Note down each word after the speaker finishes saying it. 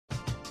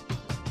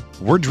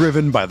We're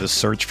driven by the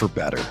search for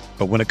better.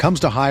 But when it comes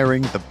to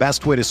hiring, the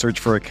best way to search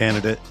for a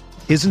candidate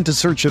isn't to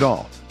search at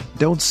all.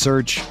 Don't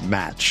search,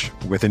 match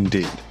with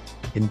Indeed.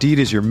 Indeed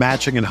is your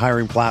matching and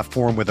hiring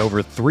platform with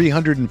over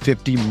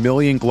 350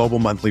 million global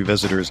monthly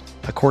visitors,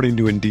 according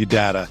to Indeed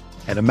data,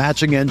 and a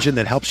matching engine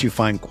that helps you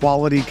find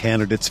quality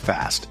candidates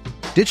fast.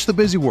 Ditch the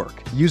busy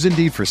work. Use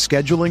Indeed for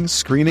scheduling,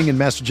 screening, and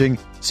messaging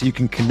so you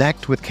can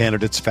connect with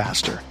candidates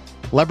faster.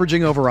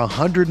 Leveraging over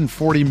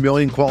 140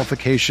 million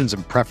qualifications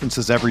and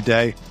preferences every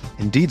day,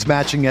 Indeed's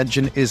matching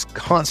engine is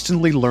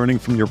constantly learning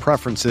from your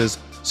preferences,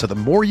 so the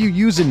more you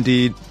use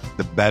Indeed,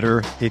 the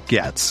better it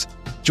gets.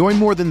 Join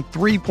more than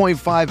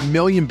 3.5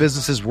 million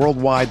businesses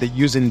worldwide that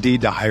use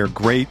Indeed to hire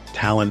great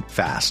talent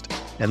fast.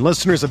 And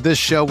listeners of this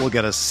show will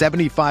get a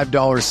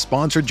 $75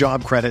 sponsored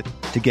job credit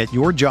to get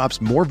your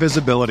jobs more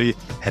visibility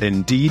at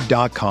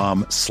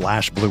Indeed.com/Blue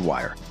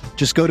Wire.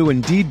 Just go to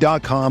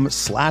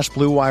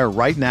Indeed.com/Blue Wire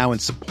right now and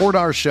support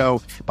our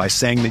show by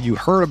saying that you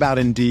heard about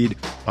Indeed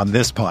on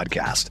this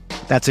podcast.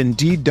 That's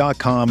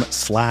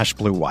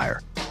Indeed.com/Blue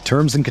Wire.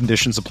 Terms and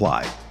conditions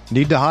apply.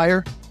 Need to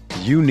hire?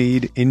 You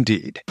need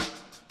Indeed.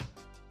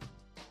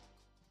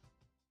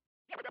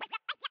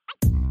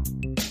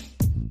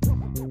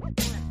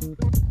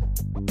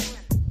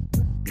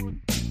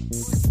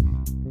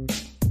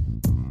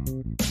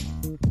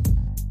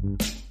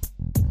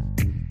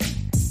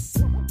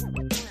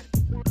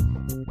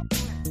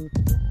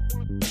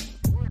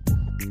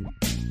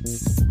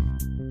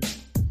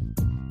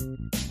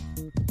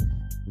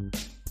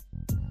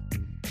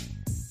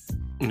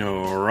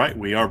 All right,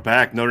 we are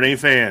back, Notre Dame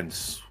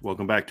fans.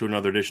 Welcome back to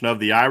another edition of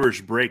the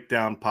Irish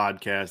Breakdown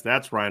Podcast.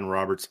 That's Ryan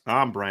Roberts.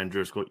 I'm Brian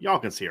Driscoll. Y'all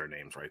can see our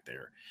names right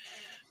there.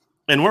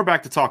 And we're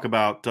back to talk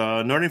about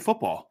Notre Dame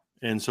football.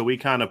 And so we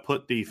kind of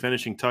put the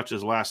finishing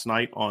touches last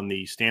night on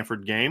the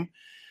Stanford game.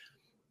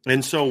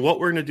 And so what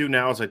we're going to do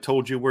now, as I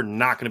told you, we're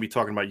not going to be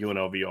talking about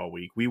UNLV all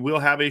week. We will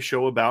have a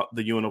show about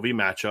the UNLV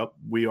matchup.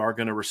 We are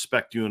going to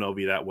respect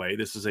UNLV that way.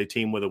 This is a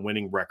team with a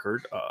winning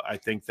record. I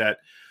think that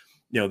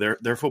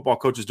their football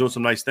coach is doing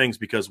some nice things,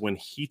 because when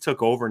he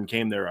took over and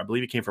came there, I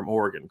believe he came from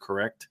Oregon,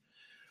 correct?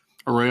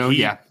 Arroyo,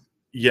 yeah.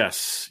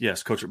 Yes,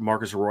 Coach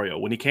Marcus Arroyo.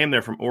 When he came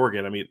there from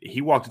Oregon, I mean,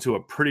 he walked into a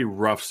pretty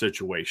rough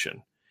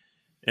situation,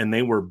 and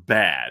they were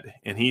bad.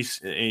 And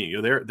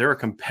they're a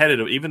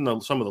competitive, even though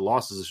some of the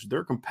losses,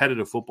 they're a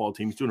competitive football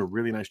team. He's doing a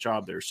really nice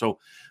job there. So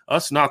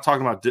us not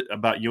talking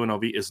about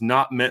UNLV is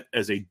not meant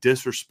as a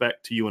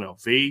disrespect to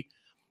UNLV.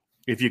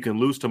 If you can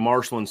lose to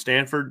Marshall and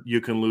Stanford,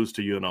 you can lose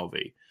to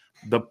UNLV.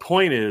 The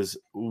point is,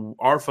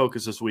 our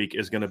focus this week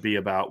is going to be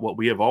about what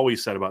we have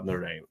always said about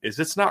Notre Dame, is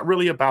it's not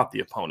really about the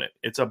opponent.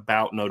 It's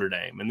about Notre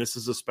Dame. And this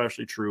is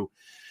especially true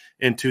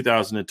in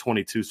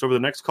 2022. So over the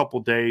next couple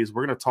of days,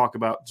 we're going to talk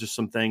about just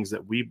some things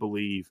that we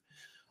believe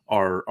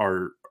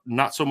are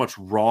not so much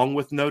wrong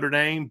with Notre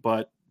Dame,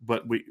 but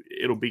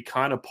it'll be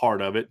kind of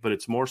part of it, but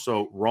it's more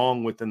so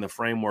wrong within the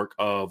framework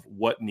of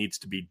what needs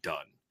to be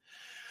done.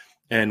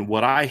 And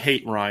what I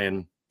hate,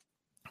 Ryan,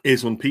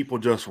 is when people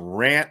just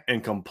rant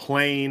and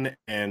complain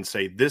and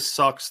say, this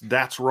sucks,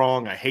 that's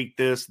wrong, I hate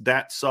this,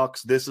 that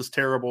sucks, this is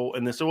terrible.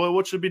 And they say, well,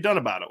 what should be done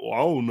about it? Well, I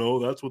don't know,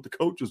 that's what the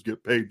coaches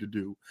get paid to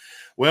do.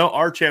 Well,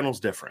 our channel's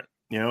different,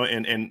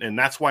 and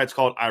that's why it's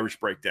called Irish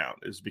Breakdown,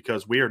 is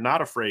because we are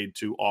not afraid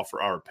to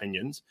offer our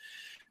opinions.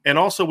 And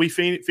also we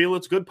feel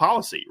it's good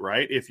policy,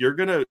 right? If you're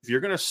gonna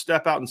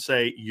step out and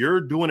say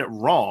you're doing it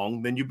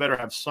wrong, then you better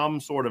have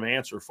some sort of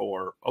answer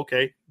for,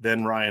 okay,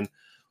 then Ryan,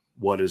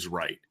 what is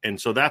right? And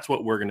so that's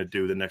what we're going to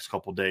do the next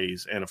couple of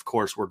days. And of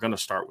course, we're going to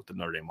start with the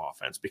Notre Dame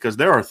offense, because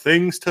there are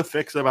things to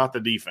fix about the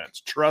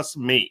defense. Trust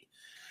me.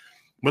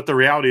 But the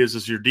reality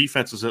is your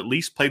defense has at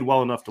least played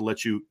well enough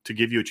to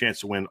give you a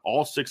chance to win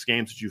all 6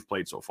 games that you've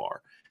played so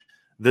far.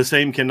 The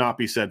same cannot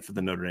be said for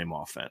the Notre Dame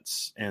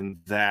offense. And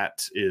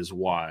that is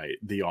why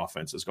the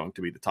offense is going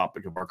to be the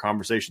topic of our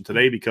conversation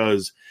today,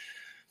 because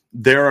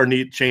there are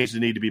changes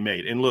that need to be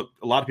made. And look,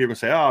 a lot of people are going to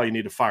say, oh, you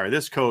need to fire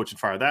this coach and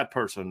fire that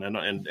person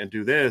and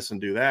do this and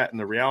do that. And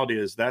the reality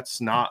is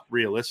that's not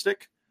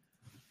realistic.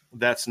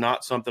 That's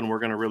not something we're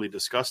going to really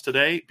discuss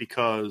today,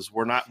 because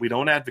we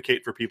don't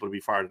advocate for people to be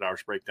fired at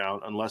Irish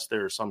Breakdown unless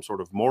there's some sort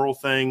of moral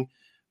thing.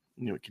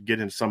 We could get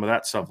into some of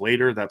that stuff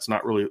later. That's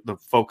not really the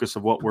focus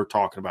of what we're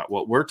talking about.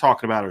 What we're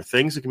talking about are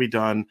things that can be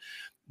done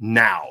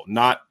now,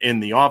 not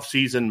in the off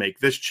season. Make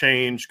this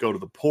change, go to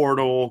the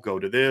portal, go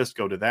to this,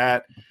 go to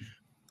that.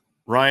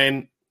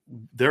 Ryan,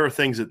 there are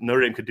things that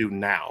Notre Dame could do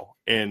now.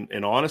 And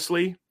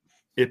honestly,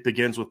 it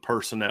begins with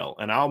personnel.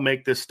 And I'll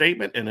make this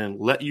statement and then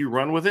let you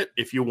run with it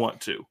if you want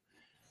to.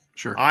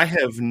 Sure. I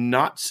have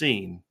not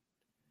seen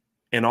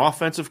an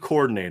offensive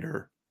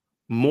coordinator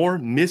more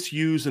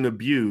misuse and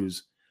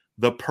abuse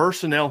the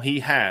personnel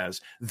he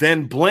has,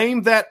 then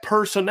blame that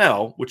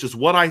personnel, which is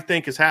what I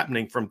think is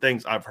happening from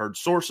things I've heard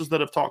sources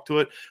that have talked to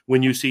it.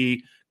 When you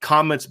see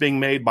comments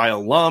being made by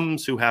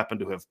alums who happen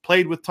to have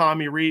played with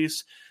Tommy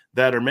Rees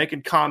that are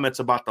making comments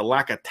about the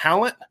lack of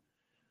talent,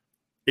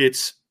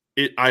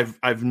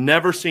 I've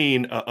never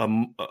seen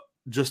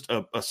just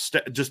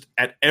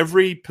at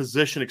every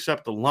position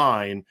except the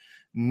line,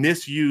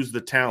 misuse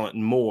the talent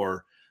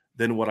more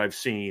than what I've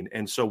seen.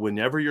 And so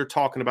whenever you're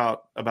talking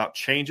about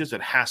changes,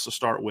 it has to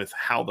start with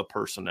how the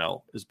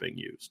personnel is being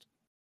used.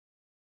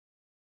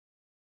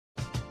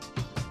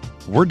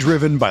 We're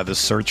driven by the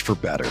search for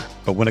better.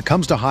 But when it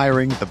comes to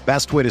hiring, the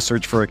best way to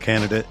search for a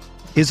candidate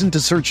isn't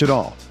to search at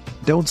all.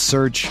 Don't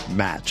search,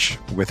 match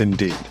with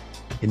Indeed.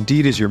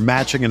 Indeed is your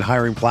matching and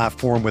hiring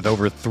platform with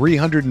over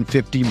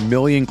 350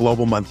 million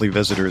global monthly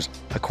visitors,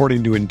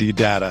 according to Indeed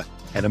data,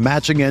 and a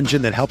matching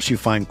engine that helps you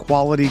find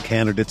quality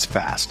candidates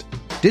fast.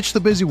 Ditch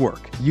the busy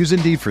work. Use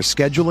Indeed for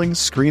scheduling,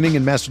 screening,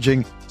 and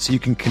messaging so you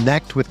can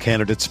connect with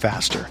candidates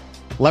faster.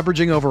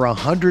 Leveraging over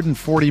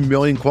 140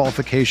 million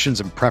qualifications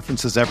and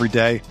preferences every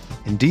day,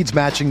 Indeed's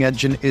matching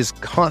engine is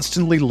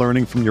constantly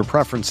learning from your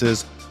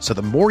preferences, so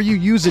the more you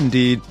use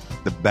Indeed,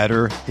 the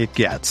better it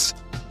gets.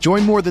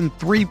 Join more than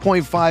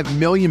 3.5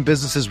 million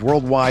businesses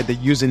worldwide that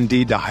use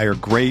Indeed to hire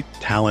great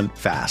talent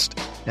fast.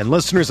 And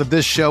listeners of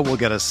this show will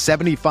get a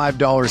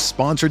 $75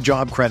 sponsored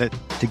job credit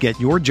to get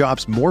your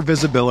jobs more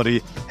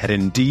visibility at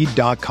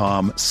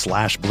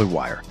Indeed.com/Blue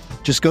Wire.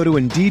 Just go to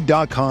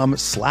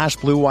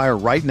Indeed.com/Blue Wire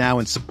right now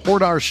and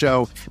support our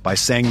show by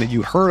saying that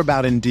you heard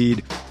about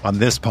Indeed on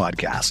this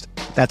podcast.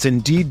 That's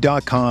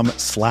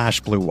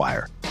Indeed.com/Blue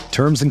Wire.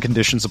 Terms and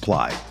conditions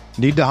apply.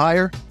 Need to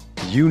hire?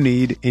 You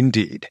need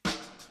Indeed.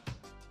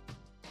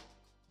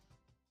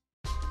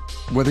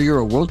 Whether you're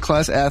a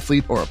world-class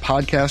athlete or a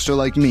podcaster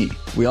like me,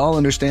 we all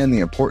understand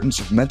the importance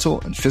of mental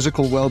and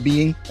physical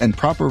well-being and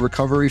proper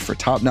recovery for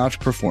top-notch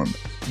performance.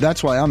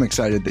 That's why I'm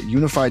excited that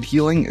Unified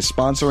Healing is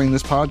sponsoring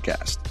this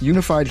podcast.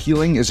 Unified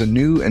Healing is a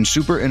new and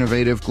super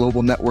innovative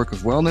global network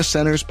of wellness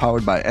centers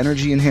powered by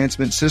Energy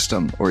Enhancement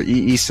System, or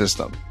EE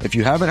System. If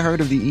you haven't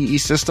heard of the EE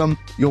System,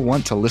 you'll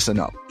want to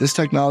listen up. This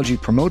technology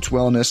promotes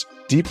wellness,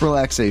 deep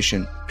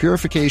relaxation,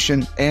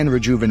 purification, and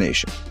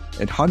rejuvenation.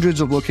 At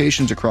hundreds of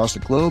locations across the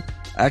globe,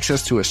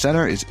 access to a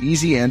center is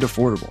easy and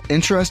affordable.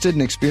 Interested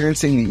in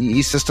experiencing the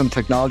EE System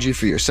technology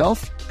for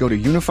yourself? Go to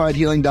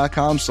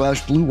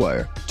unifiedhealing.com/Blue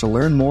Wire to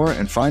learn more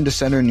and find a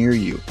center near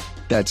you.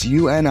 That's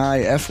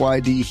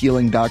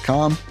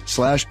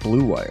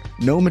UNIFYDhealing.com/Blue Wire.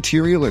 No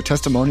material or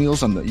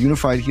testimonials on the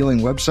Unified Healing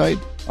website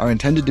are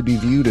intended to be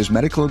viewed as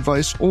medical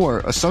advice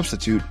or a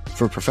substitute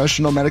for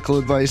professional medical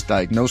advice,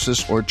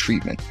 diagnosis, or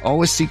treatment.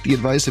 Always seek the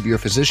advice of your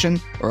physician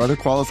or other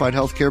qualified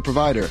healthcare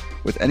provider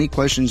with any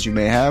questions you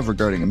may have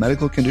regarding a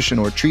medical condition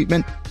or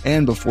treatment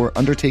and before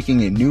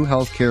undertaking a new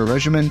healthcare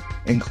regimen,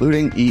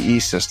 including EE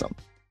System.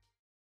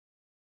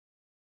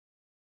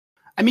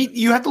 I mean,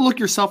 you have to look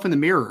yourself in the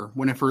mirror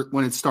when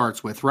it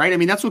starts with, right? I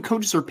mean, that's what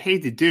coaches are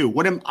paid to do.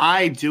 What am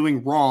I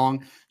doing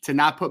wrong to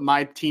not put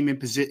my team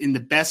in the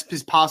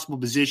best possible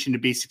position to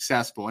be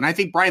successful? And I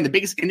think, Brian, the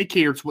biggest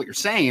indicator to what you're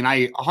saying, and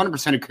I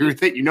 100% agree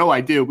with it, you know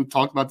I do, we've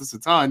talked about this a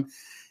ton,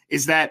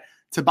 is that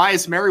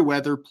Tobias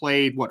Merriweather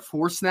played,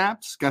 4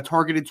 snaps, got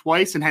targeted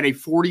twice, and had a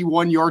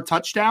 41-yard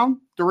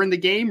touchdown during the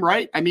game,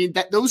 right? I mean,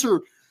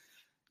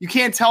 you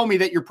can't tell me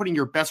that you're putting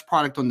your best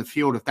product on the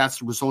field if that's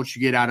the results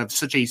you get out of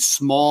such a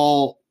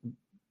small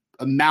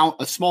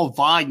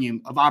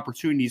volume of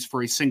opportunities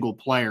for a single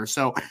player.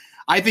 So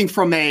I think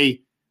from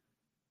a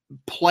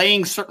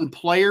playing certain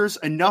players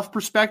enough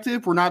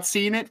perspective, we're not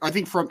seeing it. I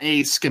think from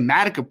a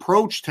schematic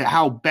approach to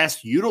how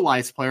best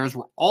utilize players,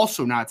 we're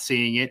also not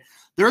seeing it.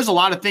 There's a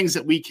lot of things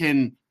that we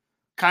can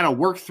kind of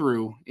work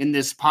through in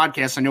this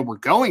podcast. I know we're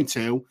going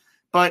to,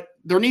 but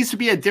there needs to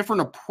be a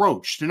different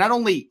approach to not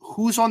only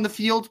who's on the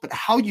field, but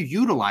how you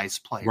utilize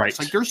players. Right.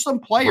 Like there's some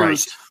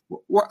players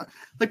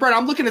like, Brian,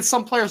 I'm looking at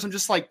some players. I'm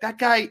just like, that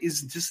guy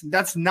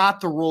that's not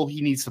the role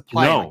he needs to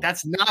play. No. Like,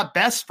 that's not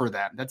best for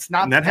them. That's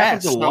not and that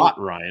best. happens a lot,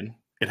 Ryan.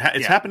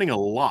 It's happening a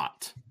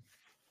lot.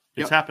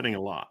 It's happening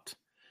a lot.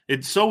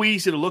 It's so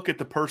easy to look at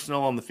the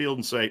personnel on the field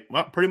and say,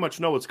 well, pretty much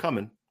know what's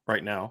coming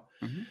right now.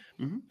 Mm-hmm.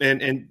 Mm-hmm.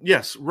 And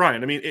yes,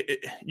 Ryan, I mean,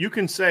 you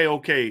can say,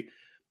 okay,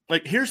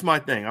 like, here's my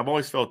thing. I've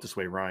always felt this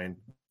way, Ryan.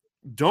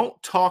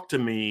 Don't talk to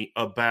me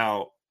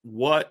about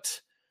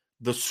what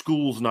the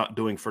school's not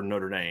doing for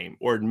Notre Dame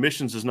or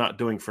admissions is not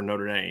doing for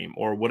Notre Dame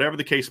or whatever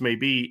the case may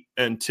be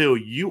until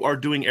you are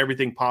doing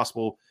everything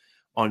possible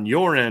on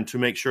your end to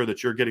make sure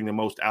that you're getting the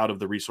most out of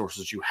the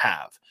resources you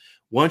have.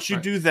 Once you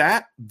do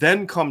that,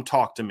 then come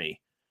talk to me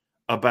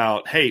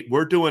about, hey,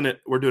 we're doing it.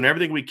 We're doing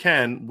everything we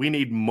can. We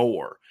need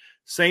more.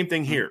 Same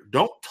thing here.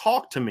 Don't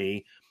talk to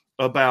me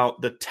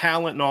about the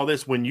talent and all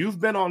this when you've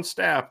been on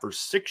staff for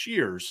 6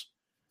 years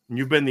and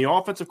you've been the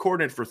offensive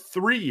coordinator for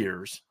 3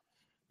 years,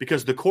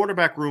 because the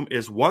quarterback room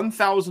is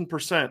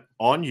 1,000%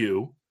 on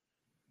you.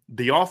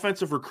 The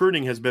offensive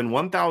recruiting has been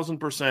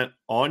 1,000%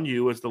 on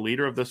you as the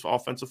leader of this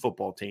offensive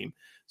football team.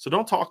 So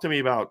don't talk to me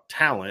about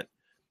talent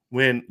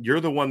when you're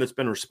the one that's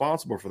been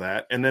responsible for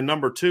that. And then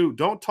number two,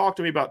 don't talk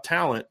to me about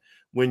talent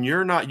when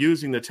you're not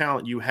using the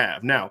talent you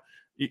have. Now,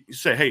 you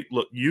say, hey,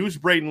 look, use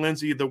Braden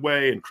Lindsey the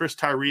way and Chris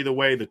Tyree the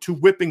way, the two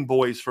whipping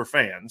boys for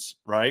fans,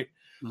 right?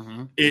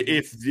 Mm-hmm.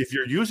 If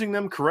you're using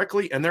them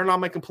correctly and they're not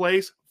making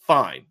plays,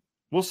 fine.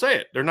 We'll say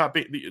it. They're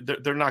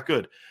not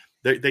good.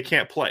 They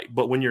can't play.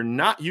 But when you're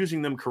not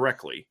using them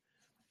correctly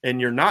and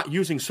you're not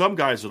using some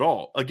guys at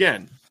all.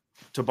 Again,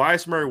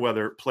 Tobias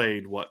Merriweather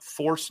played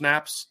 4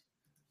 snaps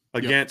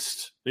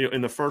against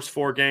in the first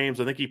 4 games.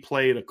 I think he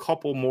played a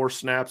couple more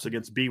snaps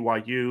against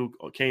BYU.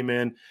 Came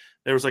in.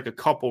 There was like a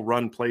couple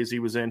run plays he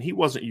was in. He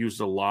wasn't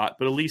used a lot,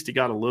 but at least he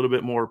got a little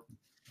bit more,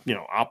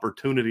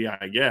 opportunity,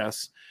 I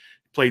guess.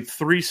 Played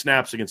 3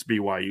 snaps against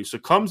BYU. So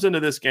comes into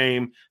this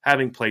game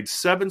having played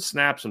 7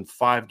 snaps in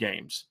 5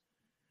 games.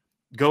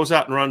 Goes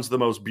out and runs the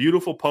most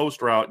beautiful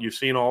post route you've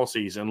seen all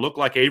season. Looked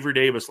like Avery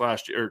Davis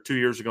last year or 2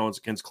 years ago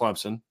against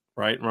Clemson,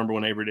 right? Remember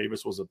when Avery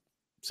Davis was a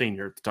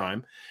senior at the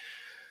time.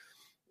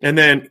 And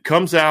then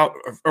comes out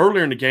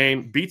earlier in the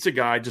game, beats a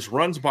guy, just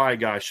runs by a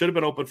guy, should have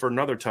been open for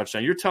another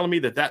touchdown. You're telling me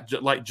that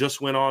light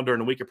just went on during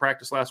the week of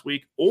practice last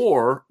week?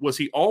 Or was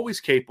he always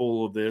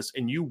capable of this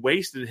and you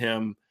wasted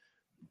him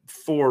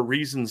for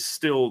reasons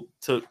still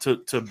to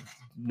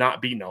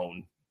not be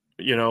known,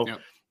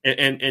 Yep.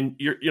 And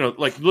you're,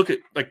 look at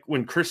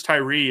when Chris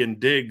Tyree and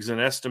Diggs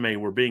and Estime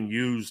were being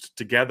used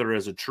together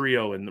as a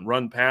trio in the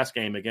run pass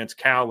game against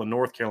Cal and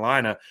North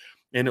Carolina,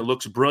 and it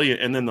looks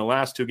brilliant. And then the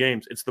last 2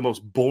 games, it's the most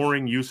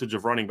boring usage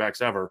of running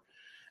backs ever.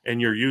 And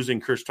you're using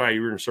Chris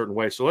Tyree in a certain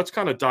way. So let's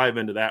kind of dive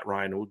into that,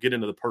 Ryan, and we'll get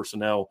into the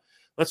personnel.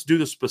 Let's do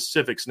the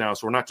specifics now.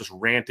 So we're not just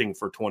ranting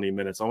for 20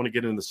 minutes. I want to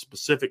get into the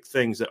specific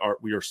things that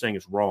we are saying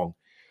is wrong.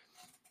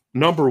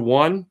 Number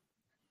 1,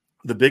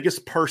 the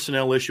biggest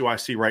personnel issue I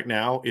see right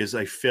now is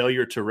a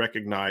failure to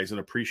recognize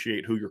and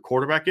appreciate who your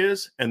quarterback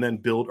is and then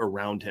build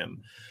around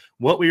him.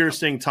 What we are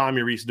seeing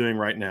Tommy Rees doing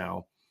right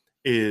now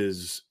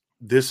is,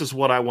 this is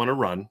what I want to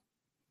run,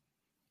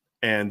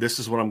 and this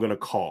is what I'm going to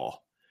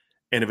call.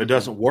 And if it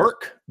doesn't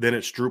work, then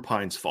it's Drew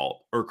Pyne's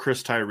fault or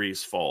Chris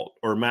Tyree's fault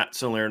or Matt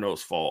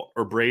Salerno's fault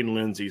or Braden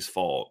Lindsey's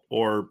fault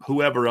or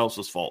whoever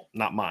else's fault,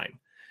 not mine.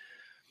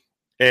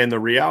 And the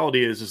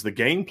reality is the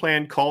game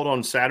plan called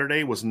on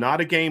Saturday was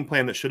not a game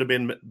plan that should have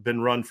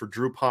been run for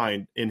Drew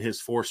Pyne in his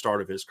 4th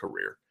start of his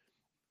career.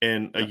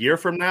 And a year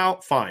from now,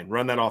 fine,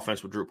 run that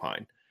offense with Drew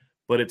Pyne.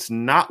 But it's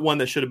not one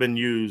that should have been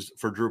used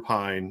for Drew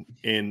Pyne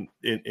in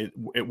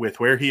with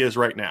where he is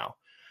right now.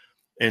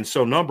 And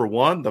so, number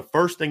 1, the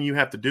first thing you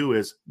have to do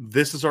is,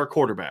 this is our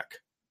quarterback.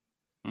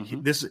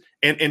 Mm-hmm.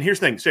 And here's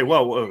the thing. Say,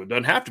 well, it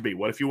doesn't have to be.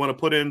 What if you want to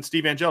put in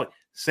Steve Angeli?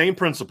 Same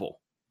principle.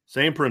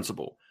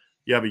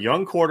 You have a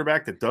young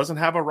quarterback that doesn't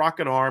have a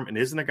rocket arm and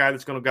isn't a guy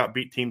that's going to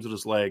beat teams with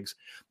his legs.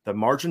 The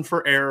margin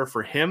for error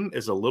for him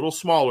is a little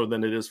smaller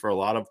than it is for a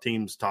lot of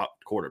teams' top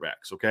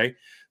quarterbacks, okay?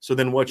 So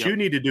then what you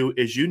need to do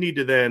is you need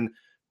to then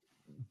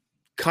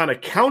kind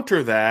of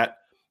counter that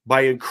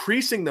by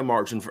increasing the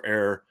margin for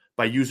error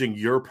by using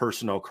your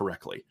personnel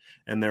correctly.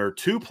 And there are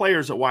 2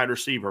 players at wide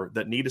receiver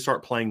that need to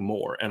start playing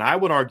more. And I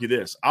would argue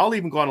this. I'll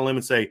even go on a limb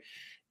and say,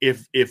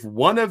 if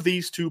one of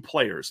these 2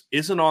 players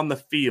isn't on the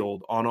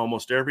field on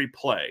almost every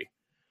play,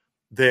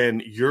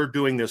 then you're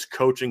doing this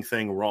coaching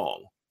thing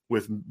wrong,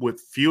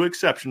 with few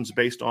exceptions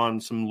based on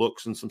some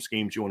looks and some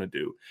schemes you want to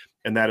do.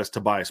 And that is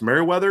Tobias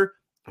Merriweather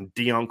and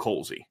Deion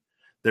Colzie.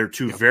 They're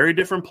 2 very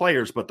different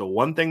players, but the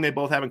one thing they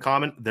both have in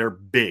common, they're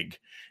big.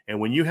 And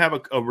when you have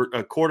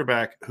a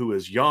quarterback who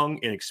is young,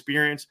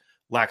 inexperienced,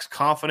 lacks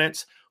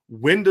confidence,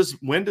 when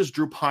does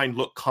Drew Pyne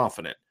look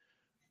confident?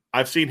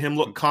 I've seen him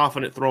look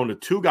confident throwing to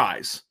 2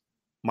 guys,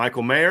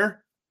 Michael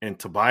Mayer and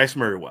Tobias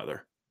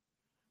Merriweather.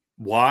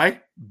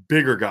 Why?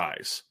 Bigger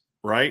guys,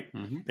 right?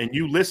 Mm-hmm. And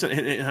you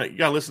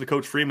got to listen to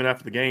Coach Freeman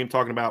after the game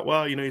talking about,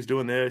 well, he's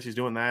doing this, he's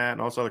doing that,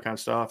 and all this other kind of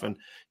stuff, and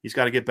he's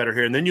got to get better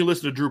here. And then you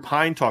listen to Drew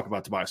Pyne talk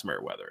about Tobias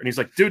Merriweather, and he's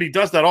like, dude, he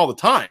does that all the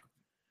time.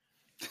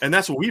 And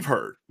that's what we've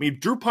heard. I mean,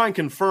 Drew Pyne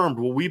confirmed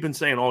what we've been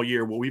saying all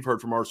year, what we've heard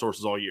from our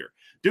sources all year.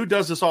 Dude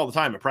does this all the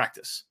time in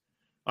practice.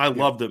 I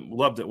loved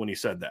it when he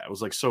said that. It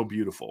was like so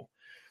beautiful.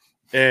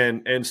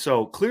 And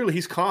so clearly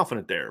he's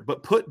confident there.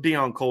 But put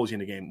Deion Colzie in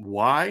the game.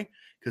 Why?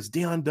 Because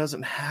Deion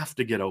doesn't have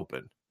to get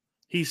open.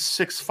 He's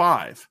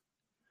 6'5".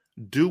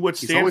 Do what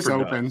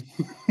Stanford does.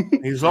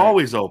 He's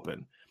always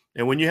open.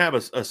 And when you have a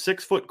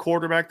 6-foot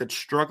quarterback that's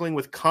struggling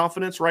with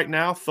confidence right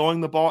now,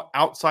 throwing the ball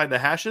outside the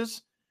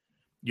hashes,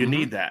 you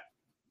need that.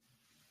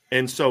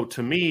 And so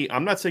to me,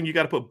 I'm not saying you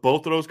got to put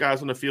both of those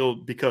guys on the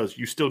field, because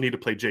you still need to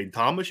play Jaden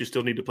Thomas. You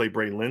still need to play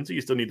Braden Lindsey. You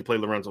still need to play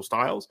Lorenzo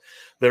Styles.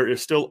 There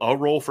is still a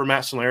role for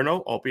Matt Salerno,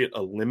 albeit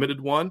a limited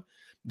one.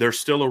 There's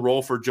still a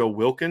role for Joe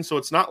Wilkins. So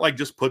it's not like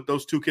just put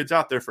those 2 kids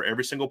out there for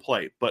every single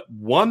play. But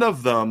one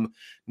of them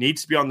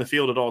needs to be on the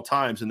field at all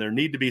times, and there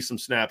need to be some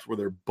snaps where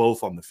they're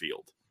both on the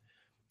field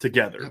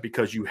together,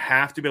 because you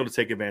have to be able to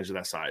take advantage of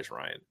that size,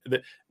 Ryan.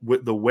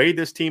 With the way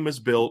this team is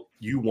built,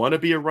 you want to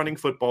be a running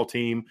football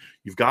team.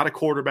 You've got a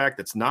quarterback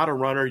that's not a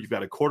runner. You've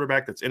got a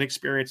quarterback that's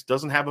inexperienced,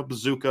 doesn't have a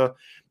bazooka.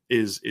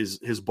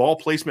 His ball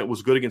placement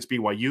was good against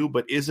BYU,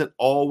 but isn't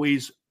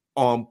always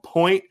on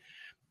point.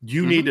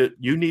 You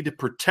need to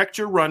protect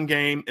your run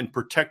game and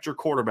protect your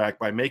quarterback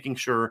by making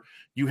sure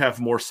you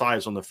have more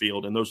size on the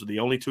field. And those are the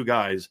only 2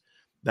 guys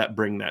that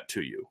bring that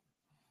to you.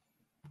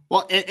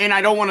 Well, and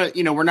I don't want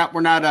to, we're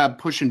not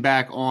pushing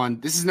back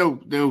on, this is no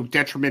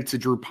detriment to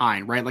Drew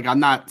Pyne, right? Like, I'm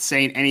not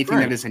saying anything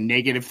that is a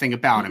negative thing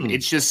about him.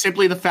 It's just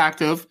simply the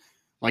fact of,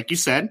 like you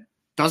said,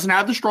 doesn't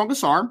have the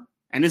strongest arm,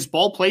 and his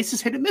ball place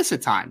is hit and miss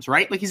at times,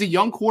 right? Like he's a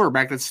young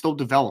quarterback that's still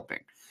developing.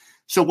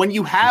 So when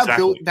you have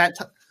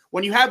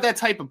when you have that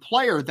type of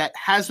player that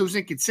has those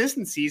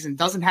inconsistencies and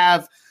doesn't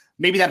have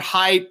maybe that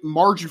high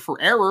margin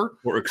for error,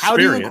 or how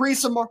do you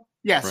increase some more?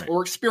 Yes, right.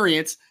 Or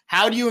experience.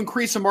 How do you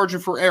increase a margin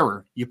for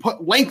error? You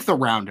put length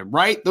around him,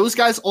 right? Those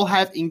guys all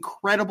have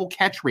incredible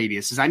catch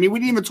radiuses. I mean, we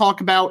didn't even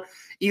talk about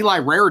Eli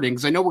Raritan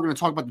because I know we're going to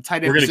talk about the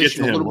tight end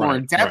position a little more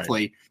in depthly.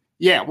 Right.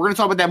 Yeah, we're going to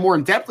talk about that more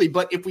in depthly.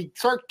 But if we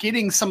start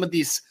getting some of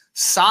these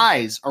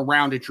size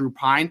around it, Drew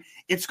Pyne,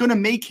 it's going to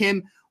make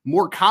him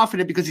more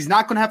confident because he's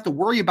not going to have to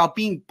worry about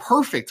being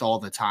perfect all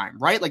the time,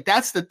 right? Like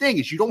that's the thing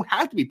is you don't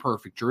have to be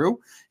perfect, Drew.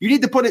 You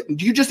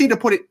just need to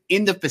put it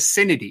in the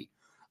vicinity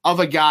of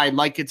a guy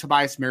like a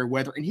Tobias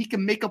Merriweather, and he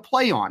can make a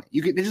play on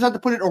it. They just have to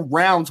put it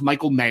around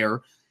Michael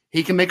Mayer.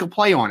 He can make a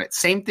play on it.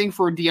 Same thing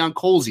for Deion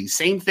Colzie.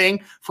 Same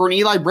thing for an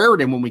Eli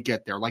Raritan when we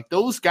get there. Like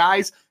those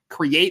guys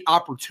create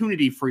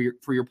opportunity for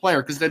your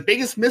player because the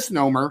biggest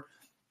misnomer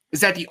is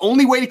that the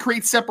only way to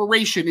create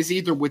separation is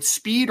either with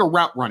speed or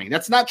route running.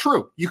 That's not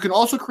true. You can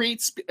also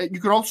create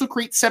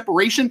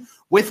separation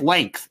with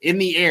length in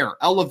the air,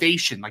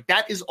 elevation. Like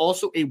that is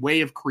also a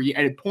way of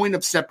creating a point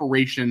of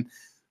separation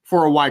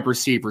for a wide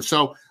receiver.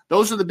 So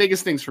those are the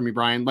biggest things for me,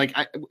 Brian. Like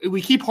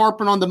we keep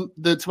harping on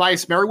the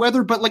Tobias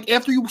Merriweather, but like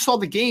after you saw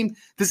the game,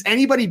 does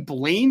anybody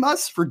blame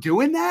us for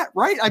doing that?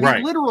 Right? I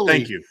mean, literally.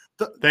 Thank you.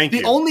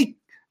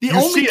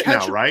 You see it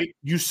now, right?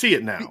 You see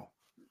it now.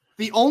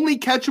 The only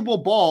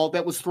catchable ball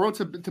that was thrown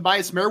to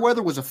Tobias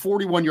Merriweather was a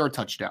 41-yard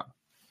touchdown.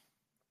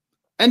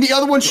 And the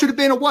other one should have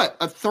been a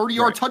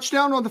 30-yard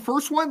touchdown on the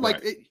first one? Like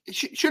it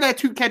should have had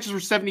 2 catches for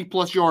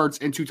 70-plus yards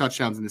and 2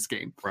 touchdowns in this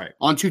game. Right.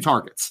 On 2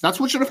 targets. That's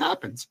what should have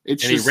happened.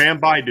 He ran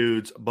by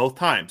dudes both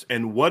times.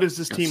 And what is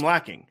this team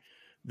lacking?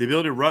 The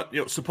ability to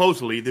run,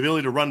 supposedly the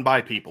ability to run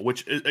by people,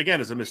 which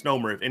again is a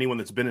misnomer. If anyone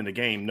that's been in the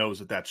game knows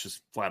that that's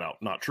just flat out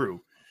not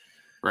true.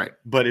 Right.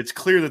 But it's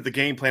clear that the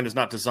game plan is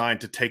not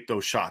designed to take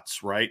those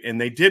shots, right? And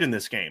they did in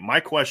this game. My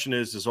question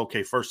is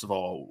okay, first of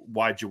all,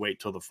 why'd you wait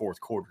till the fourth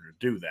quarter to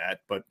do that?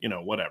 But,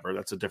 whatever.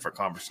 That's a different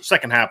conversation.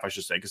 Second half, I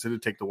should say, because they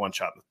did take the one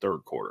shot in the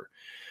third quarter.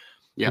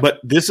 Yeah.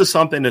 But this is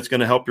something that's going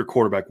to help your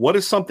quarterback. What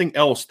is something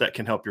else that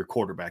can help your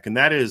quarterback? And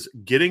that is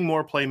getting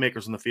more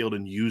playmakers in the field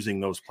and using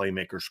those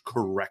playmakers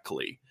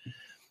correctly.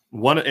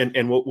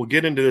 And we'll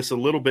get into this a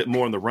little bit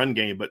more in the run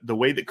game, but the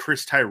way that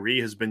Chris Tyree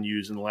has been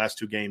used in the last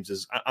 2 games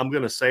is, I'm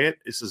going to say it.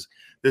 This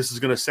is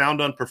going to sound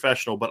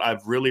unprofessional, but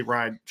I've really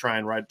tried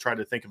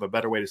to think of a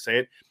better way to say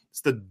it. It's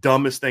the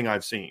dumbest thing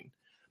I've seen.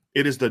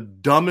 It is the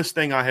dumbest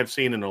thing I have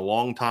seen in a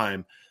long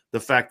time.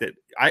 The fact that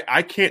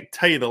I can't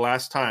tell you the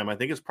last time. I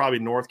think it's probably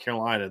North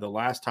Carolina. The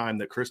last time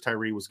that Chris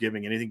Tyree was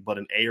giving anything but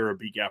an A or a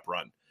B gap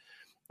run.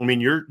 I mean,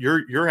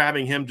 you're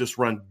having him just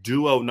run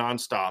duo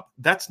nonstop.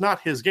 That's not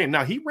his game.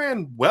 Now, he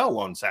ran well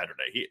on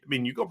Saturday.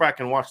 You go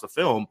back and watch the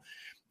film.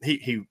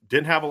 He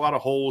didn't have a lot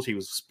of holes. He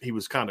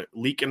was kind of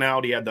leaking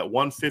out. He had that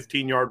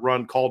 15-yard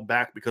run called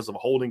back because of a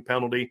holding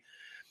penalty.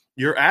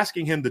 You're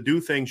asking him to do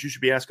things you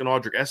should be asking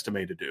Audric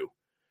Estime to do,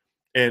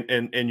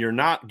 and you're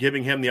not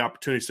giving him the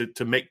opportunity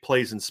to make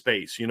plays in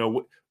space.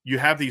 You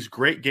have these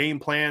great game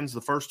plans.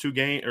 The first 2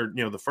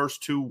 the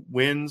first 2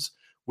 wins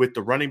with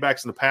the running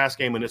backs in the pass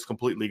game, and it's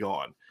completely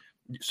gone.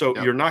 So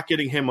You're not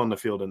getting him on the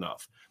field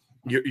enough.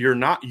 You're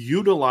not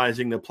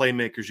utilizing the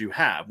playmakers you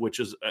have, which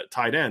is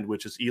tight end,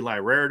 which is Eli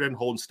Raritan,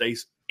 Holden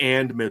Stace,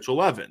 and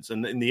Mitchell Evans.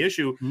 And the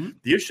issue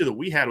that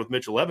we had with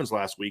Mitchell Evans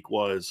last week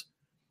was,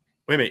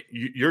 wait a minute,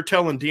 you're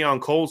telling Deion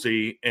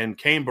Colzie and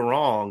Kane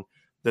Barong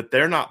that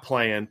they're not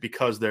playing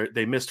because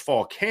they missed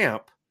fall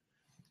camp,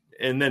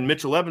 and then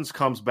Mitchell Evans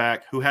comes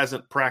back who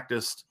hasn't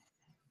practiced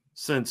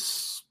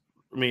since –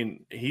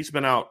 he's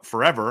been out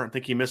forever. I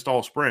think he missed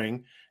all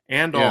spring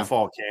and all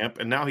fall camp,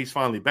 and now he's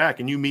finally back,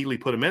 and you immediately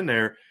put him in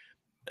there.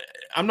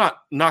 I'm not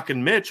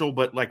knocking Mitchell,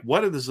 but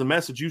what is the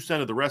message you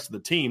send to the rest of the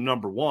team,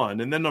 number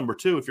one? And then number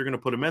two, if you're going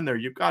to put him in there,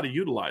 you've got to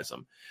utilize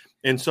him.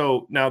 And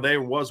so now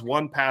there was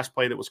one pass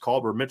play that was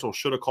called where Mitchell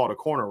should have caught a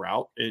corner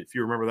route, if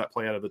you remember that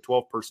play out of the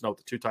 12 personnel with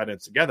the 2 tight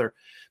ends together.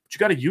 But you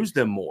got to use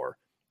them more.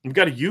 You've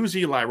got to use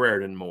Eli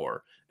Raritan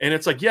more. And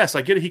it's yes,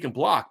 I get it, he can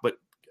block, but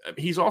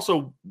he's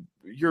also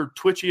your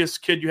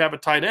twitchiest kid you have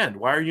at tight end.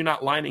 Why are you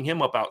not lining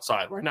him up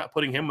outside? Why not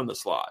putting him in the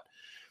slot?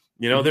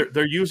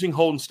 They're using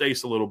Holden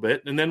Stace a little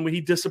bit, and then when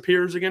he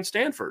disappears against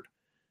Stanford,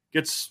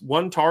 gets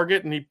 1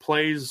 target and he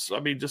plays,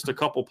 just a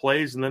couple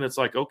plays, and then it's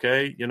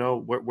okay,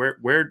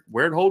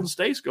 where'd Holden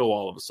Stace go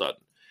all of a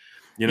sudden?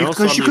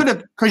 Because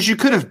you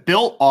could have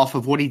built off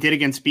of what he did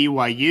against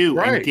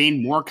BYU and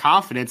gained more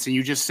confidence, and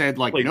you just said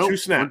nope,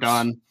 we're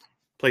done.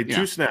 Played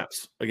 2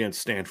 snaps against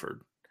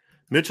Stanford.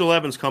 Mitchell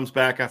Evans comes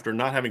back after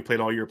not having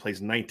played all year,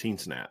 plays 19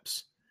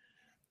 snaps.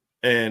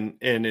 And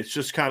it's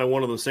just kind of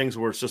one of those things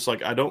where it's just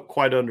I don't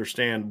quite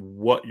understand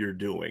what you're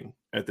doing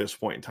at this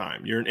point in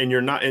time.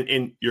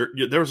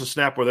 There was a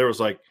snap where there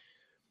was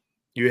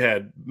you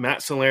had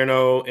Matt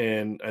Salerno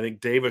and I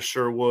think Davis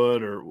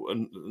Sherwood or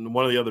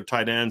one of the other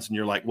tight ends, and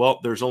you're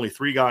well, there's only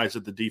 3 guys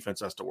that the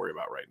defense has to worry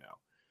about right now.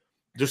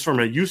 just from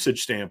a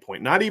usage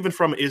standpoint, not even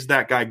from is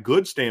that guy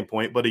good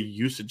standpoint, but a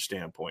usage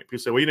standpoint.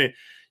 People say, well, you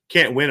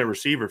can't win a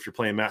receiver if you're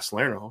playing Matt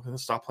Salerno. Okay,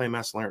 let's stop playing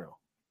Matt Salerno.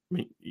 I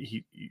mean,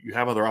 you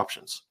have other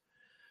options.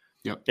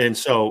 Yep. And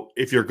so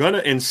if you're going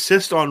to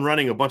insist on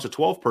running a bunch of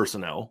 12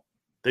 personnel,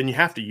 then you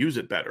have to use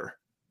it better.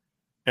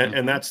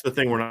 And that's the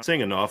thing we're not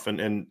seeing enough.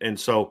 And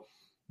so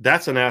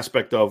that's an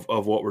aspect of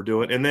what we're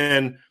doing. And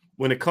then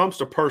when it comes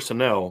to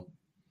personnel,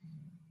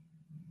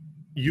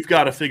 you've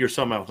got to figure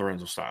something out with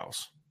Lorenzo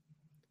Styles.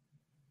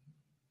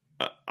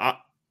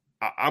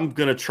 I'm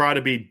going to try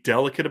to be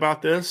delicate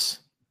about this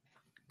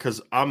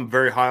because I'm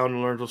very high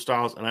on Lorenzo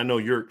Styles, and I know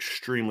you're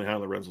extremely high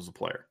on Lorenzo as a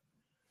player.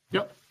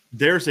 Yep.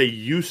 There's a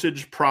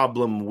usage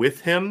problem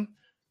with him,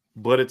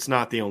 but it's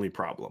not the only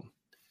problem.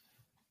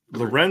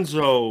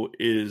 Lorenzo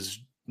is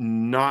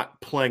not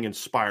playing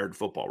inspired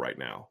football right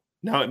now.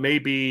 Now, it may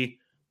be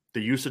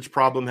the usage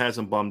problem has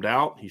him bummed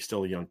out. He's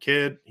still a young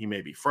kid. He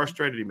may be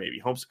frustrated. He may be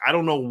homesick. I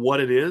don't know what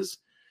it is,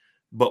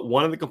 but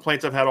one of the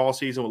complaints I've had all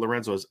season with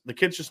Lorenzo is the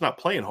kid's just not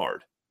playing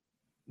hard,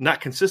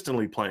 not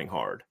consistently playing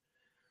hard.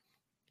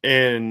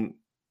 And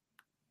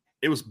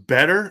it was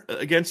better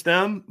against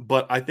them,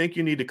 but I think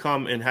you need to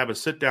come and have a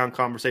sit-down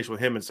conversation with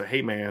him and say,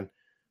 hey, man,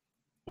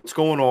 what's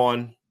going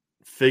on?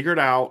 Figure it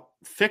out,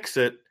 fix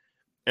it,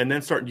 and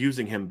then start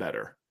using him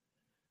better.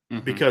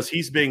 Because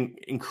he's being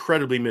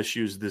incredibly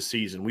misused this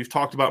season. We've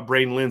talked about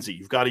Braden Lindsey.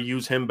 You've got to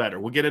use him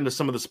better. We'll get into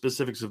some of the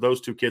specifics of those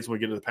two kids when we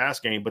get to the pass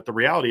game. But the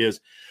reality is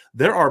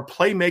there are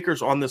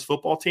playmakers on this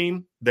football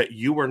team that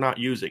you are not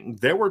using.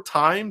 There were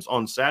times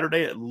on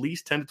Saturday, at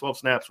least 10 to 12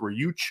 snaps, where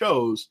you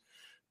chose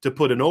to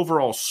put an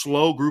overall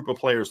slow group of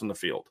players on the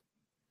field.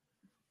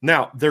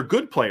 Now, they're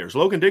good players.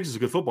 Logan Diggs is a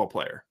good football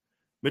player.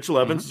 Mitchell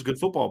Evans is a good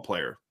football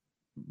player.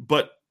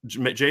 But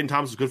Jaden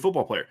Thomas is a good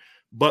football player.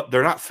 But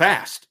they're not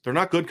fast. They're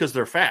not good because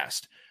they're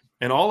fast.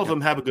 And all of them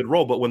have a good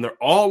role. But when they're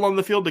all on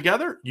the field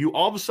together, you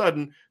all of a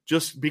sudden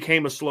just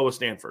became as slow as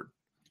Stanford.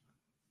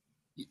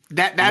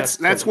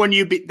 That's when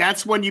you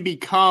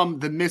become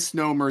the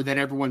misnomer that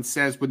everyone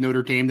says with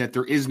Notre Dame, that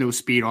there is no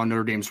speed on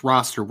Notre Dame's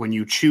roster when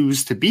you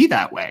choose to be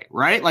that way,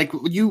 right? Like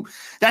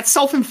that's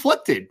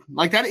self-inflicted.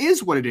 Like that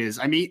is what it is.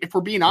 I mean, if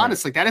we're being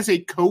honest, like that is a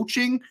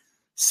coaching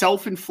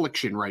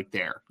self-infliction right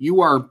there.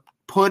 You are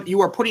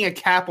putting a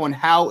cap on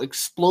how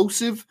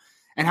explosive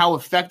and how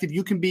effective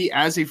you can be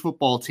as a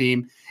football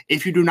team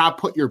if you do not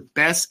put your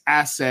best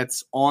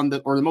assets on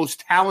the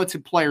most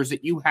talented players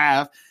that you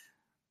have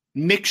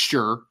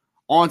mixture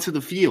onto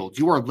the field.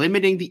 You are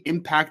limiting the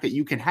impact that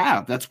you can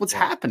have. That's what's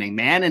happening,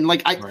 man. And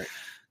like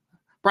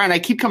Brian, I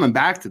keep coming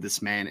back to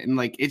this, man. And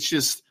like, it's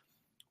just,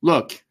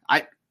 look,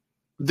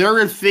 there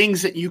are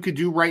things that you could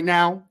do right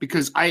now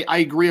because I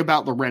agree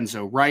about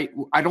Lorenzo, right?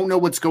 I don't know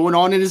what's going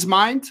on in his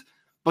mind,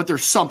 but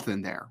there's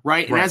something there,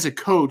 right? And as a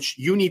coach,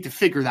 you need to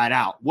figure that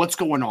out. What's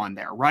going on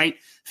there, right?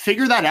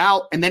 Figure that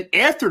out. And then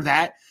after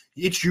that,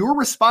 it's your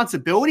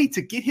responsibility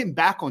to get him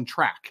back on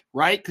track,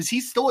 right? Because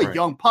he's still a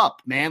young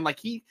pup, man. Like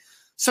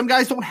some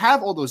guys don't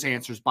have all those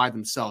answers by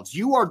themselves.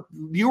 You are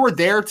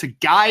there to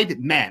guide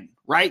men,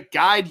 right?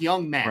 Guide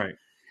young men. Right.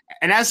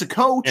 And as a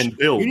coach, and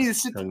build you need to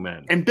sit young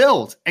men. And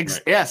build.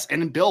 Yes,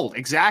 and build.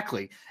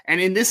 Exactly.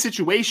 And in this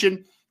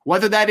situation,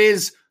 whether that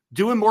is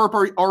doing more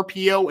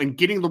RPO and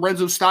getting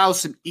Lorenzo Styles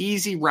some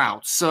easy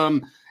routes,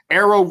 some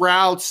arrow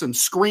routes, some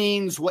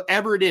screens,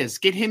 whatever it is,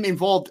 get him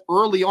involved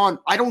early on.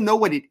 I don't know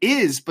what it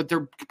is, but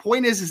the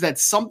point is that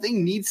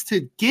something needs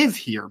to give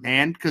here,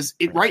 man, because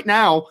right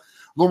now,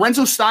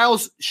 Lorenzo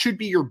Styles should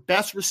be your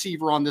best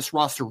receiver on this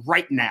roster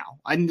right now.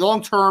 And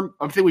long term,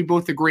 I think we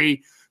both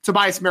agree,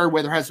 Tobias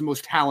Merriweather has the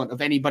most talent of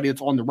anybody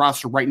that's on the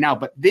roster right now.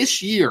 But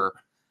this year,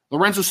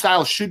 Lorenzo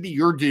Styles should be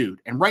your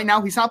dude. And right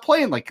now, he's not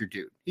playing like your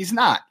dude. He's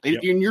not.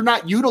 Yep. And you're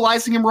not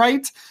utilizing him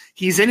right.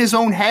 He's in his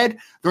own head.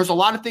 There's a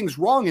lot of things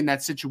wrong in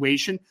that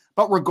situation.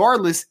 But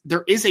regardless,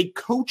 there is a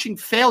coaching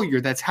failure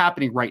that's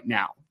happening right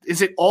now.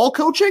 Is it all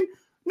coaching?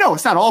 No,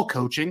 it's not all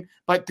coaching.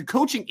 But the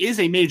coaching is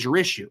a major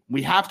issue.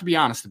 We have to be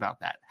honest about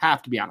that.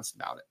 Have to be honest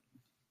about it.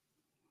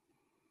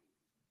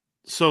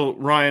 So,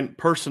 Ryan,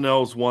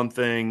 personnel is one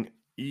thing.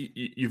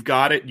 You've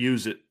got it.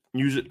 Use it.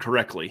 Use it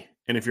correctly.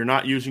 And if you're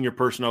not using your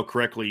personnel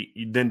correctly,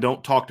 then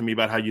don't talk to me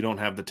about how you don't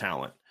have the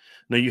talent.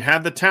 Now, you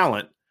have the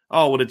talent.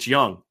 Oh, well, it's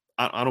young.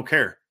 I don't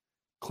care.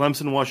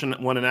 Clemson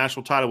won a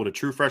national title with a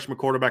true freshman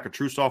quarterback, a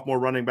true sophomore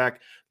running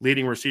back.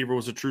 Leading receiver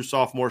was a true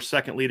sophomore.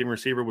 Second leading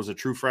receiver was a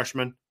true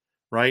freshman,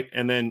 right?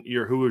 And then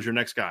who was your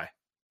next guy?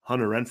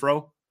 Hunter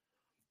Renfrow,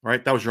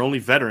 right? That was your only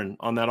veteran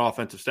on that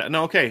offensive staff.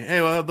 No, okay.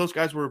 Hey, well, those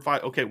guys were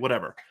fine. Okay,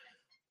 whatever.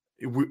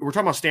 We're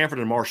talking about Stanford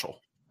and Marshall,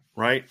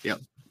 right?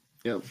 Yep.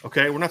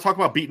 Okay, we're not talking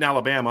about beating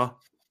Alabama.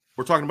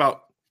 We're talking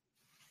about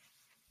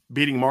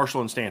beating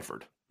Marshall and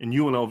Stanford and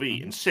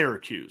UNLV and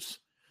Syracuse,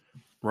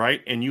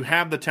 right? And you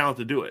have the talent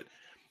to do it.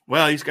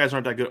 Well, these guys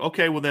aren't that good.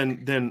 Okay, well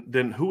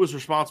then who was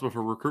responsible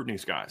for recruiting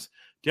these guys?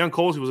 Deion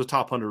Colsey was a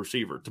top 100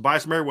 receiver.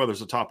 Tobias Merriweather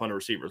is a top 100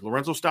 receiver.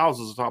 Lorenzo Styles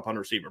was a top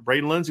 100 receiver.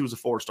 Braden Lindsey was a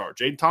 4-star.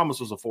 Jaden Thomas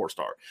was a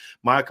 4-star.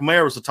 Maya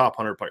Kamara was a top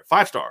 100 player,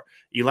 5-star.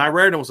 Eli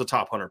Raridan was a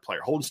top 100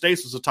 player. Holden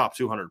Stace was a top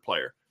 200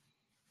 player.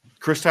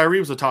 Chris Tyree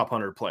was a top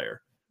 100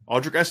 player.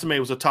 Audric Estime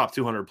was a top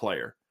 200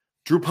 player.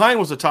 Drew Pine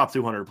was a top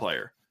 200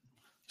 player.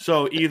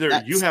 So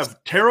either you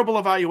have terrible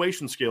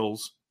evaluation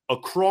skills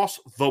across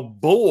the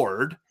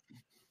board.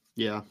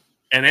 Yeah.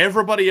 And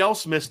everybody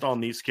else missed on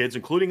these kids,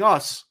 including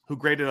us, who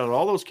graded out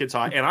all those kids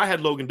high. And I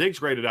had Logan Diggs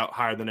graded out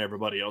higher than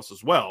everybody else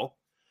as well,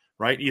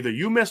 right? Either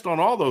you missed on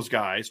all those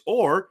guys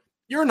or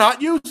you're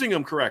not using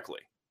them correctly.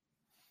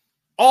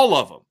 All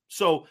of them.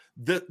 So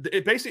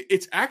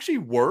it's actually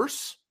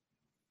worse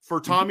for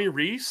Tommy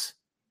Rees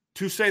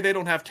to say they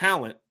don't have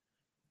talent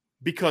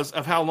because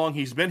of how long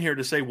he's been here,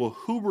 to say, well,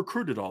 who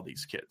recruited all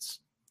these kids?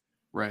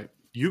 Right.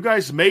 You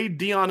guys made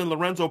Dion and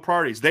Lorenzo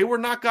priorities. They were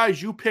not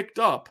guys you picked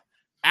up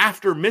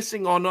after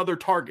missing on other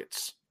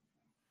targets.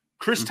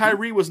 Chris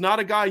Tyree was not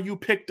a guy you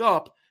picked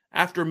up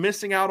after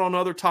missing out on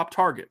other top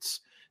targets.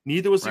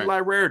 Neither was Eli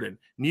Raridan.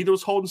 Neither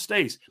was Holden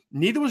Stace.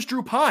 Neither was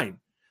Drew Pine.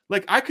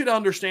 Like, I could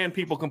understand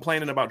people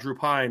complaining about Drew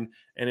Pine,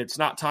 and it's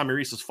not Tommy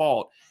Rees's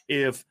fault,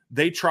 if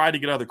they tried to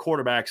get other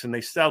quarterbacks and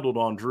they settled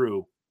on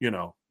Drew,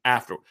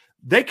 after.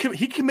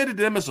 He committed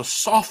to them as a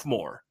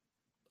sophomore.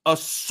 A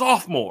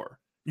sophomore.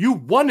 You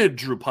wanted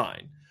Drew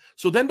Pine.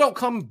 So then don't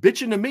come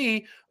bitching to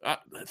me,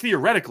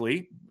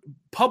 theoretically,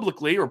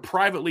 publicly or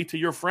privately to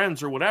your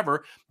friends or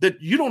whatever,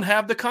 that you don't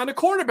have the kind of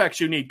quarterbacks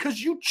you need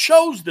because you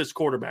chose this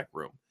quarterback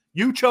room.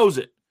 You chose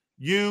it.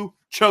 You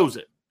chose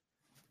it.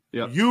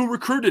 Yep. You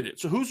recruited it.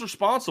 So who's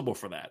responsible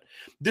for that?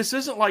 This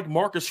isn't like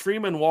Marcus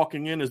Freeman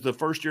walking in as the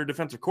first-year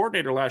defensive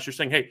coordinator last year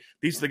saying, hey,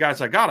 these are the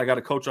guys I got. I got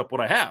to coach up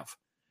what I have.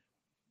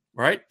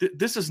 Right?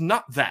 This is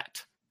not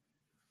that.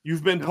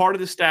 You've been part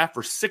of the staff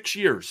for 6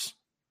 years.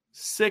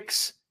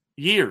 6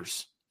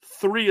 years.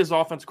 3 as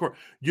offensive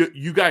coordinator.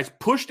 You guys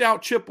pushed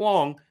out Chip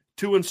Long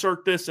to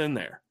insert this in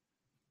there.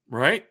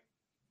 Right?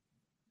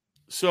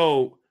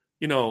 So,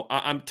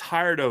 I'm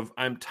tired of.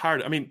 I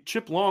mean,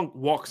 Chip Long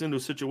walks into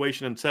a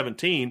situation in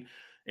 2017,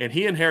 and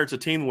he inherits a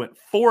team that went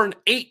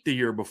 4-8 the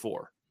year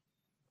before.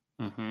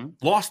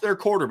 Lost their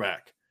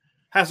quarterback.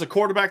 Has a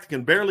quarterback that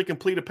can barely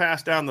complete a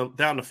pass down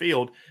the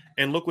field,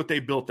 and look what they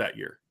built that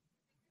year.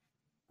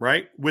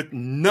 Right? With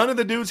none of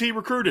the dudes he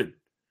recruited.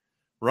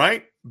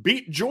 Right?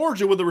 Beat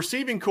Georgia with a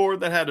receiving core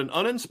that had an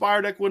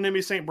uninspired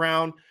Equanimity St.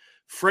 Brown.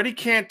 Freddie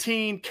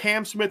Canteen,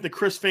 Cam Smith, and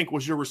Chris Fink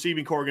was your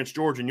receiving core against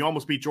Georgia, and you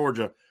almost beat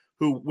Georgia,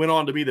 who went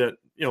on to be the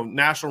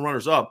national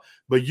runners-up.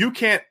 But you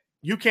can't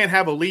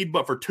have a lead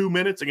but for 2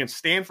 minutes against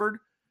Stanford.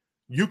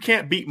 You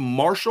can't beat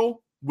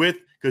Marshall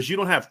because you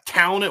don't have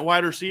talent at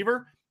wide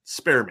receiver.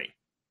 Spare me.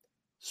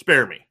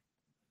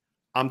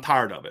 I'm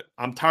tired of it.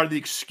 I'm tired of the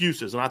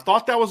excuses. And I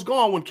thought that was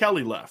gone when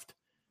Kelly left.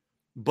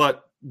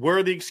 But where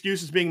are the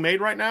excuses being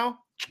made right now?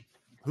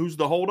 Who's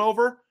the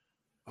holdover?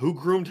 Who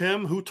groomed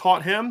him? Who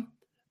taught him?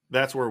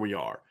 That's where we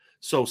are.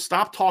 So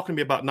stop talking to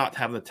me about not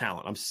having the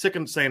talent. I'm sick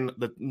of saying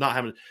that not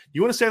having –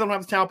 you want to say they don't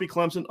have the talent, be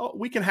Clemson? Oh,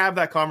 we can have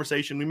that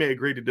conversation. We may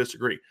agree to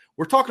disagree.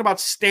 We're talking about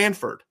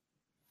Stanford.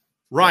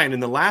 Ryan, in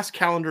the last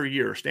calendar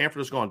year, Stanford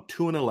has gone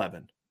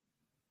 2-11.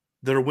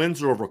 Their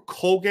wins are over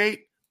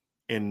Colgate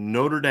and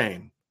Notre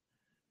Dame.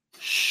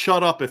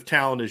 Shut up if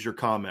talent is your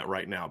comment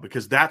right now,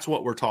 because that's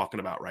what we're talking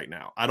about right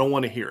now. I don't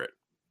want to hear it.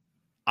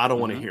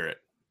 Want to hear it.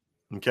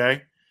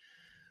 Okay?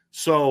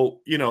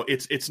 So,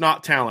 it's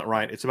not talent,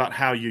 right? It's about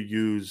how you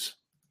use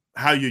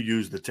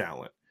the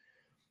talent.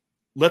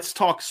 Let's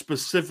talk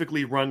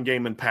specifically run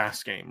game and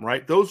pass game,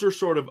 right? Those are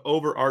sort of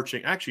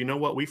overarching. Actually, you know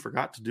what? We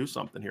forgot to do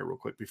something here real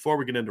quick before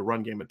we get into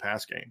run game and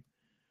pass game.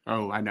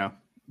 Oh, I know.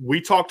 We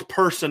talked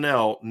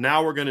personnel.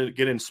 Now we're going to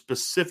get in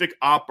specific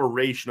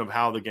operation of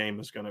how the game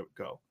is going to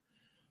go.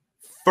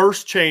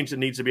 First change that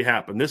needs to be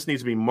happening. This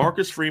needs to be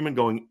Marcus Freeman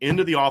going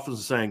into the office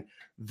and saying,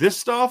 this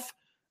stuff,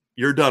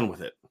 you're done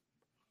with it.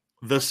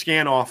 The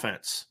scan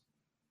offense,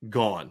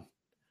 gone.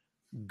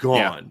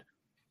 Yeah.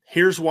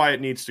 Here's why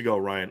it needs to go,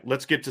 Ryan.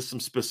 Let's get to some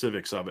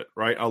specifics of it,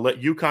 right? I'll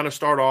let you kind of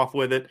start off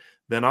with it.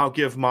 Then I'll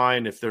give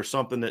mine if there's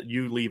something that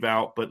you leave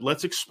out. But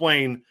let's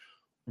explain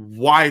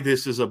why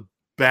this is a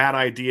bad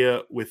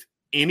idea with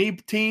any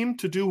team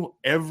to do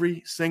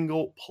every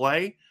single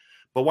play,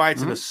 but why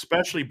it's an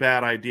especially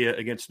bad idea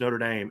against Notre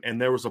Dame. And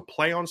there was a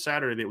play on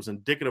Saturday that was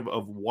indicative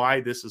of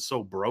why this is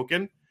so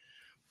broken.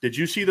 Did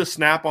you see the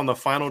snap on the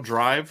final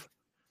drive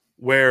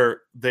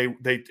where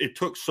it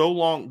took so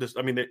long?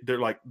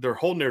 They're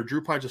holding there.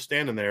 Drew Pine just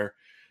standing there.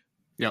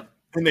 Yep.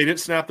 And they didn't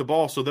snap the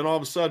ball. So then all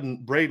of a sudden,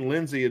 Braden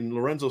Lindsey and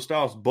Lorenzo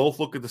Styles both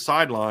look at the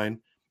sideline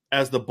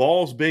as the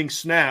ball's being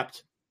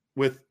snapped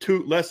with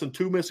less than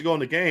 2 minutes to go in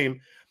the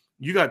game.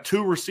 You got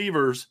two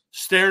receivers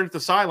staring at the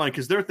sideline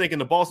because they're thinking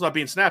the ball's not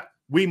being snapped.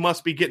 We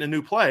must be getting a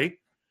new play.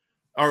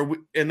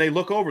 And they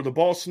look over, the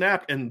ball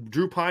snapped, and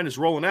Drew Pine is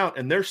rolling out,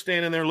 and they're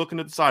standing there looking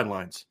at the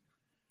sidelines.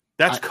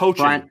 That's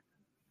coaching. Brian,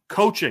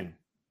 coaching.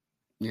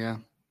 Yeah.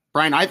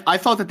 Brian, I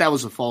thought that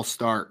was a false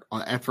start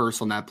at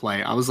first on that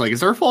play. I was like, is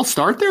there a false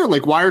start there?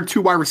 Like, why are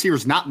two wide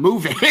receivers not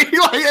moving?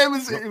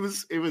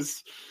 It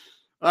was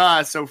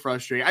so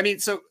frustrating. I mean,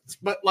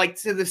 but like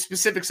to the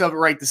specifics of it,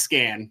 right? The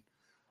scan.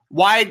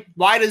 Why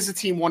does the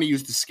team want to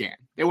use the scan?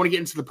 They want to get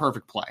into the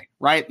perfect play,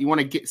 right? You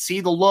want to see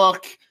the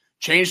look,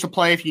 change the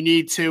play if you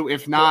need to.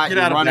 If not, get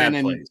out run of in bad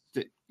and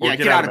plays.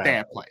 get out of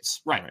bad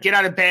plays. Right. Get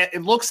out of bad.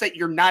 It looks that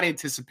you're not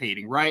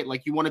anticipating, right?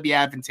 Like you want to be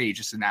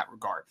advantageous in that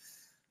regard.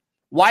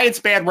 Why it's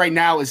bad right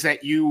now is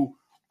that you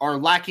are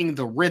lacking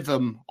the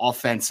rhythm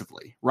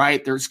offensively,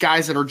 right? There's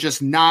guys that are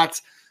just not,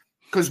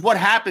 because what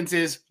happens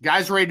is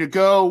guys ready to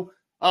go,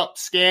 up,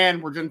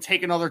 scan, we're going to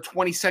take another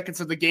 20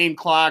 seconds of the game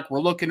clock, we're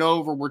looking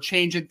over, we're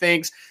changing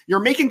things. You're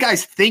making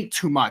guys think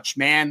too much,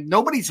 man.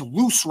 Nobody's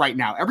loose right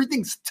now.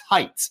 Everything's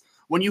tight.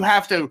 When you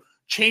have to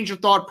change your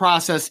thought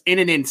process in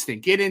an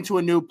instant, get into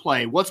a new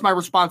play, what's my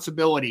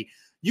responsibility?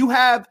 You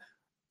have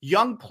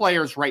young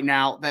players right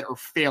now that are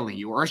failing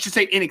you, or I should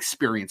say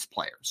inexperienced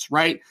players,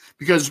 right?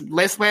 Because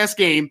last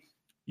game,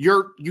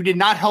 you did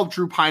not help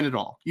Drew Pine at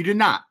all. You did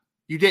not.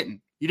 You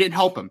didn't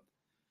help him.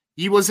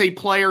 He was a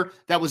player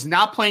that was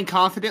not playing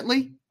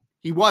confidently.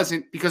 He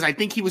wasn't, because I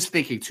think he was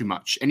thinking too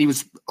much, and he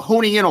was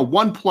honing in on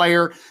one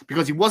player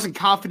because he wasn't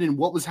confident in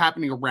what was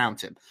happening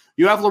around him.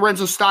 You have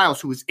Lorenzo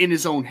Styles, who is in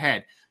his own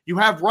head. You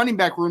have running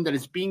back room that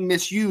is being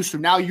misused. So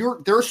now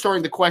they're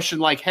starting to question,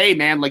 like, hey,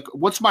 man, like,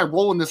 what's my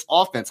role in this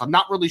offense? I'm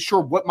not really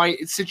sure what my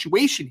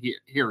situation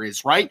here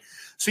is, right?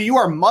 So you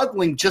are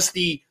muddling just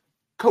the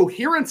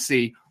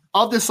coherency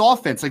of this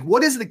offense. Like,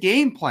 what is the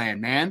game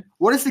plan, man?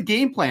 What is the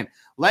game plan?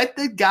 Let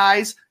the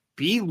guys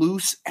be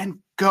loose and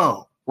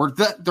go. Or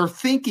they're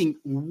thinking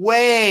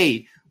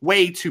way,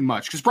 way too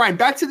much. Because, Brian,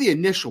 back to the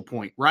initial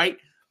point, right?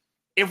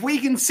 If we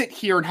can sit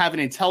here and have an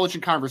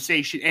intelligent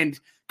conversation and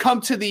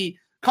come to the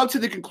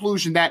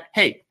conclusion that,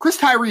 hey, Chris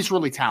Tyree is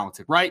really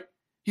talented, right?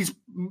 He's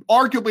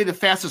arguably the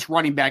fastest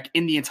running back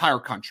in the entire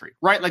country,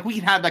 right? Like, we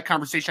can have that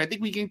conversation. I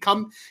think we can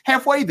come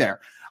halfway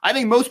there. I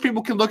think most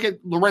people can look at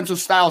Lorenzo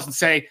Styles and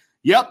say,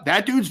 yep,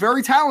 that dude's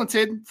very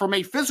talented from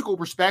a physical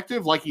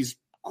perspective. Like, he's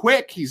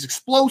quick, he's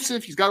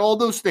explosive, he's got all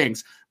those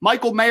things.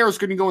 Michael Mayer is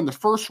going to go in the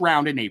first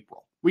round in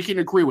April. We can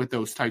agree with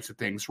those types of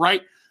things,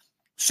 right?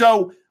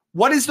 So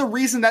what is the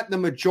reason that the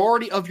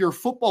majority of your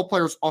football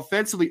players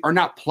offensively are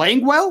not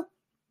playing well?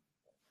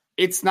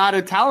 It's not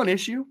a talent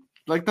issue.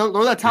 Like,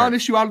 throw that talent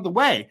issue out of the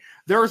way.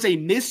 There is a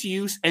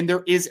misuse, and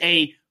there is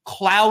a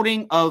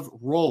clouding of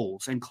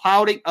roles and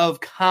clouding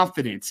of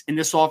confidence in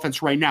this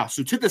offense right now.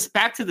 So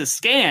back to the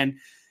scan,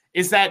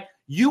 is that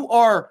you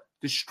are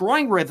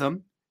destroying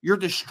rhythm. You're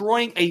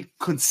destroying a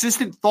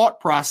consistent thought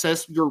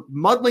process. You're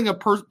muddling a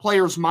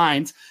player's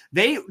minds.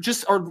 They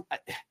just are.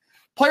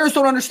 Players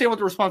don't understand what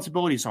the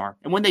responsibilities are.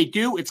 And when they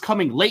do, it's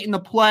coming late in the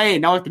play,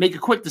 and now I have to make a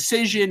quick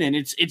decision. And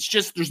it's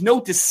just, there's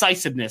no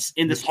decisiveness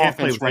in this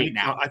offense right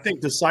now. I think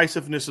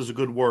decisiveness is a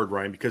good word,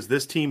 Ryan, because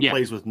this team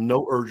plays with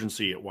no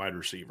urgency at wide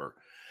receiver.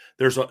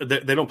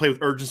 They don't play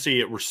with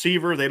urgency at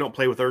receiver. They don't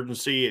play with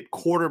urgency at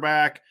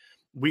quarterback.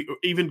 We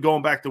even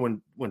going back to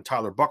when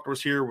Tyler Buckner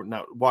was here, we're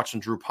now watching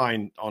Drew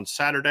Pine on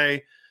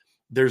Saturday,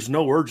 there's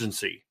no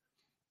urgency.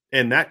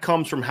 And that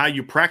comes from how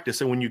you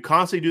practice. And when you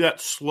constantly do that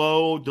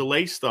slow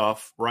delay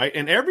stuff, right?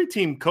 And every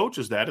team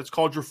coaches that. It's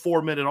called your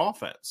 4-minute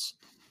offense,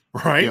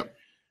 right? Yep.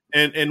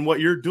 And what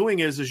you're doing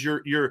is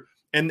you're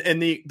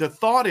the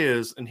thought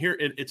is, and here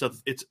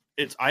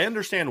it's I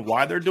understand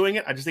why they're doing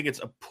it. I just think it's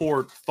a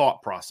poor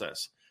thought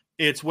process.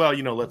 It's, well,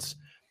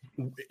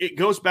 it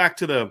goes back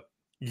to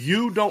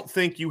you don't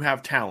think you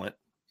have talent,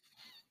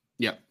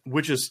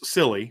 which is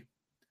silly.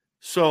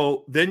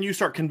 So then you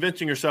start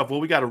convincing yourself, well,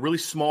 we got a really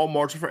small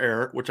margin for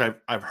error, which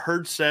I've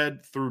heard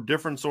said through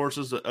different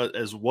sources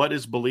as what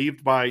is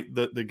believed by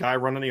the guy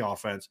running the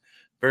offense.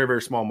 Very,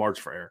 very small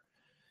margin for error.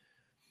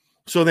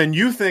 So then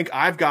you think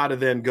I've got to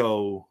then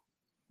go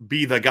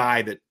be the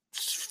guy that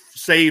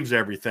saves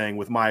everything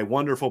with my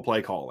wonderful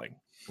play calling,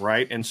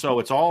 right? And so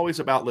it's always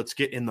about, let's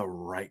get in the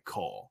right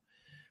call.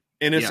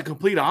 And it's a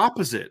complete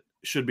opposite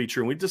should be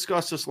true. And we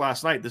discussed this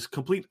last night. This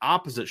complete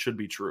opposite should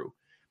be true.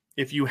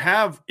 If you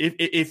have,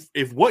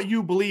 if what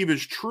you believe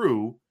is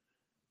true,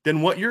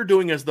 then what you're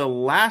doing is the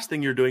last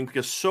thing you're doing,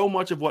 because so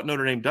much of what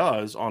Notre Dame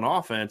does on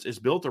offense is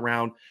built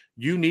around,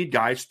 you need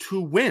guys to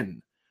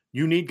win.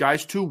 You need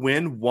guys to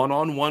win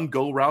one-on-one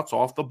go routes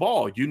off the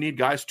ball. You need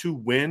guys to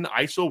win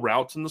ISO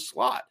routes in the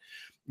slot.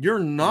 You're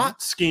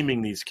not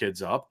scheming these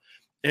kids up.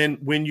 And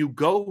when you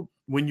go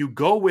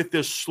with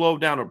this slow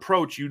down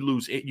approach, you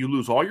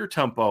lose all your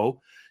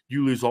tempo.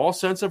 You lose all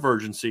sense of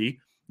urgency.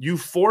 You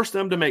force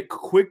them to make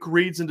quick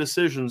reads and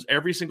decisions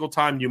every single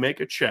time you make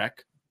a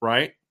check,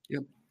 right?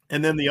 Yep.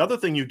 And then the other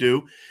thing you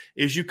do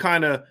is you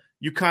kind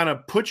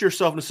of put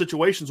yourself into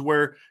situations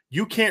where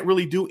you can't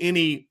really do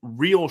any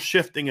real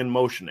shifting and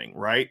motioning,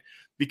 right?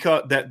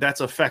 Because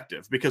that's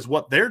effective. Because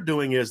what they're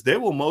doing is they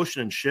will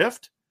motion and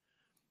shift,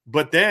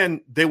 but then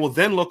they will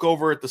then look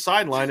over at the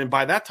sideline, and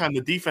by that time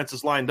the defense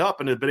is lined up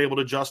and has been able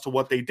to adjust to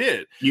what they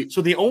did.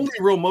 So the only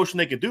real motion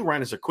they can do,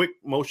 Ryan, is a quick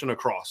motion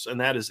across, and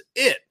that is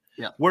it.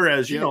 Yeah.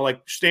 Whereas,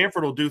 like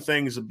Stanford will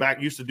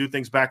used to do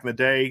things back in the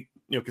day,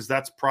 because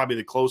that's probably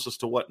the closest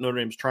to what Notre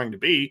Dame's trying to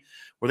be,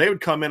 where they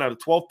would come in out of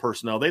 12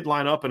 personnel. They'd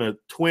line up in a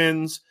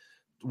twins,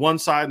 one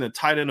side and then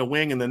tight end a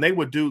wing, and then they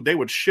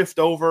would shift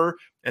over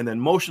and then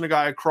motion a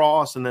guy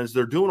across, and as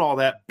they're doing all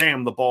that,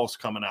 bam, the ball's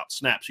coming out,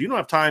 snap. So you don't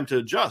have time to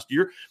adjust.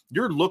 You're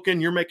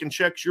looking, you're making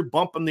checks, you're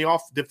bumping the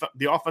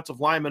offensive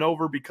lineman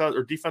over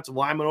or defensive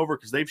lineman over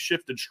because they've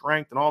shifted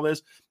strength and all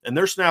this, and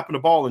they're snapping the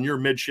ball and you're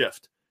mid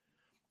shift,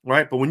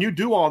 right? But when you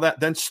do all that,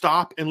 then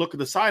stop and look at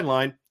the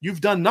sideline.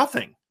 You've done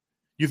nothing.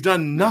 You've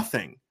done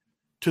nothing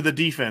to the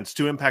defense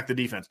to impact the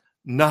defense.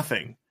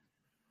 Nothing.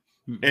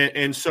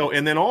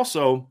 And then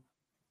also,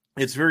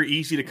 it's very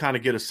easy to kind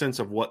of get a sense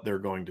of what they're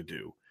going to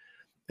do.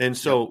 And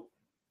so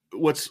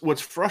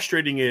what's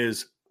frustrating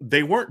is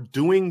they weren't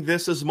doing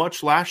this as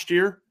much last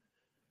year,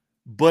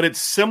 but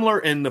it's similar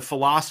in the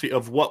philosophy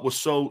of what was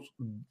so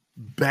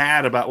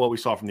bad about what we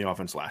saw from the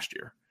offense last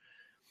year.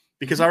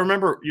 Because I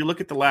remember you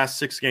look at the last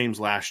 6 games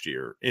last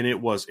year, and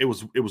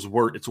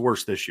it's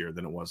worse this year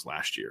than it was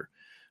last year.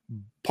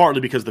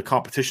 Partly because the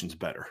competition's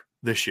better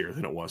this year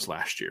than it was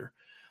last year.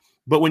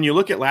 But when you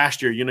look at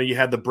last year, you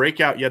had the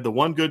breakout, you had the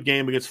one good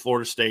game against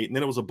Florida State, and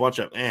then it was a bunch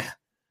of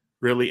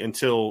really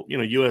until,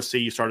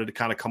 USC started to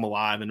kind of come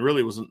alive, and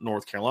really it was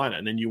North Carolina.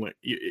 And then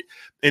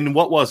and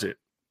what was it?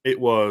 It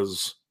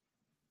was,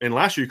 and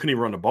last year you couldn't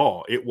even run the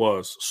ball. It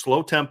was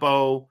slow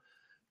tempo,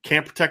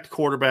 can't protect the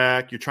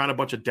quarterback. You're trying a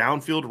bunch of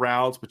downfield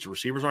routes, but your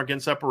receivers aren't getting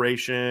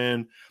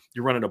separation.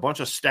 You're running a bunch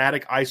of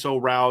static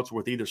ISO routes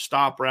with either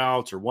stop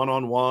routes or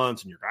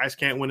one-on-ones, and your guys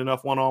can't win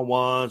enough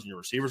one-on-ones, and your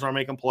receivers aren't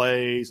making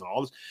plays and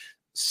all this.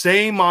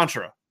 Same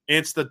mantra.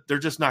 It's that they're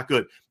just not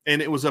good.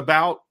 And it was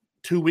about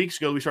 2 weeks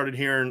ago, we started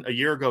hearing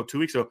 2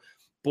 weeks ago,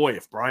 boy,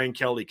 if Brian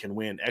Kelly can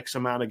win X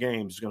amount of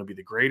games, it's going to be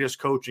the greatest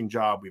coaching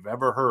job we've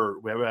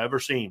ever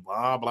seen,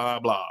 blah, blah,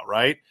 blah,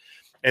 right?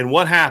 And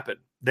what happened?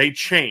 They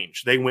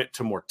changed. They went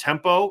to more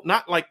tempo,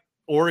 not like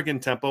Oregon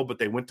tempo, but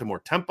they went to more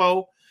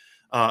tempo.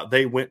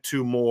 They went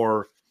to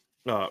more,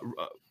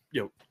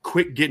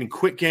 quick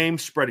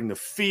games, spreading the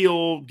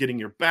field, getting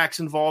your backs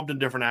involved in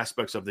different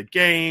aspects of the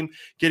game,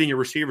 getting your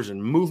receivers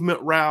in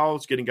movement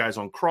routes, getting guys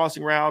on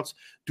crossing routes,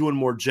 doing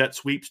more jet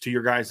sweeps to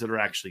your guys that are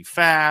actually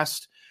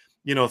fast,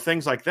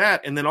 things like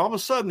that. And then all of a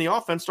sudden the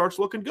offense starts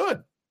looking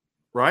good,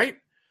 right?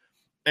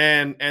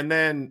 And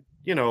then,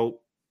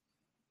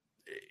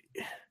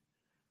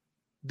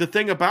 the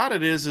thing about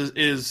it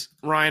is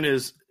Ryan,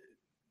 is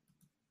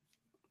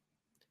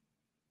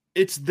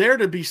it's there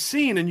to be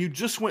seen, and you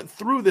just went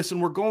through this, and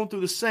we're going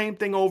through the same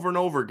thing over and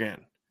over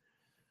again.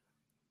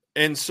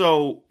 And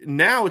so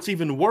now it's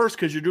even worse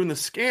because you're doing the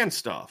scan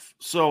stuff.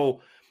 So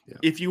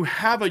if you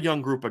have a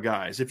young group of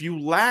guys, if you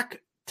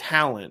lack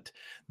talent,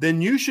 then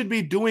you should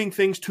be doing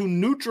things to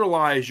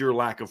neutralize your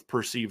lack of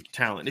perceived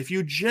talent. If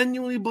you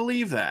genuinely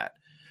believe that,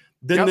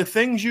 then the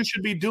things you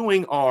should be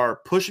doing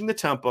are pushing the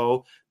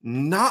tempo,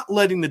 not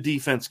letting the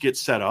defense get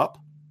set up,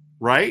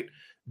 right?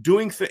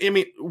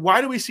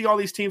 Why do we see all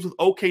these teams with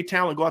okay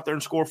talent go out there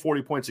and score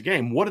 40 points a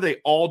game? What do they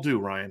all do,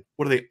 Ryan?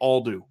 What do they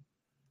all do?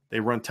 They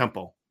run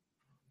tempo.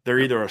 They're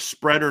either a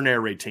spread or an air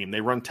raid team.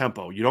 They run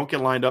tempo. You don't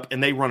get lined up,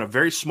 and they run a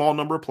very small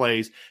number of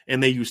plays,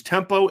 and they use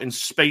tempo and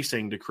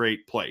spacing to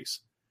create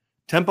plays.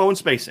 Tempo and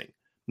spacing.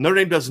 Notre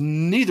Dame does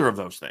neither of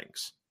those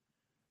things.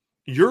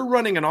 You're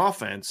running an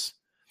offense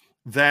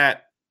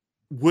that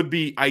would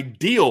be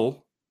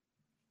ideal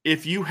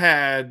if you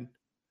had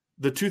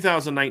the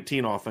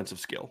 2019 offensive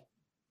skill,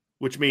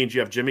 which means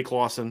you have Jimmy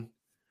Clausen,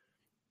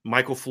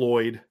 Michael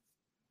Floyd,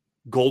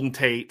 Golden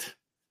Tate,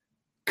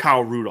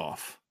 Kyle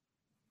Rudolph,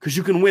 because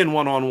you can win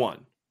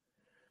one-on-one.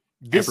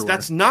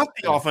 That's not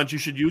the offense you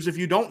should use if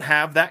you don't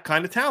have that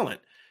kind of talent.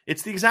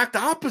 It's the exact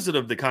opposite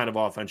of the kind of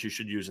offense you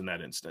should use in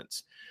that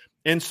instance.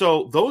 And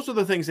so those are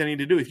the things they need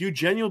to do. If you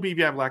genuinely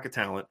have lack of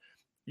talent,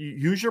 you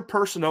use your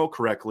personnel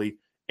correctly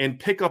and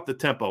pick up the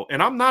tempo.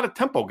 And I'm not a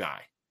tempo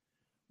guy,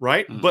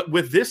 right? Mm-hmm. But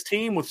with this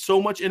team, with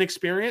so much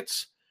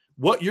inexperience,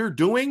 what you're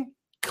doing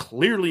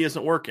clearly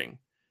isn't working.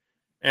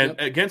 And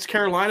against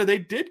Carolina, they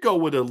did go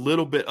with a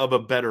little bit of a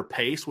better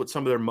pace with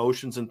some of their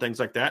motions and things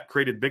like that,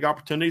 created big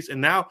opportunities.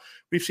 And now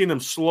we've seen them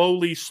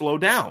slowly slow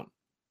down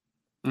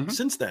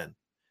since then.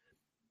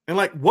 And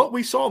like what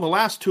we saw in the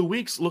last 2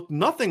 weeks looked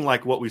nothing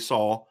like what we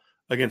saw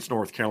against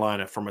North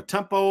Carolina from a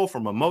tempo,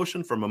 from a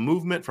motion, from a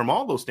movement, from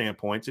all those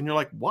standpoints. And you're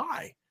like,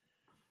 why?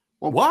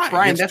 Well, why?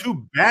 Brian, it's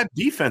two bad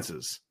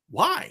defenses.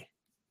 Why?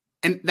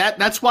 And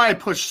that's why I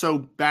push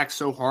so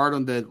hard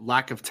on the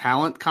lack of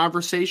talent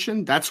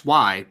conversation. That's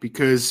why,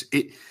 because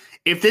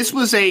if this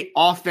was a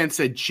offense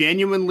that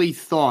genuinely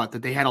thought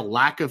that they had a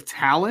lack of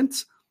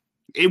talent,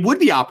 it would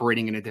be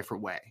operating in a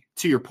different way.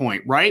 To your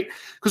point, right?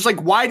 Because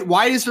like,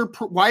 why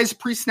is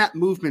pre-snap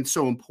movement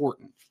so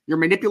important? You're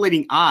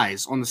manipulating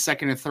eyes on the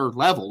second and third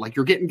level. Like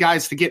you're getting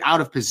guys to get out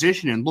of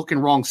position and look in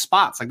wrong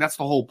spots. Like that's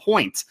the whole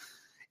point.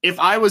 If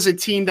I was a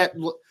team that,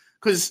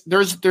 because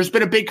there's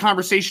been a big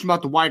conversation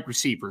about the wide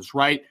receivers,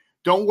 right?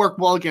 Don't work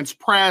well against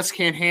press,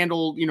 can't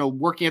handle,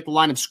 working at the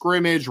line of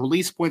scrimmage,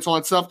 release points, all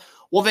that stuff.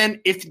 Well, then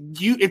if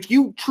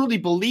you truly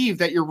believe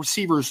that your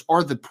receivers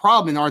are the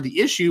problem and are the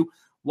issue,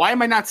 why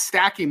am I not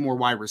stacking more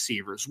wide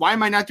receivers? Why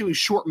am I not doing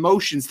short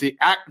motions to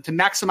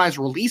maximize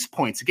release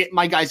points, to get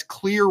my guys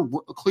clear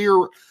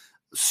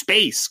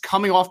space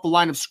coming off the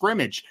line of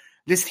scrimmage.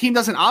 This team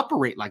doesn't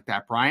operate like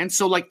that, Brian.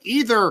 So like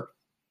either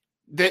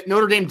that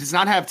Notre Dame does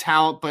not have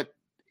talent, but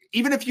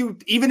even if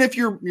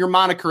your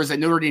moniker is that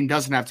Notre Dame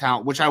doesn't have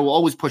talent, which I will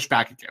always push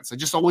back against, I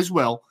just always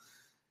will.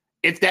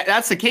 If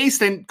that's the case,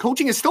 then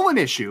coaching is still an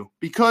issue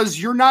because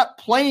you're not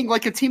playing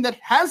like a team that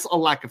has a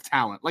lack of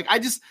talent. Like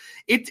it's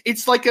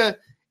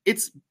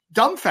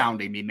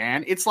dumbfounding me,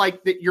 man. It's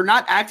like that you're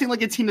not acting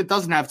like a team that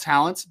doesn't have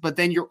talent, but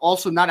then you're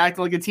also not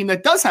acting like a team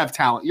that does have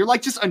talent. You're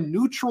like just a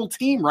neutral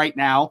team right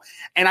now.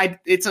 And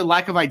it's a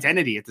lack of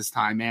identity at this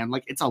time, man.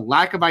 Like it's a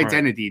lack of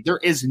identity. Right. There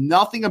is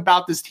nothing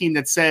about this team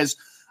that says,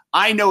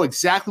 I know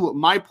exactly what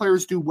my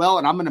players do well,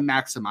 and I'm going to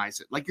maximize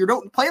it. Like you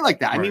don't play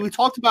like that. Right. I mean, we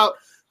talked about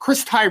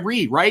Chris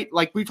Tyree, right?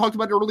 Like we talked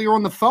about earlier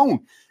on the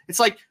phone. It's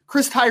like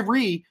Chris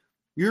Tyree,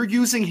 you're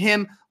using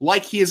him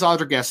like he is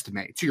Audric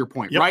Estime, to your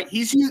point, right?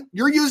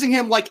 You're using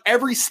him like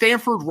every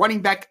Stanford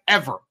running back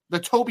ever, the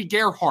Toby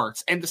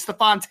Gerhardts and the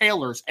Stephon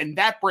Taylors and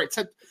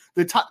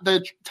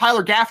the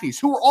Tyler Gaffneys,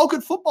 who are all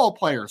good football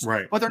players,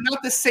 right? But they're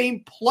not the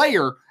same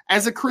player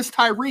as a Chris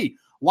Tyree.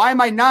 Why am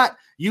I not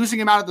using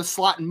him out of the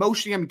slot and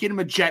motioning him and getting him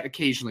a jet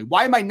occasionally?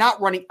 Why am I not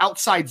running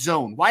outside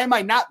zone? Why am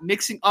I not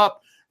mixing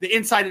up the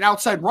inside and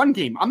outside run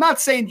game? I'm not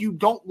saying you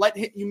don't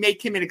you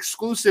make him an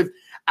exclusive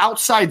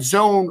outside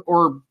zone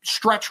or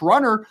stretch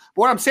runner.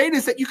 But what I'm saying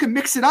is that you can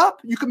mix it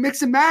up. You can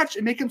mix and match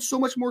and make him so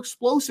much more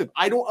explosive.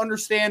 I don't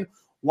understand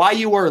why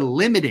you are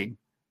limiting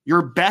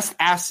your best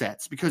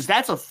assets because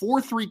that's a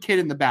 4-3 kid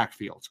in the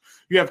backfield.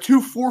 You have 2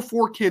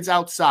 4-4 kids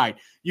outside.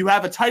 You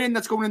have a tight end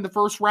that's going in the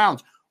first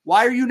round.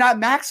 Why are you not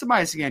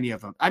maximizing any of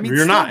them? I mean,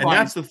 you're not, and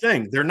that's the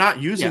thing. They're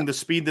not using the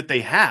speed that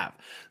they have.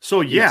 So,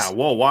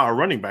 well, our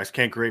running backs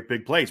can't create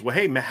big plays. Well,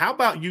 hey, man, how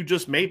about you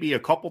just maybe a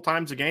couple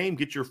times a game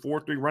get your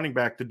 4-3 running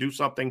back to do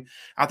something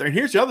out there? And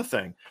here's the other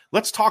thing.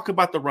 Let's talk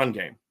about the run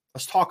game.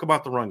 Let's talk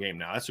about the run game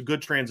now. That's a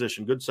good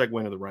transition, good segue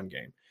into the run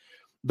game.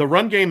 The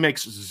run game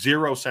makes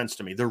zero sense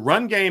to me. The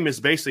run game is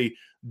basically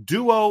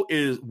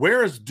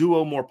where is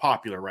duo more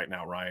popular right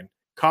now, Ryan?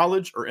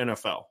 College or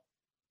NFL?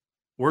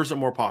 Where's it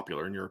more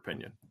popular in your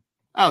opinion?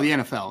 Oh, the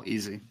NFL,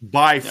 easy.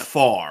 By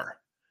far.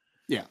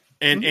 Yeah.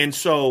 And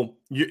so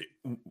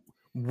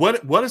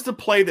what is the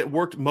play that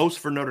worked most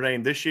for Notre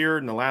Dame this year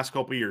and the last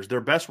couple of years?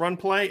 Their best run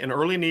play and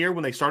early in the year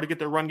when they started to get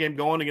their run game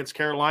going against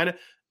Carolina,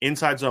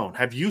 inside zone.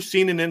 Have you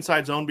seen an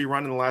inside zone be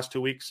run in the last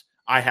 2 weeks?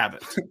 I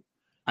haven't.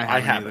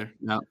 I haven't.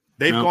 No.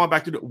 They've gone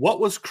back to what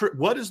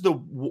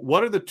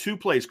are the 2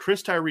 plays?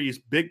 Chris Tyree's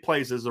big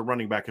plays as a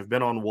running back have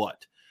been on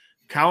what?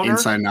 Counter,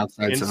 inside and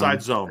outside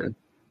inside zone. Good.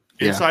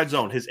 Inside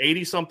zone. His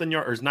 80-something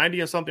yard or his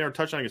 90-something yard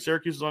touchdown against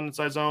Syracuse was on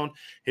inside zone.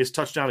 His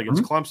touchdown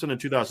against Clemson in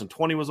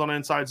 2020 was on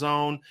inside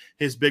zone.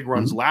 His big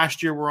runs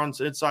last year were on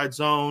inside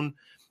zone.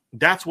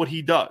 That's what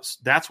he does.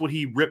 That's what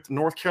he ripped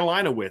North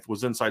Carolina with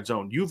was inside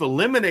zone. You've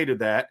eliminated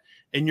that,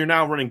 and you're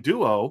now running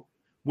duo,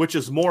 which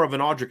is more of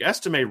an Audric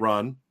Estime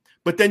run,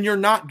 but then you're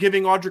not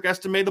giving Audric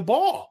Estime the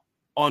ball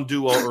on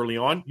duo early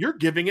on. You're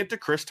giving it to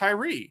Chris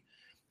Tyree.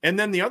 And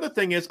then the other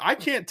thing is, I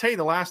can't tell you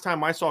the last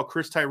time I saw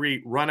Chris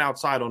Tyree run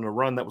outside on a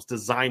run that was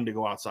designed to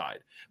go outside.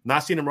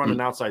 Not seen him run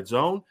an outside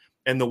zone.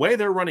 And the way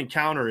they're running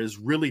counter is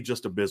really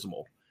just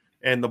abysmal.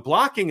 And the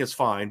blocking is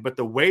fine, but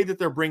the way that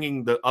they're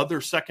bringing the other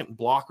second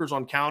blockers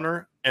on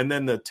counter and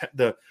then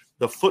the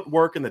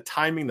footwork and the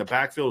timing, the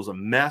backfield is a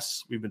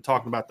mess. We've been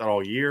talking about that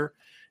all year.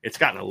 It's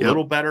gotten a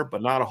little better,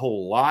 but not a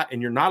whole lot.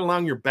 And you're not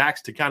allowing your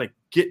backs to kind of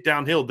get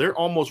downhill. They're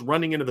almost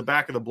running into the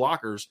back of the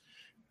blockers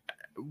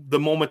the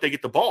moment they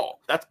get the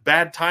ball. That's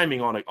bad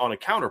timing on a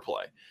counter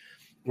play.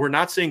 We're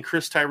not seeing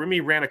Chris Tyree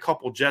ran a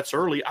couple jets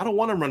early. I don't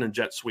want him running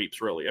jet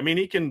sweeps, really. I mean,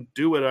 he can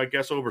do it, I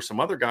guess, over some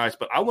other guys,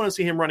 but I want to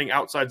see him running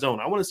outside zone.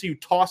 I want to see you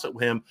toss it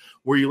with him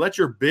where you let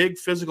your big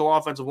physical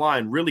offensive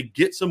line really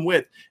get some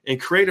width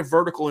and create a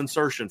vertical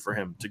insertion for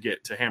him to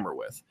get to hammer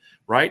with,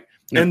 right?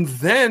 Yep. And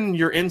then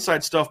your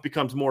inside stuff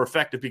becomes more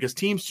effective because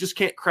teams just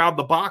can't crowd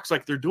the box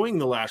like they're doing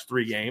the last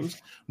 3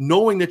 games,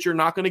 knowing that you're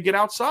not going to get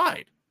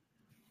outside.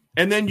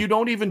 And then you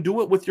don't even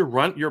do it with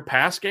your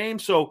pass game.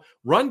 So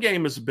run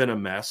game has been a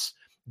mess.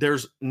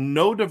 There's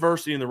no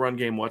diversity in the run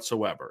game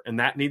whatsoever, and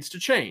that needs to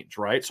change,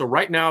 right? So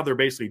right now they're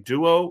basically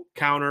duo,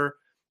 counter,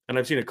 and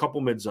I've seen a couple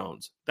mid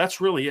zones.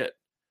 That's really it.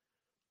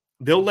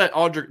 They'll let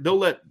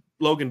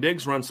Logan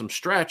Diggs run some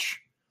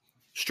stretch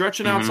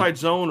and outside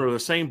zone or the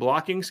same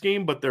blocking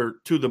scheme, but they're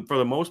for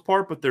the most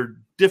part, but they're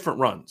different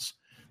runs.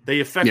 They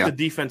affect the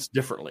defense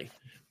differently.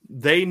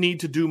 They need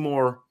to do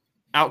more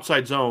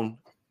outside zone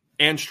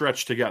and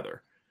stretch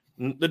together.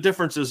 The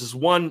difference is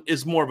one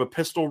is more of a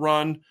pistol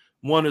run,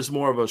 one is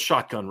more of a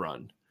shotgun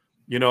run.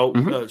 You know,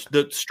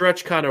 the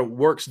stretch kind of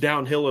works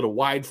downhill at a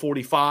wide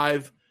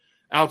 45.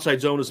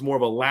 Outside zone is more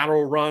of a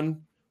lateral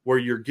run where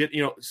you're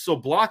getting, so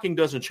blocking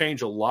doesn't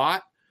change a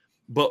lot,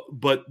 but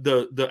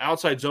the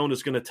outside zone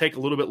is going to take a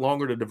little bit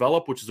longer to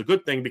develop, which is a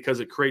good thing because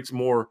it creates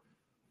more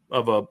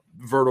of a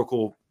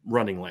vertical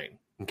running lane.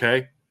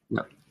 Okay.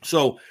 Yeah.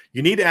 So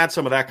you need to add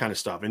some of that kind of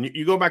stuff. And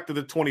you go back to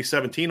the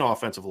 2017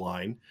 offensive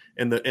line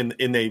and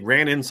they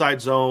ran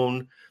inside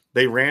zone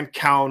They ran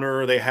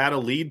counter. They had a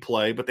lead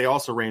play, but they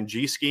also ran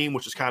G scheme,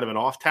 which is kind of an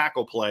off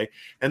tackle play,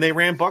 and they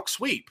ran buck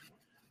sweep.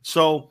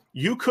 So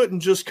you couldn't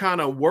just kind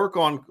of work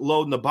on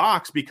loading the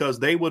box because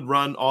they would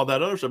run all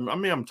that other stuff. I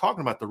mean, I'm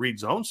talking about the read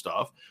zone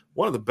stuff.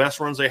 One of the best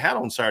runs they had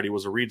on Saturday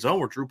was a read zone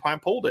where Drew Pine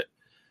pulled it.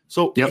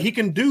 So he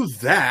can do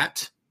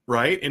that,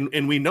 right?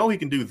 And we know he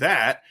can do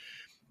that,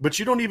 but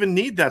you don't even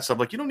need that stuff.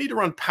 Like, you don't need to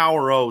run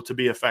power O to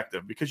be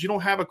effective because you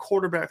don't have a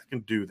quarterback that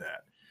can do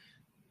that.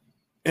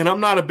 And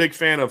I'm not a big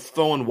fan of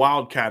throwing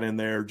Wildcat in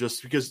there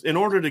just because in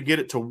order to get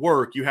it to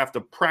work, you have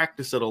to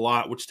practice it a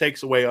lot, which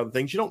takes away other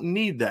things. You don't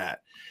need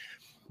that.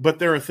 But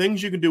there are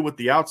things you can do with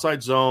the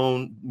outside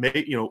zone.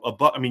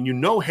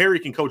 Harry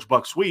can coach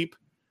buck sweep.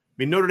 I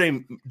mean, Notre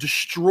Dame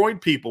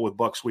destroyed people with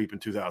buck sweep in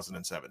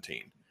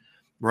 2017,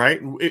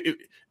 right?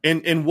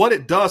 And what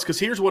it does, because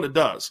here's what it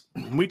does.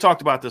 We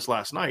talked about this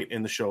last night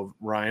in the show,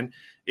 Ryan,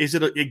 is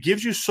it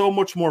gives you so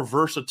much more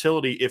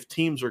versatility if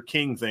teams are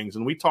king things.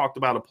 And we talked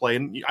about a play,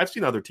 and I've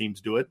seen other teams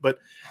do it, but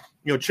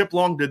Chip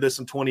Long did this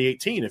in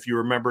 2018. If you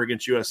remember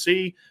against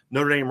USC,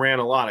 Notre Dame ran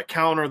a lot of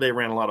counter. They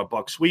ran a lot of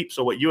buck sweep.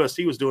 So what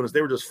USC was doing is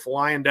they were just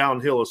flying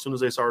downhill as soon as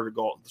they saw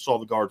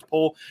the guards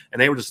pull,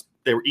 and they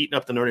were eating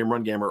up the Notre Dame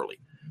run game early.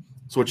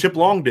 So what Chip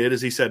Long did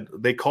is he said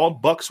they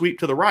called buck sweep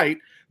to the right,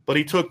 but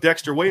he took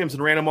Dexter Williams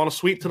and ran him on a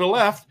sweep to the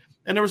left,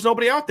 and there was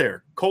nobody out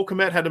there. Cole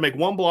Kmet had to make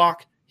one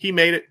block. He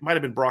made it. Might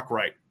have been Brock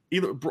Wright.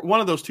 Either one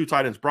of those two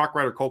tight ends, Brock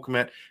Wright or Cole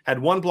Kmet, had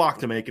one block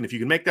to make, and if you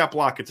can make that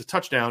block, it's a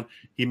touchdown.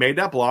 He made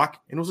that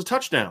block, and it was a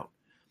touchdown,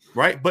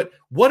 right? But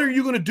what are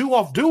you going to do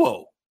off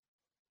duo?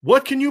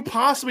 What can you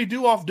possibly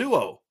do off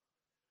duo?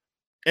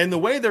 And the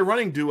way they're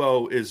running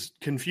duo is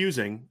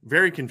confusing,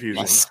 very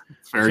confusing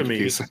very to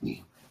confusing.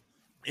 me.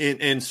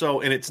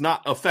 And it's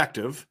not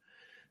effective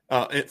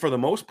for the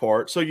most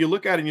part. So you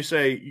look at it and you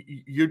say,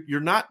 you're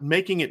not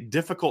making it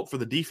difficult for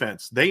the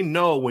defense. They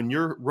know when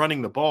you're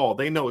running the ball,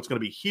 they know it's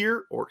going to be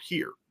here or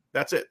here.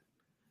 That's it.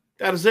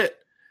 That is it.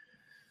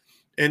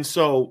 And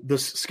so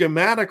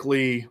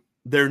schematically,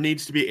 there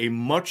needs to be a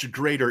much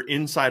greater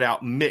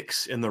inside-out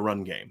mix in the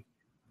run game.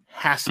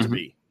 Has to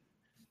be.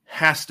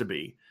 Has to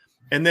be.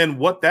 And then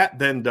what that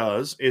then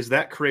does is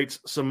that creates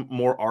some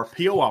more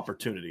RPO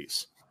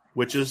opportunities,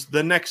 which is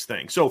the next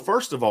thing. So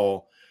first of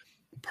all,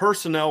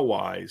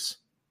 personnel-wise,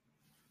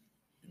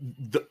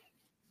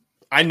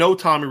 I know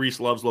Tommy Rees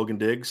loves Logan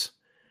Diggs,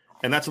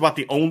 and that's about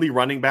the only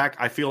running back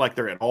I feel like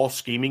they're at all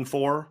scheming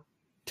for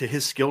to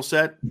his skill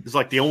set. Is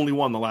like the only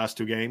one the last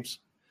two games.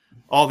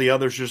 All the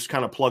others just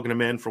kind of plugging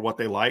them in for what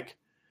they like,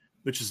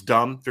 which is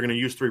dumb. If they're going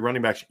to use three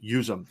running backs,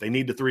 use them. They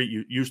need to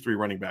use three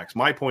running backs.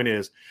 My point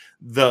is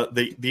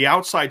the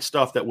outside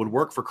stuff that would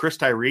work for Chris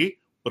Tyree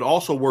would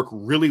also work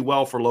really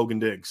well for Logan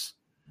Diggs.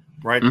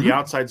 Right, the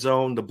outside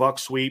zone, the buck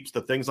sweeps,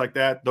 the things like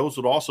that, those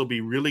would also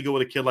be really good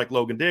with a kid like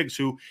Logan Diggs,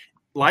 who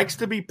likes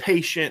to be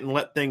patient and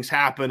let things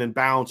happen and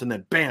bounce, and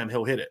then bam,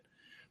 he'll hit it.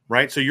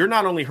 Right, so you're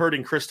not only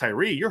hurting Chris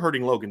Tyree, you're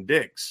hurting Logan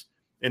Diggs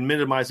and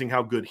minimizing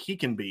how good he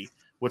can be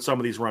with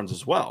some of these runs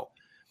as well.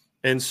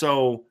 And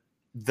so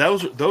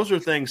those are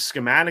things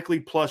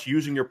schematically, plus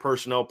using your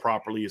personnel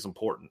properly is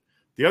important.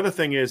 The other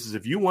thing is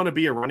if you want to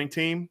be a running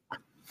team,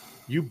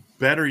 you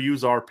better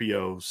use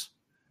RPOs.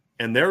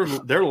 And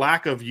their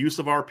lack of use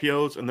of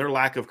RPOs and their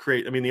lack of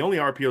the only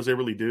RPOs they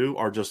really do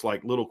are just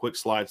like little quick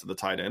slides to the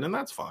tight end, and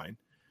that's fine.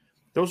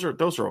 Those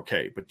are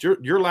okay. But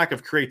your lack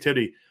of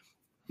creativity,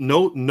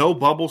 no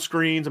bubble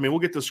screens. I mean, we'll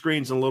get to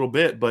screens in a little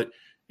bit, but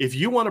if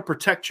you want to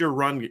protect your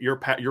run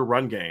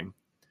game,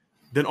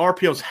 then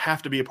RPOs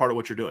have to be a part of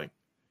what you're doing.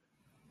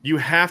 You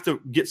have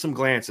to get some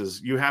glances.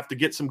 You have to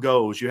get some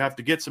goes. You have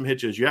to get some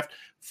hitches. You have,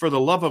 for the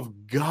love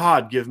of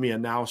God, give me a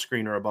now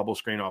screen or a bubble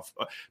screen off.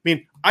 I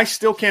mean, I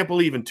still can't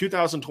believe in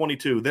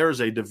 2022 there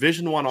is a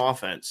Division I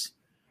offense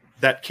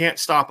that can't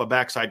stop a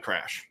backside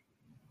crash.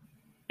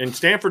 And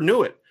Stanford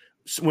knew it.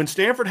 When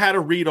Stanford had a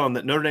read on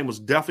that Notre Dame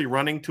was definitely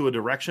running to a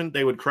direction,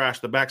 they would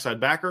crash the backside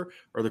backer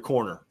or the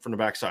corner from the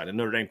backside, and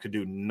Notre Dame could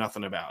do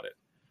nothing about it.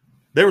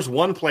 There was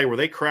one play where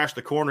they crashed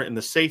the corner and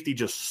the safety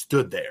just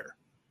stood there,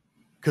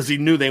 because he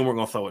knew they weren't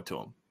going to throw it to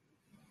him.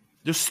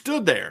 Just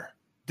stood there.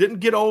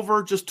 Didn't get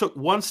over, just took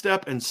one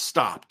step and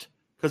stopped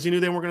because he knew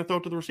they weren't going to throw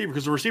it to the receiver.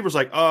 Because the receiver's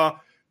like,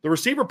 the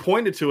receiver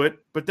pointed to it,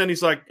 but then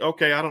he's like,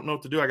 okay, I don't know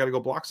what to do. I got to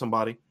go block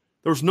somebody.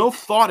 There was no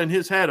thought in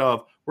his head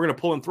of, we're going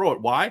to pull and throw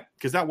it. Why?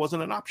 Because that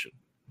wasn't an option.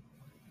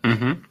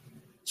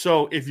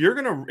 So if you're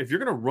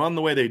gonna run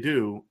the way they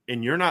do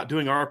and you're not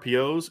doing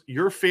RPOs,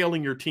 you're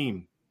failing your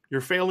team.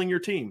 You're failing your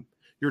team.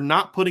 You're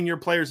not putting your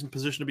players in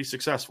position to be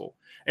successful.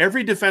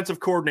 Every defensive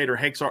coordinator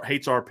hates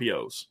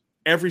RPOs.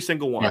 Every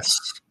single one.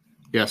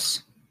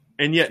 Yes.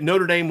 And yet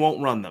Notre Dame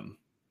won't run them.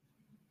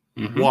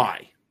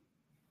 Why?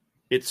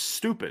 It's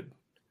stupid.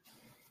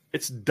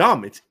 It's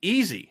dumb. It's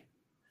easy.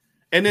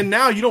 And then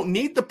now you don't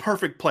need the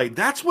perfect play.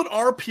 That's what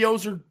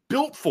RPOs are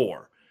built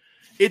for.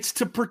 It's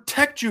to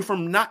protect you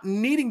from not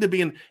needing to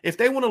be in. If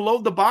they want to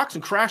load the box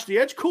and crash the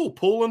edge, cool,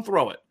 pull and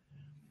throw it.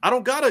 I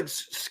don't got to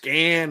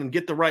scan and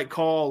get the right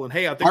call and,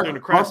 hey, I think they're going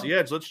to crash the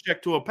edge. Let's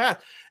check to a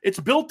path. It's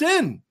built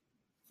in.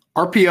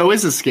 RPO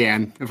is a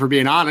scan, if we're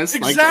being honest.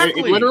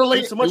 Exactly. Like, it literally,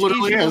 it's much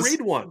easier to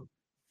read one.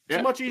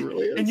 It's much easier.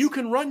 Really, and you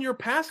can run your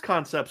pass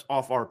concepts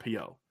off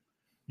RPO.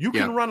 You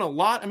can run a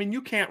lot. I mean,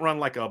 you can't run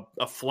like a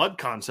flood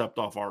concept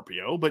off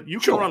RPO, but you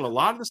can run a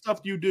lot of the stuff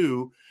you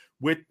do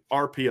with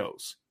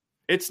RPOs.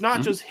 It's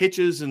not just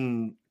hitches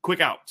and quick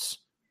outs,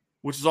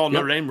 which is all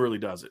Notre Dame really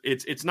does.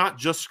 It's not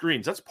just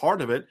screens. That's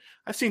part of it.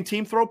 I've seen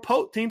teams throw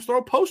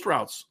post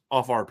routes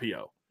off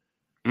RPO.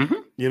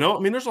 You know,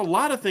 I mean, there's a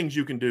lot of things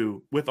you can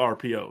do with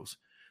RPOs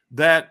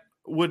that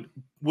would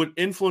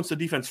influence the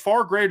defense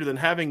far greater than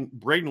having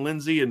Braden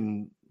Lindsey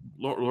and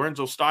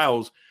Lorenzo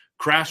Styles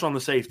crash on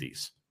the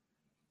safeties.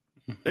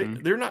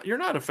 You're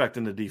not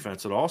affecting the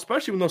defense at all,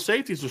 especially when those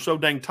safeties are so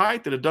dang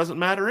tight that it doesn't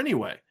matter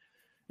anyway.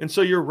 And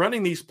so you're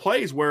running these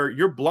plays where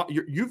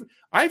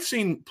I've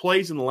seen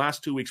plays in the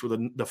last 2 weeks where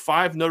the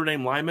 5 Notre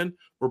Dame linemen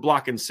were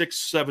blocking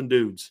 6-7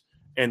 dudes,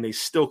 and they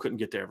still couldn't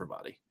get to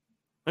everybody.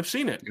 I've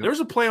seen it. There was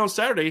a play on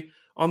Saturday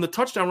on the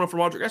touchdown run from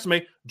Audric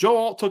Esme. Joe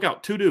Alt took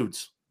out 2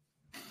 dudes.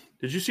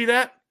 Did you see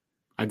that?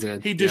 I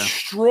did. He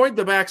destroyed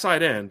the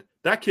backside end.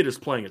 That kid is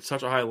playing at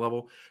such a high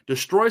level.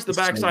 Destroys the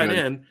backside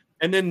end,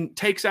 and then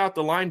takes out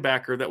the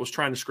linebacker that was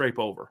trying to scrape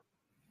over.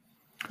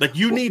 Like,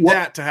 you need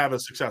that to have a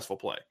successful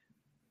play.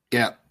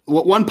 Yeah.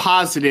 One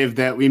positive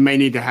that we may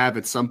need to have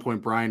at some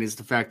point, Brian, is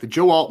the fact that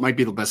Joe Alt might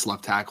be the best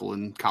left tackle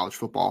in college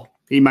football.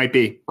 He might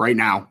be right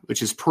now,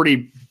 which is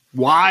pretty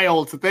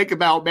wild to think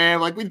about, man.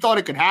 Like, we thought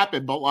it could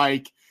happen, but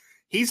like,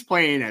 he's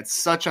playing at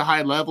such a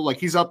high level. Like,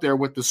 he's up there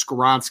with the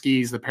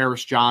Skoronskis, the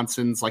Paris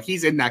Johnsons. Like,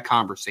 he's in that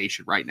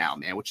conversation right now,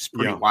 man, which is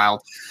pretty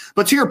wild.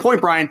 But to your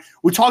point, Brian,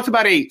 we talked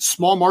about a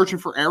small margin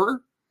for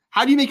error.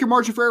 How do you make your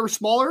margin for error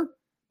smaller?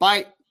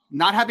 By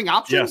not having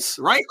options,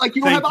 right? Like,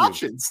 you don't have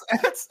options.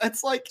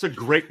 It's like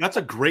that's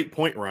a great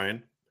point,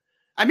 Ryan.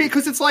 I mean,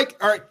 because it's like,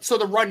 all right, so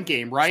the run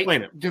game, right?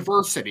 Explain it.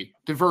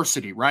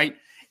 Diversity, right?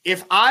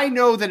 If I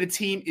know that a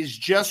team is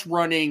just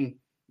running,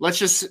 let's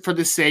just, for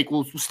the sake,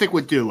 we'll stick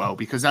with duo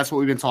because that's what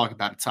we've been talking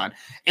about a ton.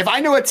 If I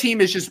know a team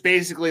is just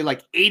basically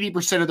like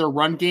 80% of their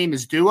run game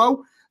is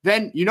duo,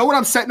 then you know what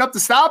I'm setting up to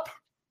stop?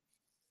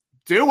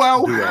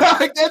 Duo.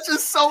 Like, that's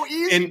just so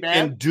easy, man.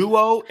 And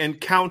duo and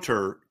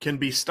counter can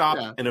be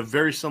stopped in a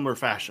very similar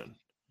fashion.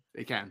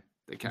 They can.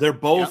 They're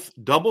both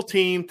double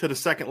team to the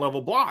second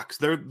level blocks.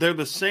 They're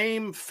the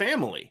same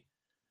family.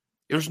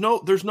 There's no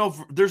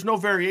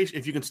variation.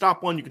 If you can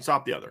stop one, you can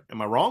stop the other.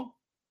 Am I wrong?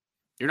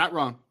 You're not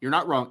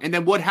wrong. And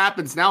then what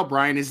happens now,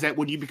 Brian, is that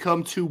when you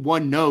become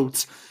 2-1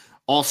 notes,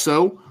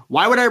 also,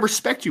 why would I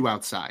respect you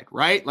outside,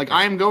 right? Like,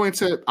 I'm going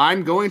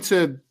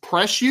to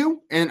press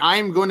you, and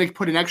I'm going to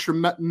put an extra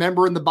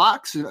member in the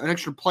box, an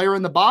extra player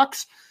in the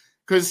box,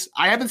 because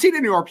I haven't seen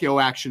any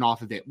RPO action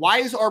off of it. Why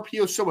is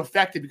RPO so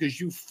effective?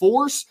 Because you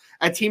force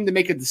a team to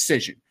make a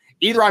decision.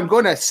 Either I'm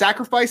going to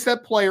sacrifice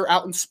that player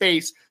out in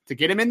space to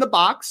get him in the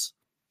box.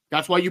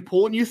 That's why you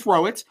pull and you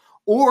throw it.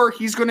 Or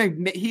he's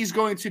going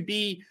to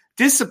be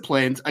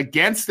disciplined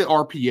against the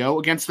RPO,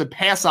 against the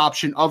pass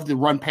option of the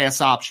run pass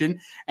option,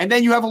 and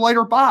then you have a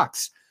lighter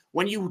box.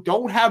 When you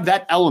don't have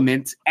that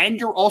element and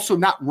you're also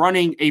not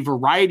running a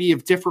variety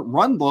of different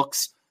run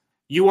looks,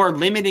 you are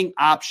limiting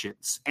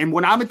options. And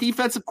when I'm a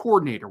defensive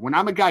coordinator, when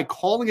I'm a guy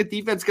calling a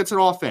defense against an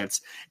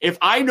offense, if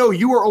I know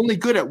you are only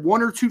good at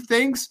 1 or 2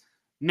 things,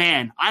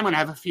 man, I'm going to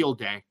have a field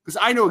day because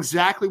I know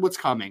exactly what's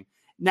coming.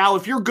 Now,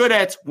 if you're good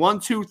at 1,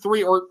 2,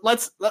 3, or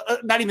let's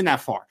not even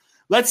that far.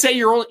 Let's say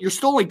you're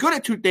still only good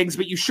at 2 things,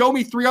 but you show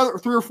me 3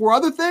 or 4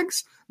 other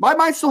things. My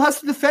mind still has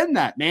to defend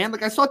that, man.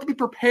 Like, I still have to be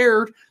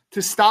prepared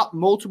to stop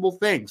multiple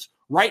things.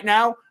 Right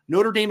now,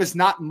 Notre Dame is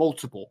not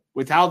multiple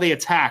with how they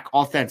attack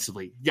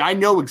offensively. I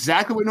know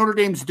exactly what Notre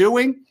Dame's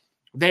doing.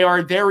 They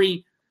are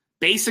very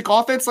basic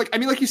offense.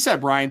 Like you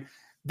said, Brian,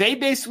 they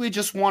basically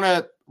just want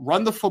to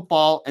run the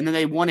football, and then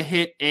they want to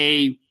hit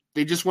a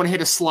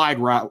slide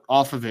route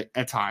off of it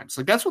at times.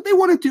 Like, that's what they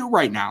want to do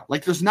right now.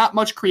 Like, there's not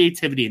much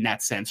creativity in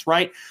that sense,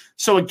 right?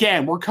 So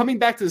again, we're coming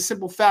back to the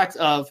simple fact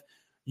of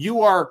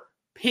you are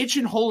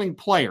pigeonholing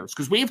players,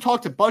 because we've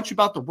talked a bunch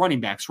about the running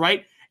backs,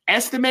 right?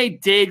 Estime,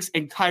 Diggs,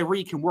 and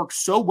Tyree can work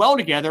so well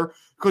together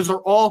because they're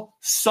all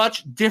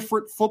such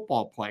different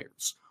football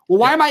players. Well,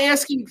 why am I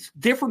asking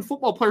different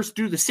football players to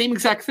do the same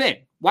exact thing?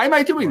 Why am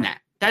I doing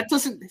that? That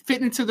doesn't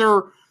fit into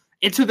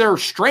their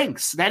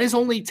strengths. That is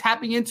only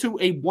tapping into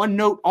a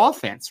one-note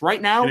offense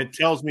right now. And it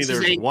tells me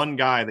there's one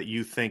guy that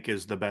you think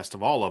is the best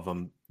of all of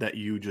them that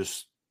you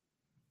just,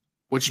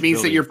 which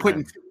means that you're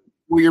putting,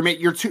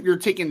 you're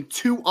taking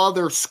 2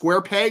 other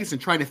square pegs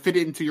and trying to fit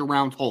it into your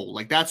round hole.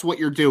 Like, that's what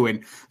you're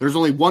doing. There's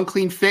only one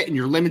clean fit, and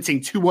you're limiting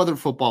 2 other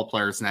football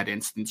players in that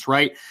instance,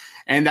 right?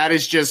 And that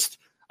is just,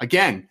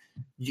 again,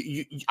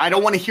 I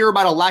don't want to hear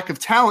about a lack of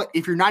talent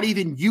if you're not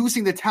even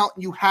using the talent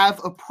you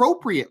have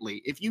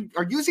appropriately. If you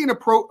are using it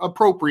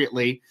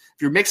appropriately,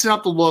 if you're mixing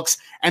up the looks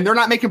and they're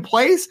not making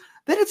plays,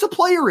 then it's a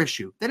player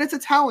issue. Then it's a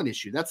talent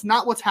issue. That's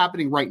not what's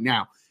happening right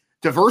now.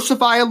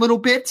 Diversify a little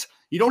bit.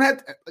 You don't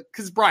have –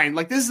 because, Brian,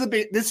 like, this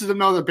is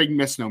another big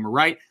misnomer,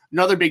 right?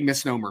 Another big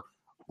misnomer.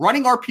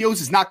 Running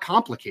RPOs is not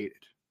complicated,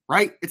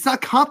 right? It's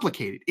not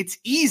complicated. It's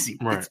easy.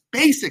 Right. It's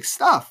basic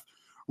stuff.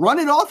 Run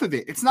it off of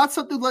it. It's not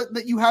something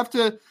that you have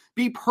to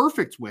be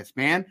perfect with,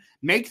 man.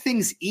 Make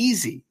things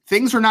easy.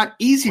 Things are not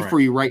easy for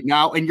you right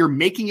now, and you're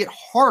making it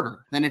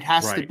harder than it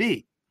has to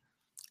be.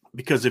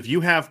 Because if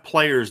you have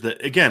players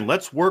that, again,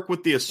 let's work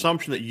with the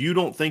assumption that you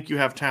don't think you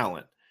have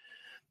talent,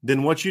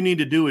 then what you need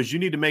to do is you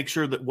need to make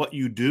sure that what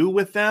you do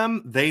with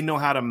them, they know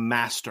how to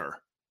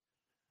master.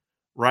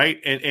 Right.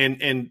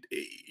 And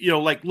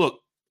like, look,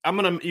 I'm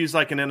going to use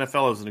like an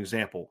NFL as an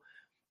example.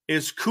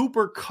 Is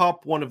Cooper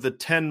Kupp one of the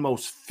 10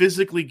 most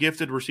physically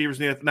gifted receivers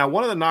in the NFL? Now,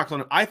 one of the knocks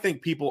on him, I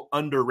think people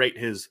underrate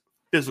his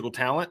physical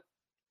talent,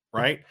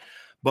 right?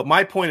 But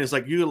my point is,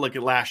 like, you look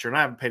at last year, and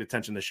I haven't paid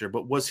attention this year,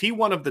 but was he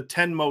one of the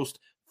 10 most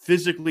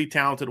physically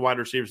talented wide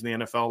receivers in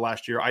the NFL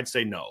last year? I'd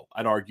say no.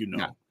 I'd argue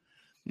no.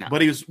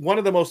 But he was one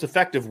of the most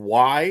effective.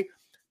 Why?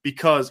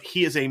 Because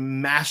he is a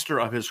master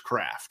of his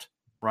craft,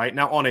 right?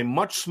 Now, on a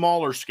much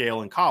smaller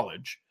scale in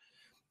college,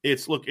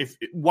 it's, look,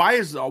 why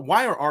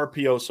are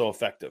RPOs so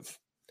effective?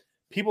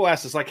 People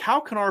ask us, like, how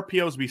can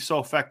RPOs be so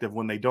effective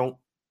when they don't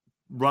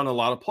run a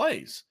lot of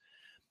plays?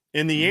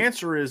 And the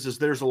answer is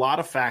there's a lot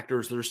of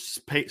factors.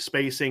 There's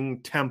spacing,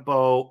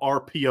 tempo,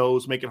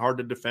 RPOs make it hard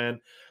to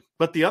defend.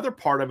 But the other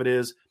part of it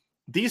is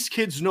these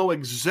kids know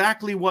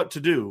exactly what to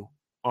do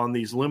on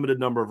these limited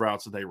number of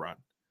routes that they run.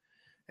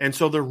 And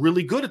so they're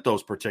really good at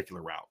those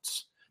particular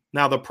routes.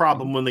 Now, the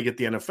problem when they get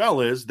the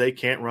NFL is they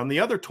can't run the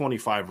other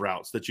 25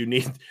 routes that you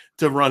need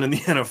to run in the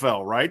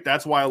NFL, right?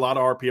 That's why a lot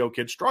of RPO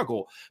kids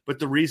struggle. But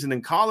the reason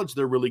in college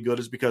they're really good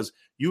is because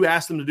you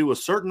ask them to do a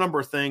certain number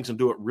of things and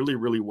do it really,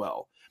 really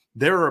well.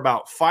 There are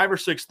about 5 or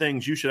 6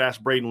 things you should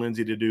ask Braden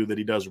Lindsay to do that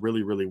he does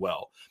really, really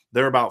well.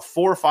 There are about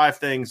 4 or 5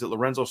 things that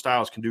Lorenzo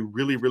Styles can do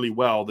really, really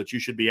well that you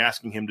should be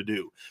asking him to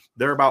do.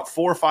 There are about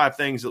 4 or 5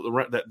 things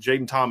that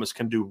Jaden Thomas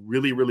can do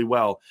really, really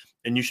well,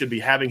 and you should be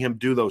having him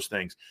do those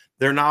things.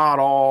 They're not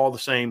all the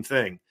same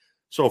thing.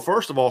 So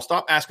first of all,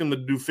 stop asking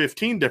them to do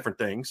 15 different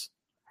things.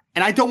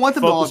 And I don't want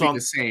them to all be the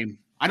same.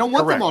 I don't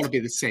want them all to be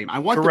the same. I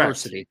want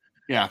diversity.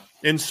 Yeah.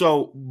 And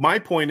so my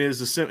point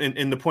is,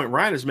 and the point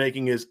Ryan is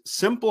making is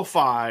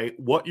simplify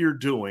what you're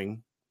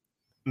doing.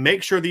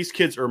 Make sure these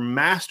kids are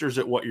masters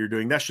at what you're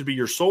doing. That should be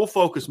your sole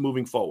focus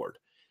moving forward.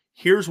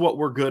 Here's what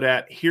we're good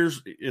at.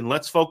 And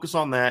let's focus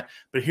on that.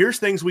 But here's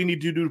things we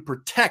need to do to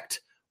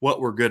protect what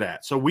we're good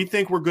at. So we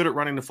think we're good at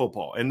running the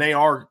football. And they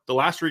are. The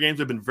last 3 games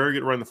have been very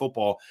good at running the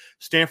football,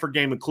 Stanford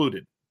game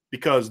included,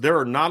 because there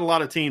are not a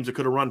lot of teams that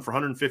could have run for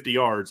 150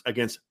 yards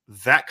against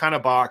that kind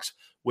of box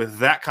with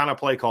that kind of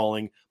play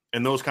calling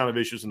and those kind of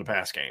issues in the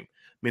pass game.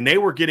 I mean, they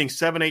were getting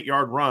 7-8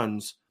 yard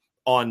runs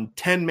on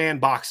 10-man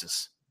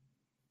boxes.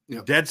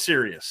 Yep. Dead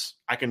serious.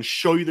 I can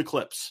show you the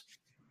clips.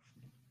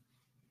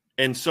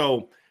 And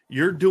so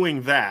you're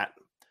doing that.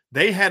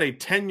 They had a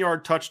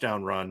 10-yard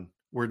touchdown run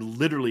where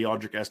literally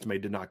Audric Estime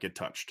did not get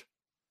touched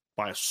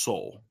by a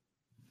soul.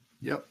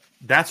 Yep.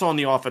 That's on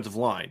the offensive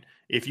line.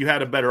 If you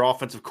had a better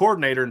offensive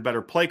coordinator and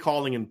better play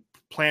calling and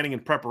planning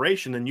and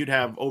preparation, then you'd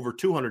have over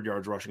 200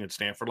 yards rushing at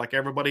Stanford like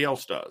everybody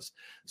else does.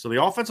 So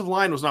the offensive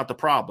line was not the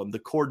problem. The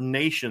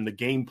coordination, the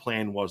game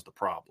plan was the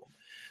problem.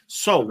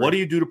 So what do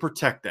you do to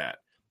protect that?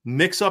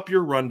 Mix up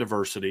your run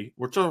diversity.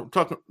 We're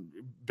talking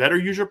better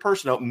use your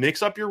personnel.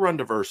 Mix up your run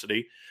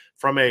diversity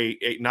from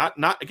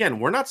not again,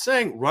 we're not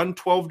saying run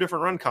 12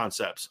 different run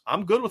concepts.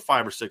 I'm good with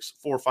 4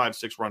 or 5,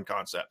 6 run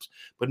concepts,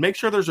 but make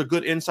sure there's a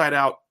good inside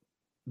out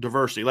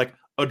diversity. Like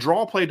a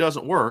draw play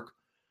doesn't work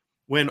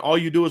when all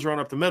you do is run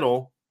up the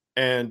middle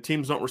and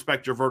teams don't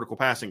respect your vertical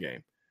passing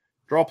game.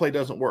 Draw play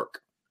doesn't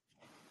work.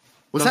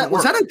 Was that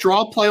a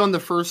draw play on the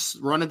first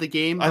run of the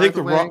game? I think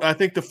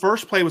the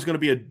first play was going to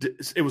be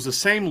it was the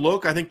same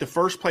look. I think the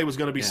first play was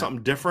going to be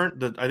something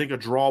different. I think a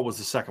draw was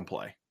the second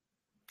play.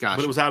 Gotcha.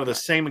 But it was out of the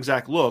same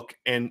exact look,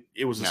 and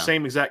it was the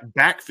same exact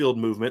backfield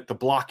movement. The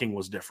blocking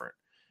was different.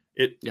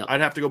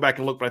 I'd have to go back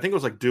and look, but I think it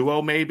was like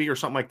duo maybe or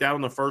something like that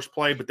on the first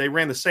play, but they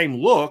ran the same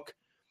look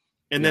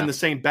and then the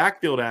same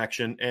backfield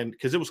action, and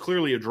because it was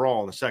clearly a draw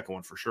on the second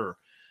one for sure.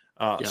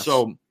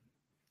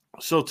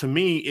 So to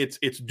me,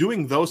 it's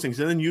doing those things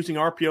and then using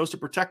RPOs to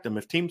protect them.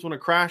 If teams want to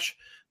crash,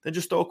 then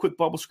just throw a quick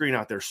bubble screen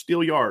out there,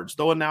 steal yards,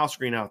 throw a now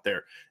screen out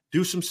there,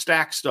 do some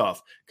stack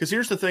stuff. Because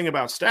here's the thing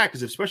about stack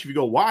is, especially if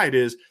you go wide,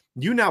 is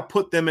you now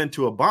put them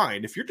into a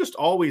bind. If you're just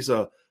always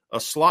a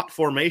slot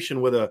formation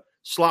with a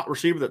slot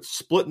receiver that's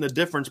splitting the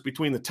difference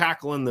between the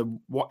tackle and the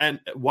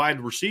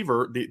wide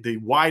receiver, the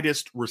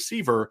widest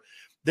receiver,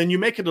 then you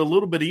make it a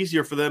little bit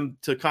easier for them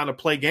to kind of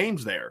play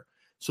games there.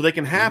 So they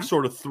can have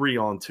sort of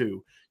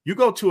 3-on-2. You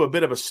go to a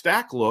bit of a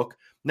stack look.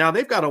 Now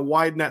they've got to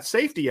widen that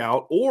safety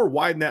out or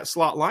widen that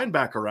slot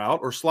linebacker out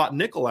or slot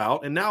nickel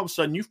out. And now all of a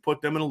sudden you've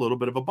put them in a little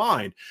bit of a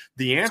bind.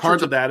 The answer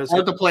to that is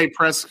hard to play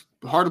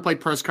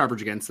press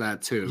coverage against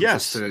that too.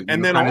 Yes.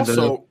 And then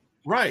also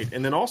Right.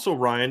 And then also,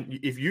 Ryan,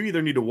 if you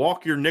either need to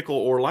walk your nickel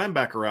or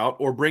linebacker out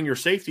or bring your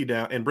safety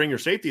down,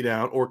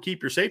 or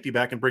keep your safety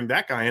back and bring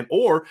that guy in,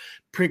 or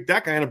bring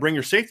that guy in and bring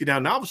your safety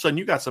down, now all of a sudden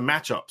you got some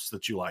matchups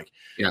that you like.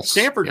 Yes.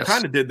 Stanford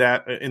kind of did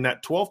that in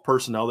that 12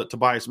 personnel that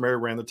Tobias Murray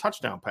ran the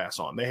touchdown pass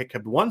on. They had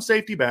kept one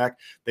safety back.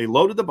 They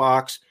loaded the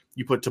box.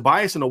 You put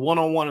Tobias in a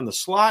one-on-one in the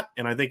slot,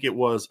 and I think it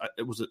was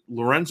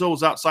Lorenzo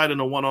was outside in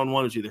a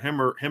one-on-one. It was either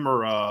him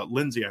or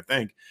Lindsey, I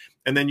think.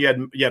 And then you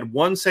had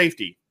one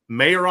safety.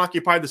 Mayer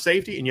occupied the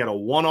safety, and you had a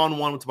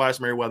one-on-one with Tobias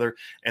Merriweather,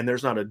 and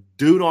there's not a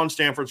dude on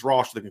Stanford's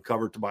roster that can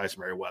cover Tobias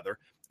Merriweather.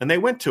 And they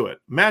went to it.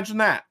 Imagine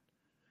that,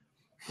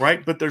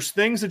 right? But there's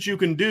things that you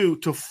can do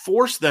to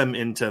force them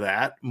into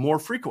that more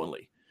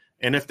frequently.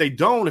 And if they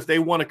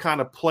want to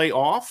kind of play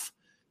off,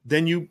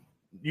 then you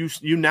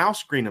now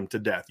screen them to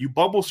death. You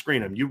bubble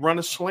screen them. You run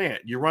a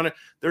slant.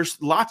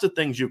 There's lots of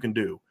things you can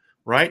do.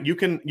 Right, you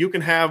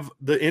can have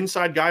the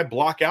inside guy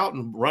block out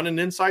and run an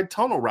inside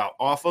tunnel route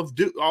off of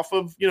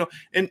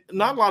and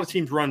not a lot of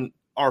teams run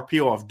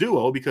RPO off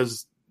duo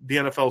because the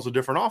NFL is a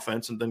different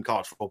offense than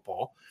college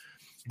football.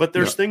 But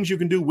there's things you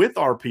can do with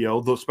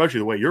RPO, especially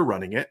the way you're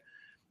running it,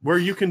 where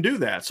you can do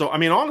that. So I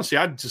mean, honestly,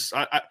 I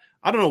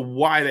don't know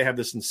why they have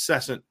this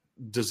incessant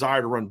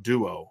desire to run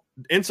duo.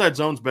 Inside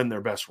zone's been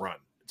their best run,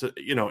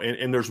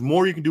 and there's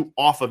more you can do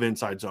off of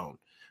inside zone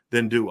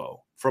than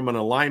duo. From an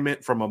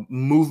alignment, from a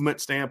movement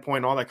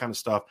standpoint, all that kind of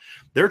stuff.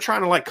 They're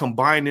trying to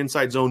combine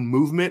inside zone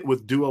movement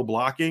with duo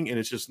blocking, and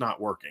it's just not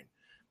working,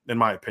 in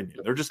my opinion.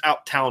 They're just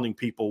out-talenting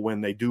people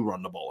when they do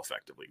run the ball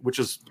effectively, which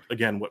is,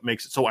 again, what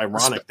makes it so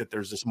ironic that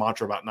there's this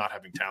mantra about not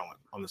having talent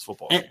on this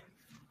football team.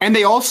 And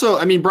they also,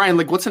 I mean, Brian,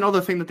 what's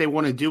another thing that they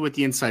want to do with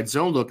the inside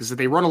zone look is that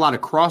they run a lot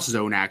of cross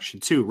zone action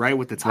too, right?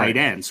 With the tight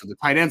end. So the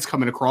tight end's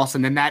coming across,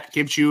 and then that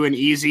gives you an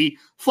easy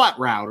flat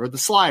route or the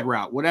slide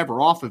route,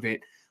 whatever, off of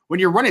it. When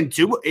you're running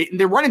duo,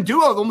 they're running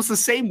duo almost the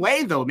same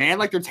way though, man.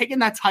 They're taking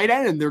that tight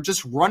end and they're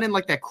just running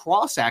that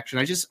cross action.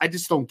 I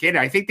just don't get it.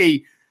 I think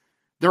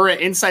they're an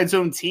inside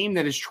zone team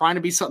that is trying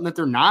to be something that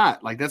they're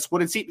not. That's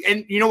what it's.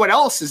 And you know what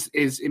else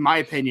is in my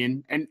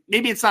opinion, and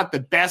maybe it's not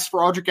the best for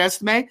Audric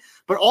Estime,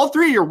 but all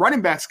three of your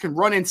running backs can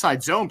run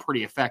inside zone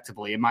pretty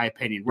effectively, in my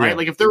opinion, right?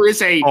 Yeah. If there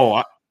is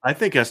I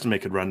think Estime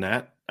could run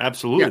that.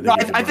 Absolutely. Yeah,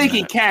 I think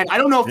he can. I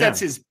don't know if that's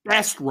his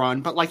best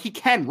run, but he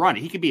can run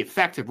it. He can be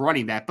effective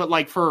running that.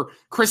 But for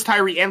Chris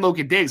Tyree and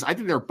Logan Diggs, I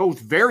think they're both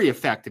very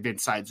effective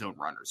inside zone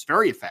runners.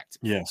 Very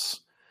effective. Yes.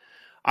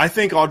 I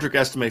think Audric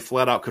Estime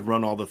flat out could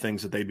run all the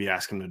things that they'd be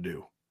asking to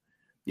do.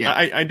 Yeah.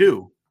 I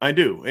do.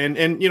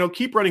 And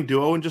keep running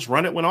duo and just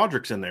run it when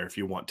Audric's in there if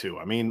you want to.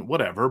 I mean,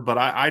 whatever. But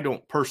I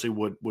don't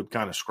personally would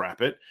kind of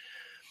scrap it.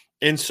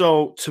 And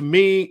so to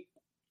me,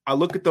 I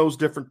look at those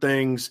different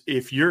things.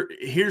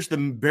 Here's the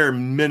bare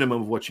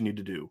minimum of what you need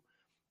to do.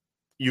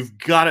 You've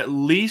got to at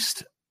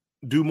least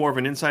do more of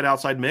an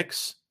inside-outside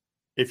mix.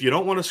 If you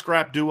don't want to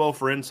scrap duo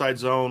for inside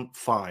zone,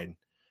 fine.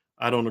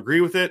 I don't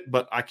agree with it,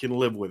 but I can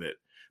live with it.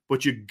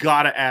 But you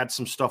got to add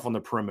some stuff on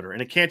the perimeter,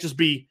 and it can't just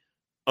be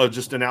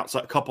just an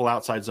couple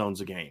outside zones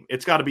a game.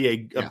 It's got to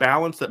be a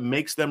balance that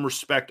makes them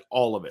respect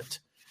all of it.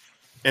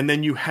 And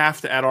then you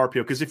have to add RPO,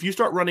 because if you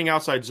start running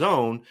outside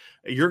zone,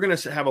 you're going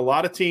to have a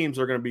lot of teams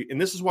that are going to be, and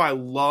this is why I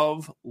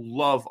love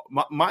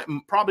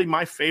probably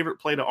my favorite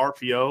play to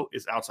RPO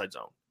is outside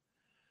zone.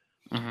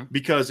 Mm-hmm.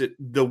 Because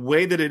the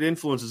way that it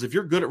influences, if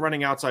you're good at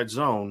running outside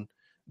zone,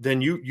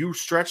 then you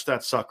stretch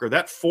that sucker.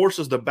 That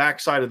forces the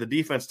backside of the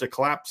defense to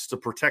collapse to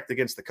protect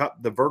against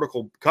the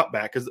vertical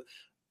cutback. Because,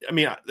 I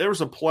mean, there was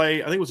a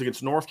play, I think it was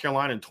against North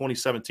Carolina in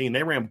 2017.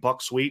 They ran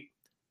buck sweep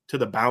to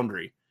the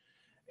boundary.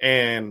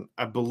 And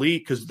I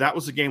believe, because that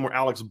was the game where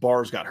Alex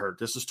Bars got hurt.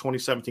 This is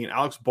 2017.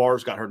 Alex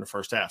Bars got hurt in the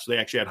first half. So they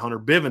actually had Hunter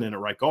Biven in at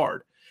right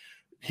guard.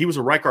 He was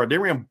a right guard. They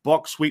ran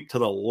buck sweep to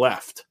the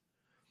left.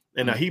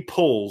 And now he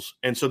pulls.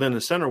 And so then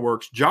the center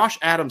works. Josh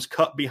Adams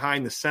cut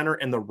behind the center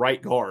and the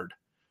right guard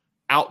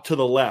out to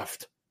the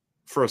left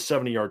for a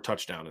 70-yard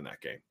touchdown in that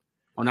game.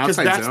 On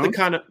outside that's zone? The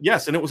kind of,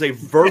 yes. And it was a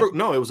vertical,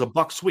 no, it was a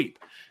buck sweep.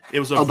 It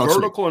was a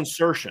vertical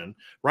insertion,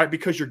 right?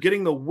 Because you're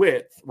getting the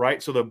width,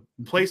 right? So the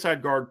play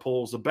side guard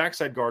pulls, the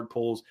backside guard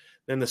pulls,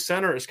 then the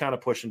center is kind of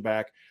pushing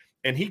back.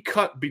 And he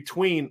cut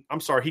between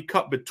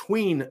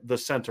the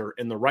center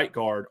and the right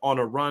guard on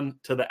a run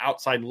to the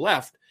outside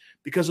left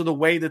because of the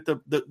way that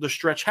the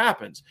stretch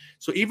happens.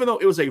 So even though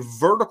it was a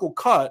vertical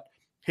cut,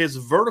 his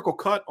vertical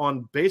cut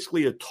on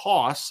basically a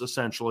toss,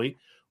 essentially,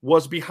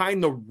 was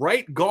behind the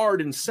right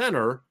guard and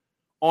center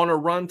on a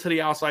run to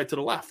the outside to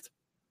the left.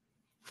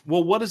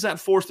 Well, what does that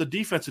force the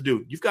defense to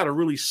do? You've got to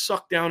really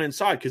suck down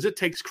inside, because it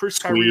takes Chris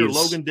Tyree or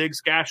Logan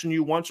Diggs gashing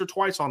you once or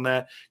twice on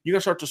that. You got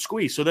to start to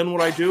squeeze. So then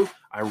what I do,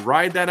 I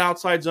ride that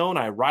outside zone.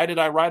 I ride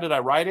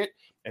it.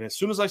 And as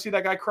soon as I see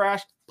that guy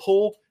crash,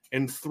 pull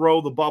and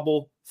throw the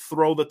bubble,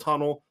 throw the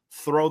tunnel,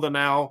 throw the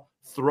now,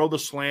 throw the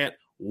slant,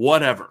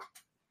 whatever.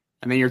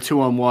 And then you're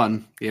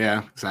 2-on-1.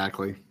 Yeah,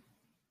 exactly.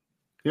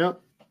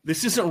 Yep.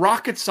 This isn't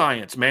rocket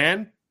science,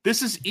 man.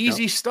 This is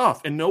easy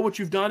stuff. And know what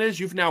you've done is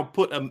you've now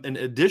put an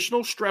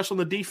additional stress on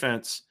the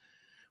defense,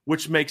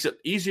 which makes it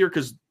easier,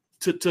 because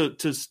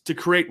to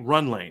create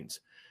run lanes.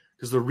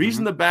 Because the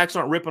reason the backs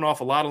aren't ripping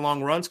off a lot of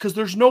long runs, because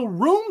there's no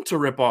room to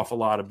rip off a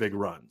lot of big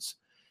runs.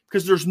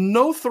 Because there's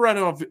no threat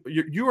of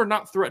you are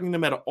not threatening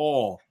them at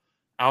all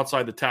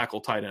outside the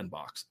tackle tight end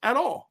box at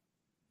all.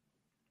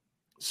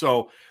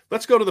 So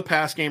let's go to the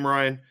pass game,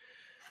 Ryan.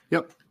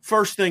 Yep.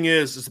 First thing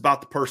is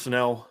about the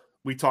personnel.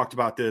 We talked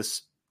about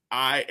this.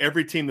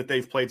 Every team that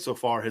they've played so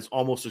far has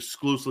almost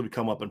exclusively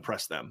come up and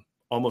pressed them,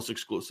 almost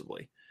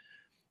exclusively.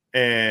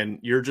 And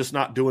you're just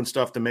not doing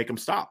stuff to make them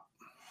stop.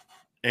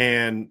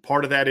 And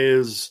part of that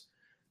is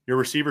your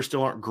receivers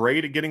still aren't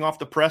great at getting off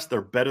the press.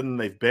 They're better than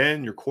they've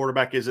been. Your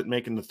quarterback isn't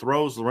making the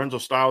throws. Lorenzo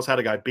Styles had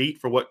a guy beat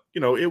for what,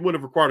 it would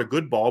have required a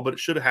good ball, but it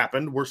should have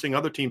happened. We're seeing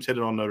other teams hit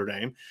it on Notre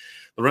Dame.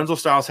 Lorenzo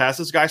Styles has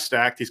this guy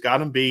stacked. He's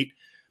got him beat,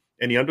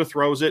 and he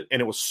underthrows it.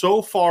 And it was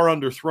so far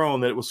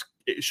underthrown that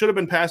it should have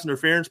been pass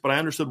interference, but I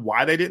understood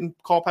why they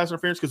didn't call pass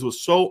interference, because it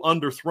was so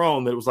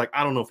underthrown that it was like,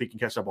 I don't know if he can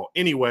catch that ball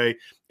anyway.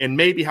 And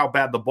maybe how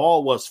bad the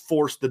ball was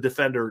forced the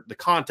defender the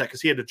contact,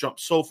 because he had to jump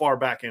so far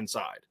back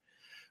inside.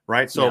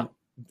 Right. So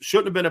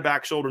shouldn't have been a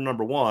back shoulder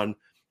number one.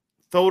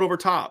 Throw it over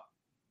top.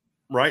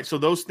 Right. So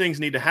those things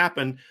need to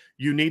happen.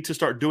 You need to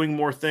start doing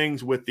more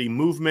things with the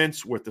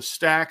movements, with the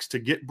stacks, to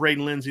get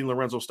Braden Lindsey and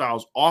Lorenzo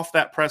Styles off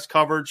that press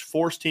coverage,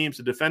 force teams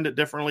to defend it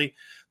differently.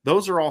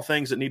 Those are all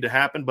things that need to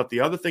happen. But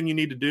the other thing you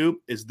need to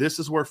do is this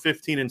is where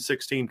 15 and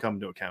 16 come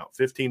to account.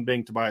 15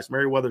 being Tobias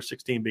Merriweather,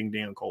 16 being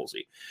Deion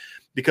Colzie.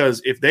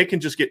 Because if they can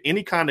just get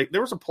any kind of –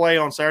 there was a play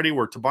on Saturday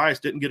where Tobias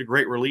didn't get a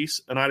great release,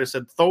 and I just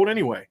said, throw it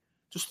anyway.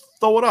 Just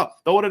throw it up.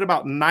 Throw it at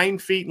about 9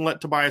 feet and let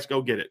Tobias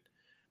go get it.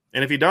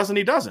 And if he doesn't,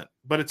 he doesn't.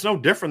 But it's no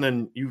different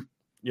than you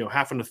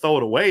having to throw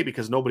it away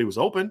because nobody was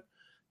open.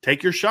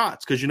 Take your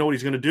shots, because you know what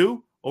he's going to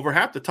do? Over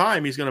half the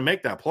time, he's going to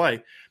make that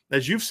play.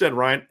 As you've said,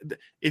 Ryan,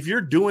 if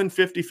you're doing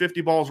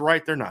 50-50 balls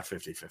right, they're not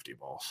 50-50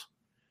 balls.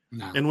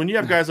 No, and when you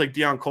have guys like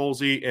Deion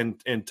Colzie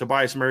and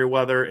Tobias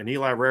Merriweather and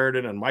Eli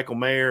Raritan and Michael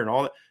Mayer and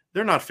all that,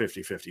 they're not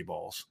 50-50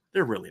 balls.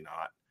 They're really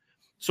not.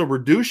 So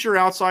reduce your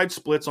outside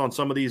splits on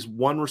some of these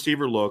one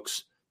receiver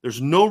looks.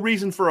 There's no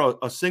reason for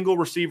a single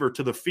receiver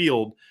to the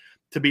field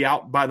to be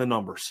out by the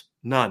numbers.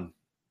 None.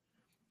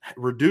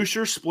 Reduce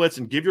your splits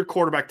and give your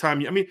quarterback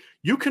time. I mean,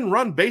 you can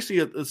run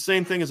basically the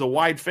same thing as a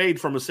wide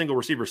fade from a single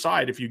receiver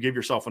side if you give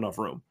yourself enough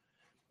room,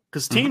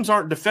 because teams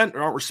aren't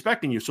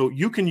respecting you. So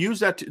you can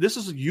use that. This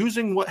is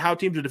using how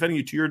teams are defending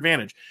you to your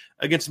advantage.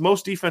 Against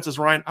most defenses,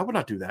 Ryan, I would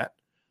not do that.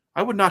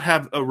 I would not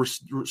have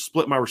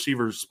split my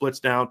receivers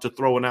splits down to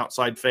throw an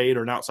outside fade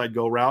or an outside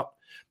go route.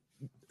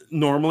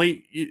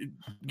 Normally,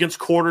 against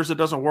quarters, it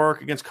doesn't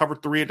work. Against cover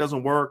 3, it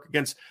doesn't work.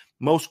 Against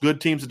most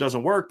good teams, it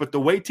doesn't work. But the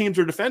way teams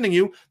are defending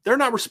you, they're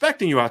not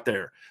respecting you out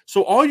there.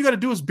 So all you got to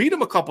do is beat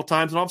them a couple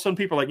times, and all of a sudden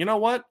people are like, you know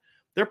what?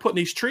 They're putting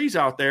these trees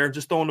out there and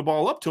just throwing the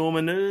ball up to them,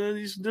 and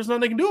there's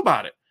nothing they can do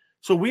about it.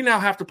 So we now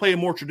have to play a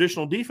more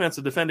traditional defense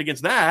to defend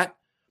against that,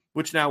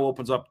 which now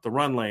opens up the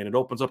run lane. It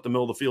opens up the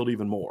middle of the field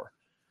even more.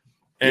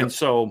 And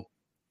so –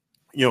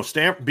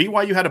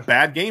 BYU had a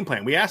bad game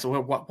plan. We asked them,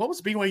 what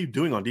was BYU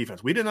doing on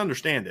defense? We didn't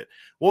understand it.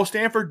 Well,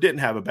 Stanford didn't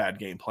have a bad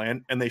game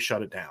plan, and they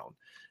shut it down.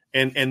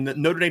 And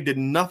Notre Dame did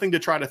nothing to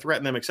try to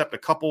threaten them except a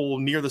couple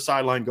near the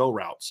sideline go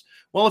routes.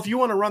 Well, if you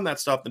want to run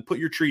that stuff, then put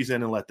your trees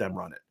in and let them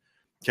run it.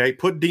 Okay,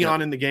 put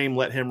Deion in the game,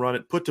 let him run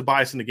it. Put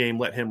Tobias in the game,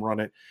 let him run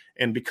it,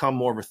 and become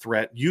more of a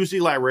threat. Use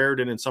Eli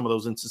Raritan in some of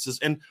those instances.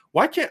 And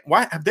why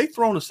have they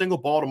thrown a single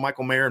ball to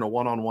Michael Mayer in a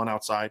one-on-one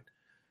outside?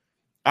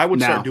 I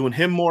would start doing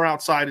him more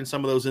outside in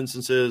some of those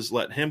instances,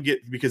 let him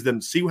because then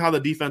see how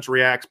the defense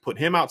reacts, put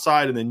him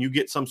outside, and then you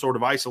get some sort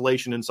of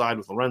isolation inside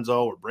with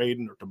Lorenzo or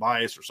Braden or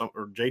Tobias or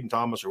Jaden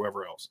Thomas or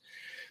whoever else.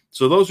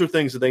 So those are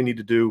things that they need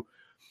to do.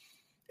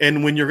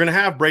 And when you're going to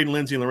have Braden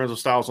Lindsey and Lorenzo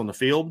Styles on the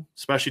field,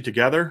 especially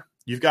together,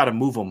 you've got to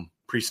move them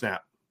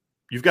pre-snap.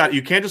 You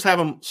can't just have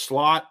them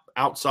slot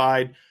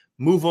outside,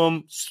 move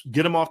them,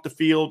 get them off the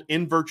field,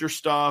 invert your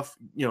stuff,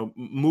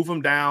 move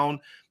them down.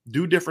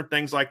 Do different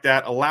things like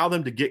that. Allow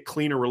them to get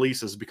cleaner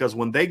releases, because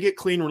when they get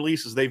clean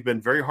releases, they've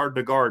been very hard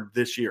to guard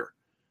this year.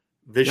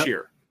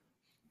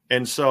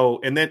 And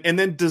so, and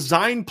then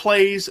design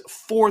plays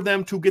for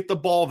them to get the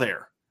ball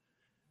there.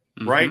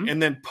 Right.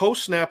 And then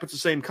post snap, it's the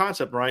same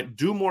concept, right?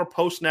 Do more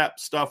post snap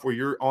stuff where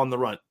you're on the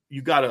run.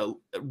 You got to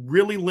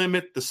really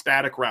limit the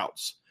static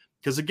routes.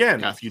 Because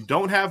again, if you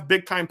don't have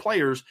big time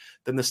players,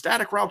 then the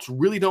static routes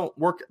really don't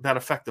work that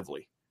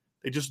effectively.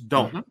 They just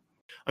don't.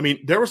 I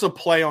mean, there was a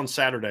play on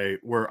Saturday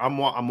where I'm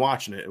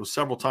watching it. It was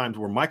several times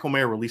where Michael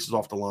Mayer releases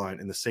off the line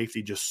and the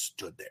safety just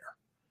stood there.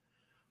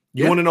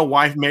 You want to know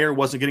why Mayer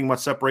wasn't getting much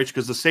separation?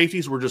 Because the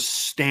safeties were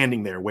just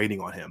standing there waiting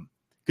on him,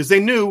 because they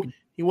knew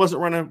he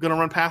wasn't going to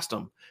run past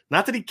them.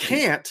 Not that he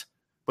can't,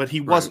 but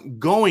he wasn't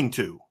going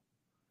to.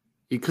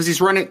 Because he's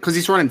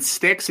running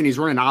sticks and he's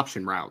running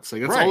option routes.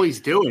 Like that's all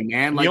he's doing,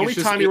 man. Like the only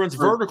time he runs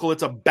vertical,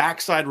 it's a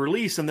backside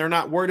release, and they're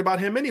not worried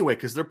about him anyway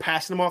because they're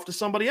passing him off to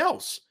somebody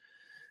else.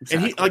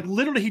 Exactly.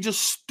 And he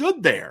just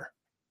stood there.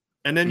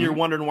 And then you're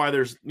wondering why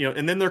there's,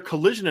 and then they're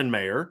collisioning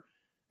Mayer,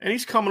 and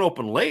he's coming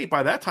open late.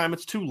 By that time,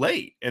 it's too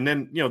late. And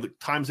then, the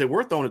times they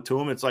were throwing it to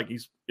him, it's like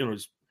he's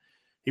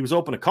He was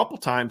open a couple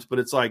times, but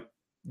it's like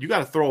you got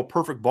to throw a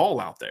perfect ball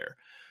out there.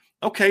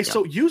 Okay,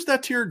 so use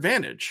that to your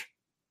advantage.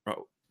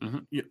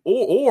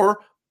 Or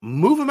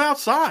move him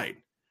outside.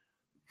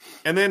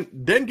 And then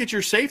get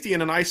your safety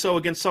in an ISO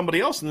against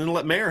somebody else, and then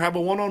let Mayer have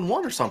a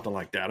one-on-one or something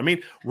like that. I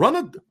mean, run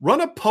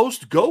a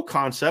post-go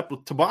concept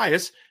with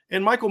Tobias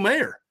and Michael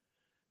Mayer.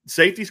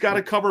 Safety's got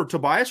to cover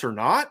Tobias or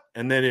not,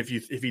 and then if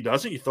he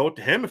doesn't, you throw it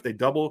to him. If they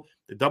double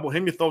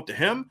him, you throw it to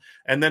him,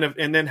 and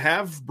then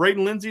have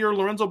Braden Lindsey or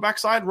Lorenzo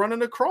backside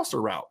running a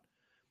crosser route.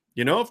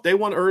 You know, if they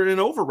want or an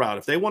over route,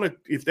 if they want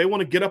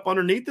to get up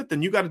underneath it,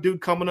 then you got a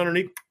dude coming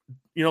underneath.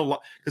 You know,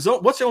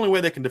 because what's the only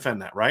way they can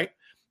defend that, right?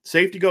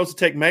 Safety goes to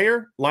take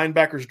Mayer,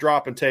 linebackers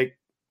drop and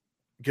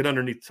get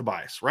underneath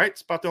Tobias, right?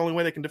 It's about the only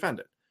way they can defend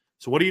it.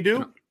 So what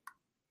do?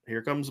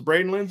 Here comes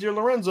Braden Lindsey or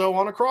Lorenzo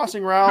on a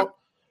crossing route.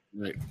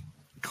 Right.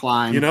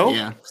 Climb. You know?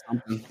 Yeah.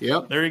 Something.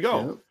 Yep. There you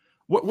go.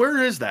 Yep.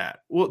 Where is that?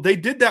 Well, they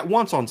did that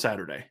once on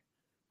Saturday.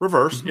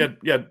 Reverse.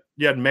 Mm-hmm.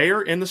 You had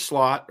Mayer in the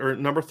slot, or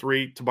number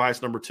 3,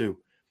 Tobias number 2. And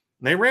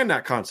they ran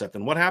that concept.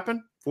 And what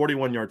happened?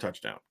 41-yard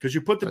touchdown. Because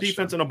you put the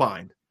defense in a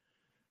bind.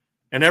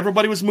 And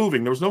everybody was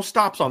moving. There was no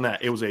stops on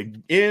that. It was a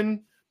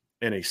in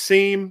and a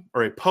seam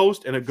or a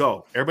post and a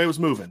go. Everybody was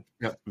moving.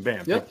 Yep.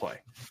 Bam, big play.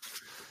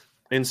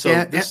 And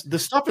so the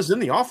stuff is in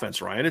the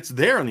offense, Ryan. It's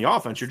there in the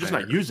offense. You're just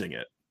not using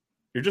it.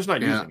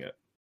 Using it.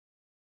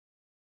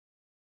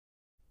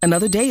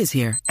 Another day is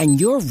here, and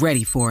you're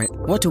ready for it.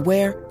 What to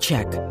wear?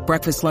 Check.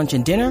 Breakfast, lunch,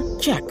 and dinner?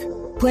 Check.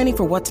 Planning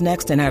for what's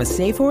next and how to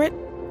save for it?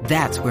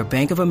 That's where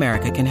Bank of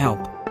America can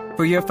help.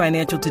 For your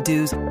financial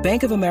to-dos,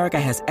 Bank of America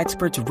has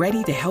experts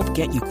ready to help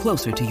get you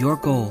closer to your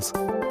goals.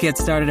 Get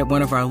started at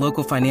one of our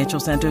local financial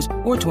centers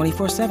or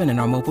 24/7 in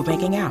our mobile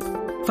banking app.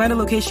 Find a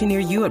location near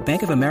you at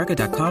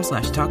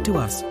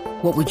bankofamerica.com/talktous.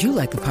 What would you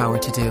like the power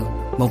to do?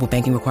 Mobile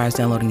banking requires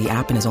downloading the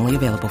app and is only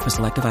available for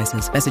select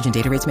devices. Message and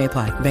data rates may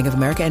apply. Bank of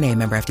America NA,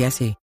 member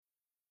FDIC.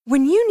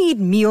 When you need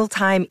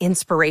mealtime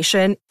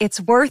inspiration,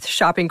 it's worth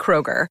shopping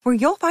Kroger, where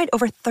you'll find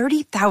over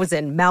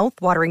 30,000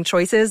 mouth-watering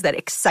choices that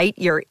excite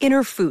your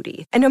inner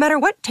foodie. And no matter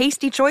what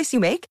tasty choice you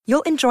make,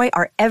 you'll enjoy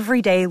our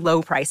everyday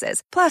low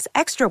prices, plus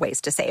extra ways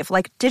to save,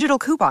 like digital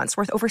coupons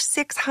worth over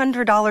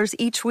 $600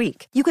 each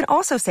week. You can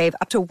also save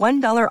up to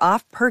 $1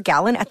 off per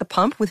gallon at the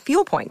pump with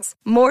fuel points.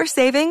 More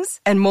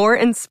savings and more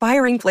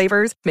inspiring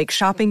flavors make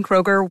shopping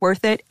Kroger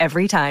worth it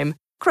every time.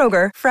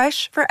 Kroger,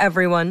 fresh for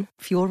everyone.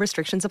 Fuel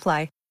restrictions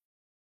apply.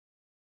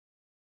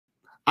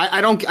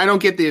 I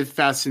don't get the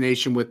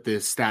fascination with the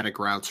static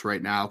routes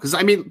right now. Because,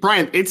 I mean,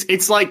 Brian,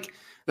 it's like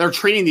they're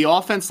treating the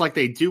offense like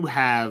they do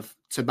have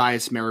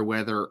Tobias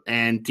Merriweather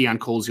and Deion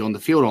Colzie on the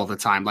field all the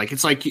time. Like,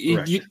 it's like,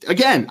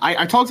 again,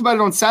 I talked about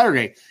it on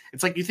Saturday.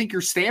 It's like you think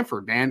you're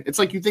Stanford, man. It's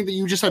like you think that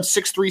you just have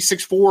 6'3",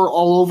 6'4"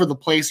 all over the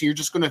place, and you're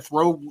just going to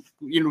throw,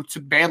 to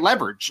bad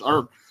leverage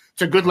or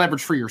to good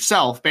leverage for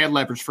yourself, bad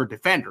leverage for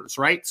defenders,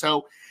 right?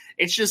 So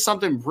it's just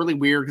something really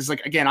weird because,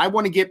 like, again, I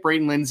want to get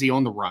Braden Lindsey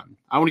on the run.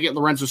 I want to get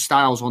Lorenzo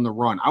Styles on the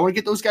run. I want to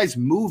get those guys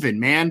moving,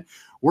 man.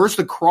 Where's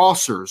the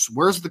crossers?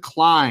 Where's the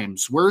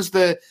climbs? Where's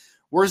the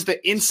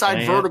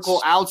inside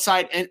vertical,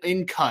 outside and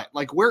in cut?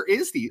 Like, where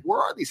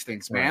are these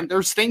things, man? Right.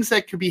 There's things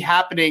that could be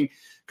happening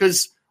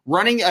because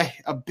running a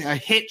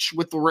hitch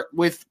with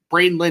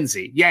Braden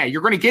Lindsey, yeah,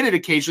 you're going to get it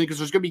occasionally because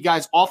there's going to be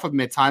guys off of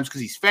him at times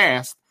because he's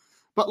fast.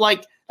 But,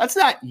 like, that's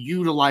not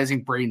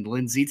utilizing Braden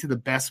Lindsey to the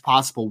best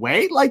possible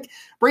way. Like,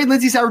 Braden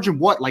Lindsey's averaging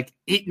like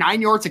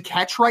 8-9 yards a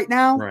catch right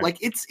now. Right. Like,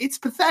 it's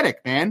pathetic,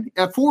 man.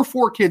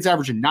 4 kids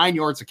averaging 9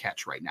 yards a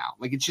catch right now.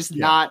 Like, it's just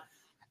not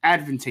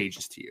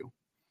advantageous to you.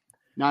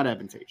 Not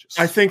advantageous.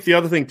 I think the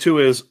other thing too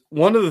is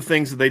one of the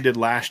things that they did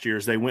last year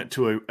is they went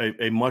to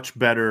a much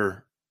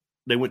better.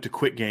 They went to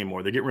quick game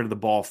more. They get rid of the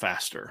ball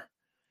faster,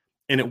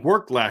 and it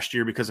worked last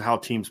year because of how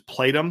teams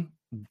played them.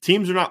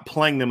 Teams are not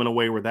playing them in a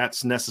way where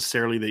that's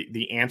necessarily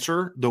the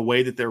answer, the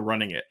way that they're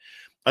running it.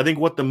 I think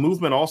what the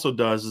movement also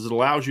does is it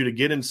allows you to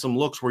get in some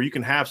looks where you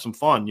can have some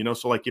fun,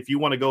 So like if you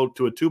want to go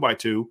to a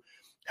 2x2,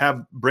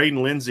 have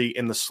Braden Lindsey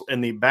in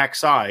the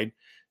backside,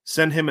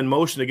 send him in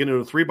motion to get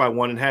into a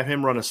 3x1 and have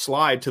him run a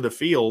slide to the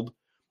field.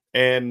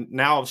 And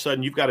now all of a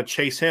sudden you've got to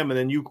chase him and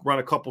then you run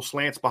a couple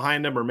slants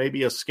behind him or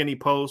maybe a skinny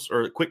post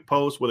or a quick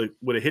post with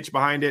a hitch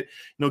behind it.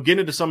 Get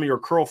into some of your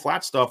curl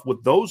flat stuff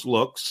with those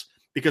looks.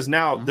 Because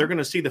now they're going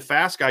to see the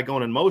fast guy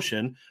going in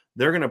motion.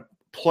 They're going to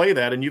play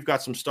that, and you've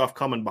got some stuff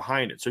coming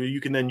behind it. So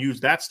you can then use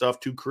that stuff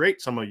to create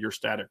some of your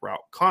static route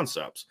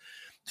concepts.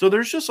 So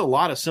there's just a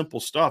lot of simple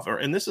stuff.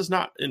 And this is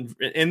not –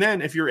 and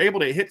then if you're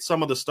able to hit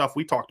some of the stuff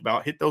we talked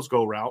about, hit those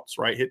go routes,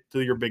 right, hit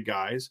to your big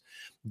guys,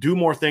 do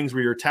more things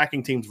where you're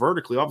attacking teams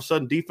vertically, all of a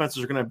sudden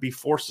defenses are going to be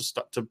forced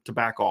to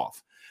back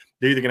off.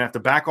 They're either going to have to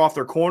back off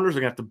their corners,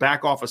 they're going to have to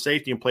back off a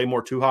safety and play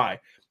more too high.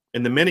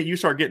 And the minute you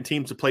start getting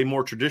teams to play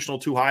more traditional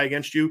too high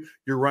against you,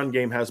 your run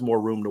game has more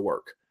room to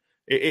work.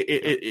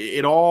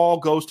 It all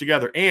goes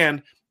together.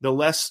 And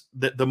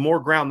the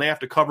more ground they have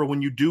to cover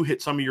when you do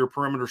hit some of your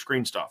perimeter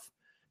screen stuff.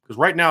 Because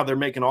right now they're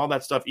making all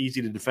that stuff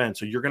easy to defend.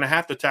 So you're going to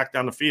have to attack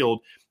down the field.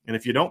 And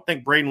if you don't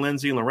think Braden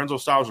Lindsey and Lorenzo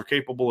Styles are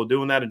capable of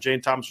doing that and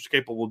Jane Thomas is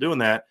capable of doing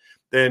that,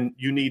 then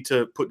you need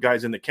to put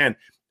guys in that can.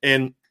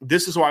 And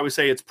this is why we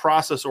say it's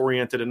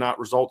process-oriented and not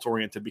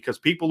results-oriented, because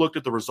people looked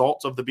at the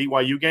results of the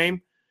BYU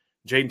game.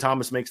 Jaden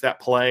Thomas makes that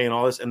play and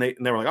all this, and they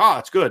were like, oh,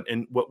 it's good.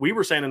 And what we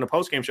were saying in the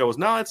postgame show was,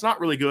 no, it's not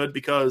really good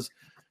because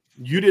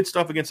you did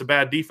stuff against a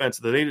bad defense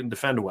that they didn't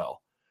defend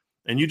well.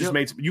 And you just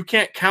you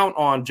can't count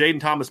on Jaden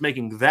Thomas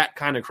making that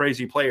kind of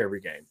crazy play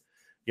every game.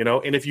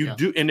 And if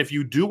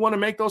you do want to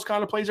make those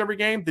kind of plays every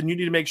game, then you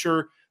need to make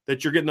sure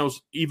that you're getting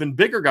those even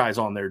bigger guys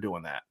on there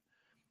doing that.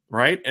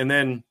 Right. And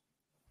then,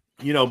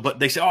 but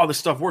they say, oh, this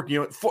stuff worked.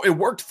 It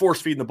worked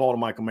force feeding the ball to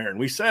Michael Mayer. And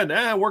we said,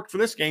 it worked for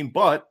this game,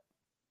 but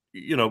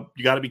you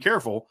got to be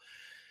careful.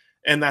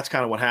 And that's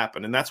kind of what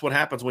happened. And that's what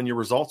happens when you're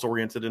results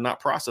oriented and not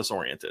process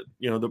oriented.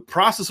 The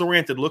process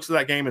oriented looks at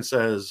that game and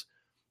says,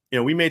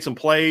 we made some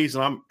plays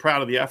and I'm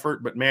proud of the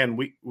effort, but man,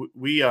 we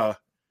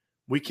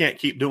can't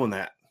keep doing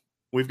that.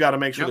 We've got to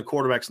make sure the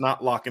quarterback's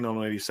not locking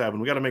on 87.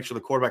 We got to make sure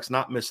the quarterback's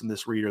not missing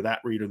this read or that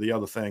read or the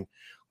other thing.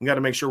 We got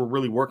to make sure we're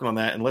really working on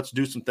that, and let's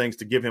do some things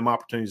to give him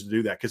opportunities to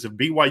do that. Because if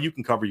BYU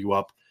can cover you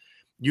up,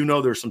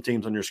 there's some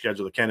teams on your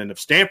schedule that can. And if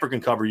Stanford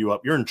can cover you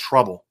up, you're in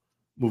trouble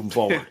moving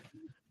forward.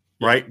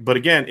 Right. But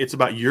again, it's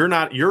about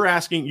you're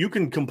asking, you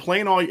can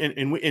complain all,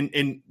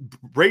 and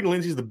Braden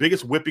Lindsey's the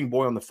biggest whipping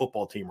boy on the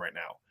football team right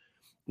now,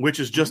 which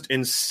is just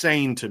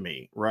insane to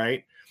me.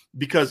 Right.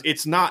 Because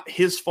it's not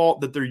his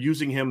fault that they're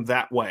using him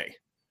that way.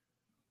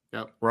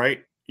 Yep.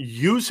 Right.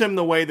 Use him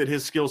the way that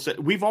his skill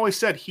set. We've always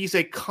said he's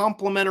a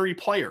complementary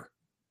player.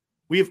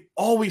 We've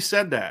always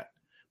said that,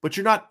 but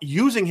you're not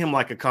using him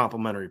like a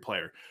complementary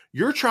player.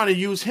 You're trying to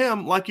use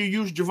him like you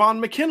used Javon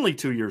McKinley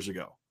 2 years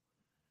ago.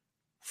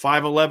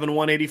 5'11",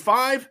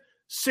 185,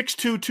 6'2",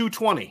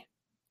 220.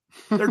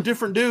 They're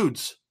different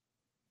dudes.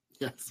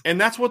 Yes. And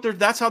that's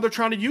how they're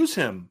trying to use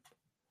him.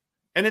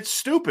 And it's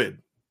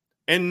stupid.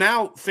 And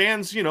now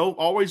fans,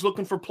 always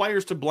looking for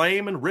players to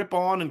blame and rip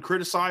on and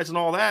criticize and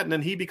all that. And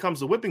then he becomes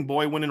the whipping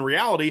boy when in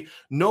reality,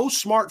 no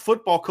smart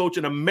football coach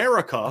in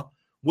America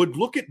would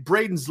look at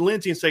Braden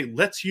Lindsey and say,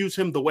 let's use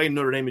him the way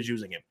Notre Dame is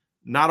using him.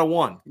 Not a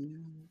one.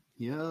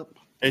 Yep.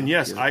 And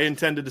yes, I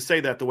intended to say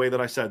that the way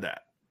that I said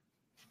that.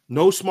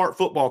 No smart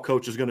football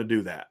coach is going to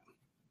do that.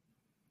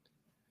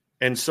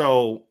 And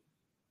so,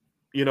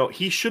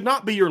 he should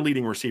not be your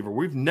leading receiver.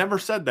 We've never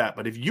said that.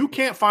 But if you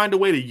can't find a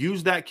way to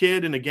use that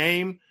kid in a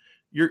game,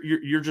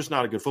 you're just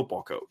not a good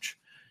football coach.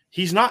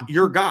 He's not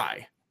your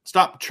guy.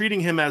 Stop treating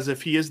him as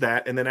if he is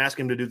that and then ask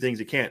him to do things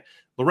he can't.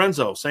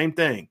 Lorenzo, same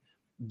thing.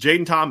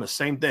 Jaden Thomas,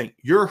 same thing.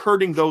 You're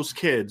hurting those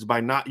kids by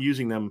not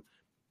using them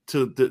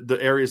to the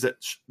areas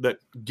that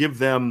give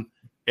them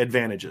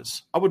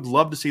advantages. I would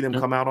love to see them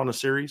come out on a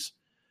series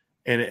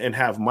and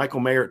have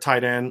Michael Mayer at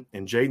tight end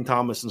and Jaden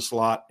Thomas in the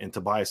slot and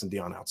Tobias and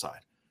Dion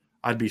outside.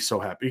 I'd be so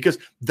happy because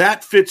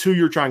that fits who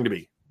you're trying to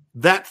be.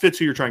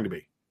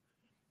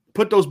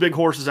 Put those big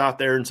horses out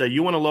there and say,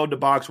 you want to load the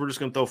box, we're just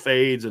going to throw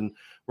fades and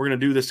we're going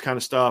to do this kind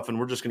of stuff and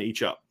we're just going to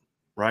eat you up,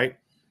 right?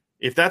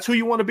 If that's who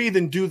you want to be,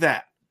 then do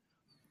that.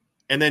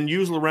 And then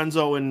use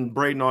Lorenzo and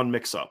Braden on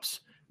mix-ups.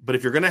 But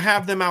if you're going to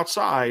have them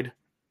outside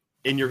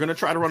and you're going to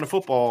try to run the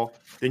football,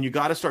 then you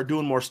got to start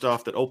doing more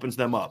stuff that opens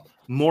them up.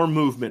 More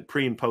movement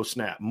pre and post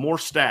snap, more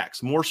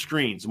stacks, more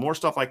screens, more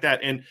stuff like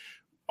that. And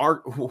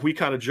we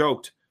kind of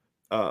joked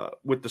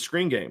with the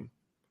screen game.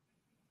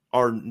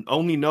 Our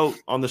only note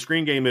on the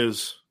screen game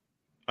is,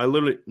 I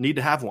literally need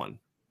to have one.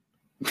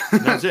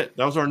 And that's it.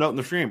 That was our note in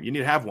the stream. You need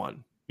to have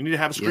one. You need to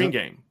have a screen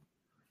game.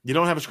 You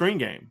don't have a screen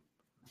game.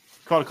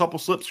 Caught a couple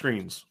slip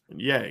screens.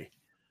 Yay.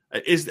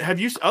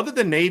 Other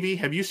than Navy,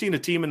 have you seen a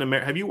team in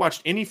America? Have you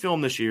watched any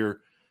film this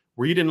year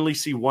where you didn't at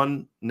least see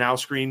one now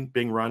screen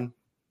being run?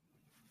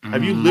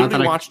 Have you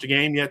literally watched a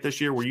game yet this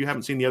year where you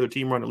haven't seen the other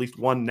team run at least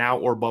one now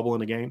or bubble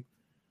in a game?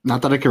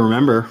 Not that I can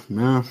remember.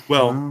 No.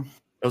 Well,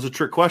 that was a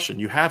trick question.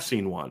 You have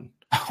seen one.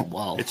 Oh,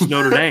 wow. It's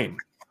Notre Dame.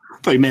 I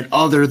thought you meant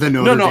other than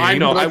Notre Dame. No, I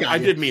know. I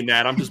did mean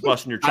that. I'm just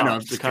busting your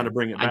chops to kind of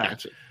bring it back.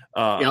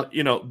 I got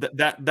you.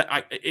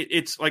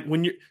 It's like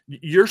when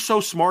you're so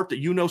smart that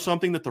you know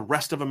something that the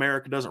rest of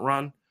America doesn't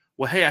run.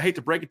 Well, hey, I hate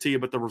to break it to you,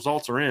 but the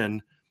results are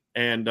in,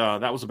 and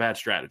that was a bad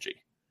strategy.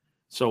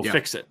 So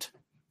fix it.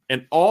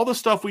 And all the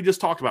stuff we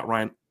just talked about,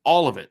 Ryan,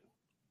 all of it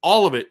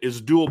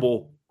is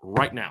doable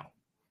right now.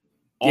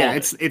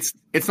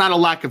 It's not a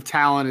lack of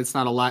talent. It's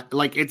not a lack,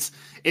 like it's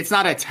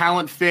not a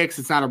talent fix.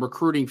 It's not a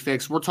recruiting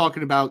fix. We're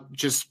talking about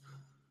just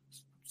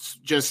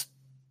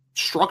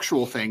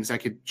structural things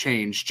that could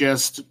change,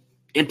 just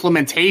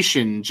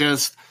implementation,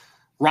 just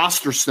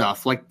roster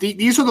stuff. Like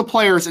these are the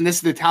players, and this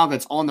is the talent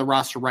that's on the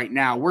roster right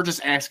now. We're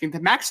just asking to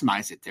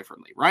maximize it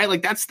differently, right?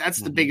 Like that's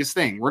the biggest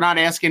thing. We're not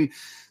asking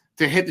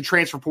to hit the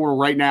transfer portal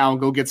right now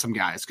and go get some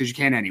guys because you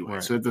can anyway,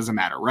 right. So it doesn't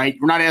matter, right?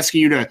 We're not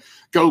asking you to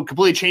go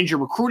completely change your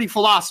recruiting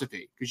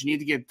philosophy because you need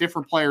to get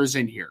different players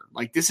in here.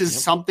 Like this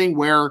is something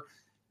where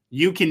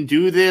you can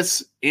do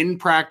this in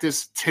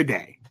practice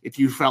today if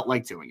you felt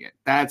like doing it.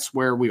 That's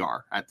where we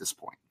are at this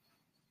point.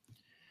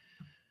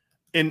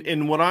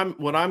 And what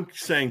I'm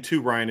saying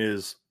too, Ryan,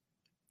 is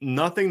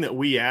nothing that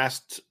we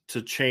asked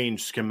to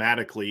change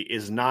schematically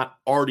is not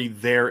already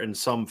there in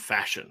some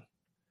fashion.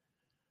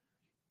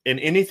 And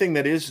anything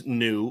that is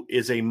new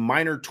is a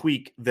minor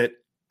tweak that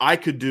I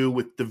could do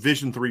with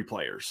Division III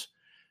players.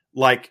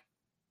 Like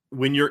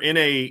when you're in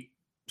a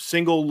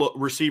single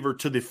receiver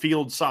to the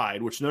field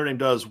side, which Notre Dame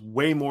does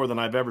way more than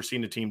I've ever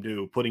seen a team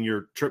do, putting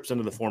your trips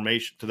into the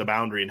formation to the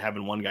boundary and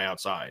having one guy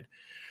outside.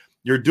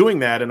 You're doing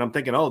that, and I'm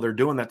thinking, oh, they're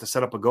doing that to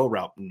set up a go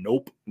route.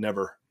 Nope,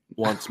 never.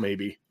 Once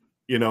maybe,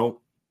 And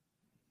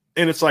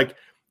it's like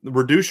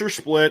reduce your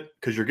split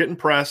because you're getting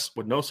pressed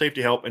with no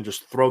safety help and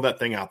just throw that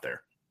thing out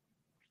there.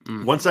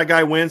 Once that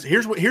guy wins,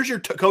 here's your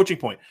coaching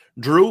point.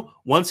 Drew,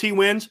 once he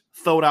wins,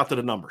 throw it out to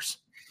the numbers.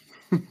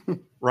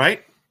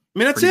 Right? I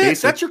mean, that's Pretty it.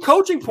 basic. That's your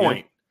coaching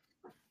point.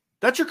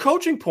 That's your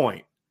coaching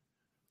point.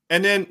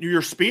 And then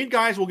your speed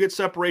guys will get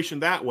separation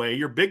that way.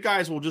 Your big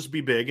guys will just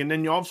be big. And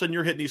then all of a sudden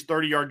you're hitting these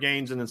 30-yard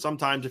gains. And then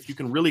sometimes if you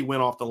can really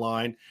win off the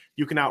line,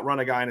 you can outrun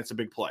a guy and it's a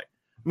big play.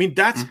 I mean,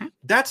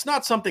 that's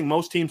not something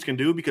most teams can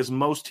do because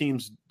most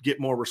teams get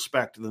more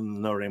respect than the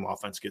Notre Dame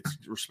offense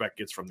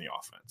gets from the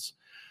offense.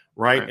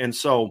 Right. And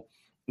so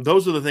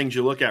those are the things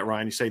you look at,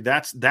 Ryan. You say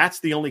that's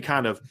the only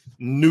kind of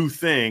new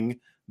thing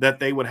that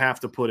they would have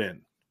to put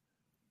in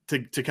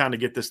to kind of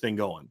get this thing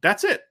going.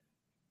 That's it.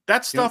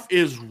 That stuff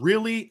is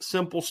really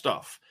simple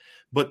stuff.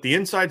 But the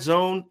inside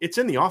zone, it's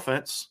in the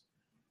offense.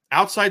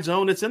 Outside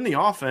zone, it's in the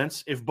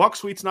offense. If the Buck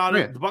sweep's not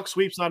in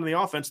the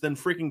offense, then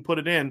freaking put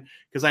it in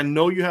because I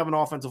know you have an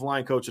offensive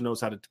line coach that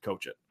knows how to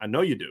coach it. I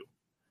know you do.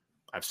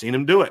 I've seen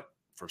him do it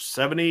for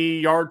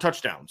 70-yard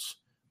touchdowns.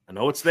 I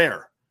know it's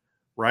there.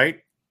 Right?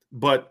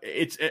 But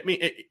it's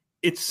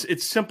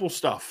simple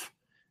stuff.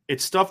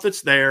 It's stuff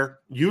that's there.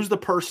 Use the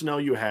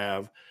personnel you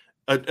have.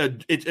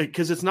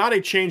 Because it's not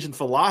a change in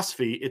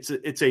philosophy.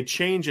 It's a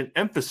change in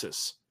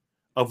emphasis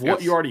of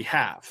what you already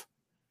have.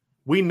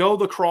 We know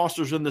the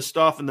crossers and the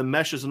stuff and the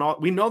meshes and all.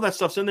 We know that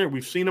stuff's in there.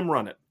 We've seen them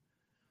run it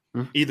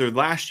either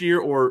last year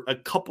or a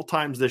couple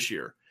times this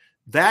year.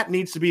 That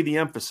needs to be the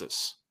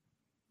emphasis,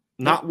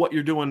 not what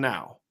you're doing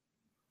now.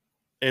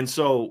 And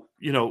so,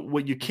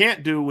 what you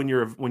can't do when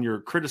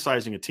you're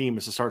criticizing a team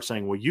is to start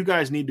saying, well, you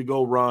guys need to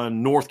go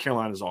run North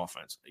Carolina's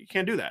offense. You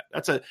can't do that.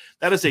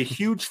 That is a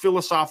huge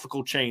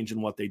philosophical change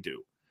in what they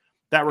do.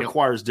 That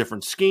requires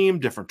different scheme,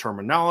 different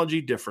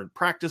terminology, different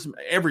practice,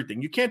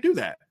 everything. You can't do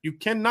that. You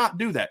cannot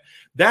do that.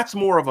 That's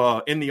more of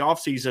a, in the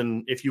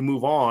offseason, if you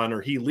move on or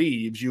he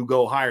leaves, you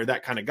go hire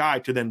that kind of guy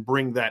to then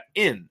bring that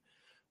in.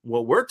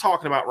 What we're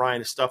talking about,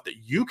 Ryan, is stuff that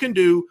you can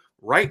do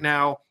right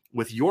now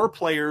with your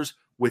players,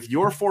 with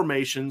your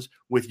formations,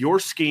 with your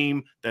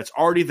scheme that's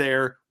already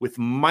there, with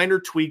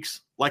minor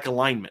tweaks like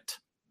alignment.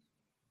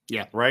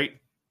 Yeah. Right?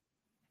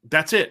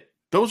 That's it.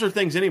 Those are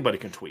things anybody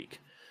can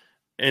tweak.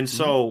 And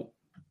so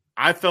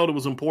I felt it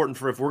was important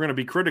if we're going to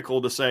be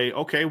critical to say,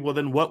 okay, well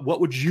then what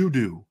would you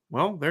do?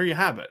 Well, there you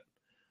have it.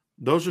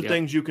 Those are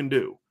things you can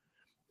do.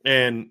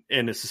 And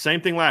it's the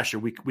same thing last year.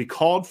 We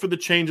called for the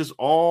changes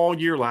all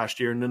year last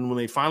year, and then when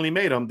they finally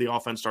made them, the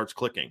offense starts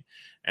clicking.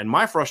 And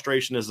my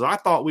frustration is I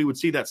thought we would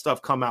see that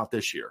stuff come out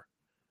this year,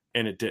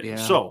 and it didn't. Yeah.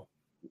 So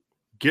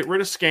get rid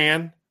of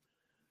scan,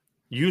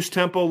 use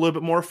tempo a little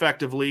bit more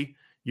effectively,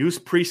 use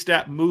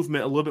pre-snap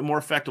movement a little bit more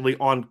effectively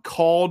on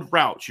called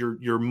routes.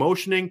 You're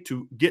motioning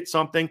to get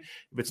something.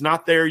 If it's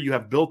not there, you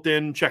have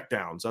built-in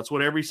checkdowns. That's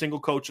what every single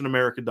coach in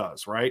America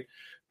does, right?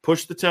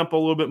 Push the tempo a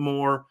little bit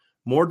more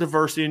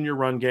diversity in your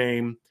run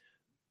game.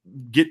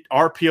 Get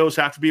RPOs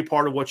have to be a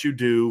part of what you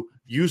do.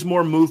 Use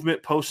more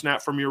movement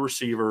post-snap from your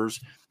receivers.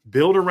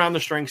 Build around the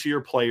strengths of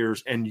your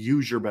players and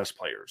use your best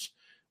players.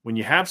 When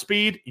you have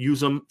speed,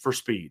 use them for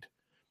speed.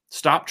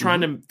 Stop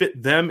trying to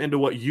fit them into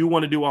what you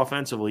want to do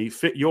offensively.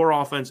 Fit your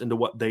offense into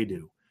what they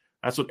do.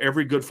 That's what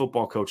every good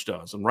football coach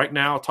does. And right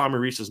now, Tommy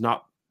Rees is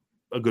not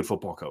a good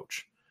football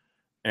coach.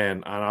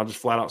 And I'll just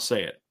flat out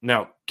say it.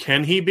 Now,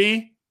 can he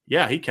be?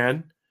 Yeah, he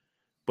can.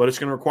 But it's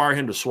going to require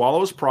him to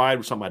swallow his pride,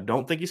 which is something I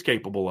don't think he's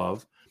capable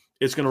of.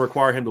 It's going to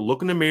require him to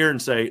look in the mirror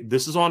and say,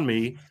 this is on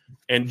me,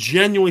 and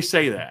genuinely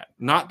say that.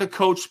 Not the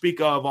coach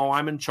speak of, oh,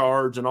 I'm in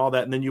charge and all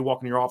that, and then you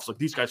walk in your office like,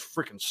 these guys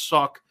freaking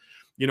suck,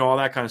 all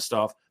that kind of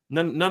stuff.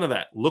 None of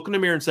that. Look in the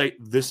mirror and say,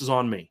 this is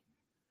on me,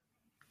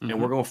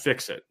 and we're going to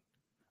fix it.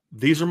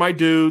 These are my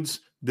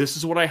dudes. This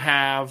is what I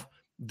have.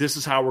 This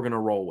is how we're going to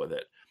roll with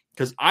it.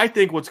 Because I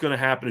think what's going to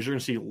happen is you're going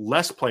to see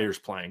less players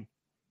playing,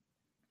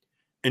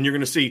 and you're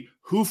going to see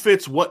who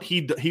fits what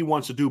he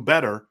wants to do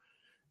better,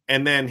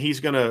 and then he's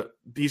gonna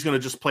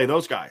just play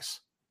those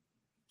guys.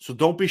 So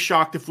don't be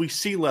shocked if we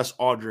see less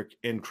Audric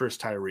and Chris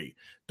Tyree.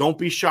 Don't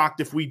be shocked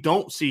if we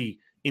don't see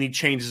any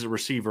changes at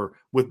receiver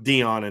with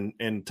Dion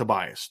and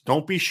Tobias.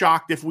 Don't be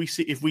shocked if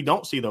we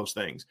don't see those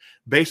things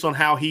based on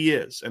how he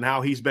is and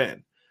how he's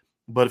been.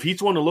 But if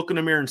he's one to look in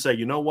the mirror and say,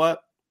 you know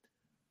what,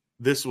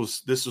 this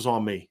was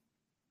on me.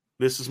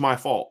 This is my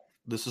fault.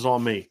 This is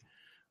on me.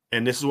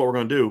 And this is what we're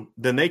going to do,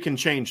 then they can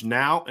change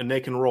now and they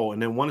can roll.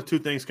 And then one of two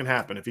things can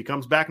happen. If he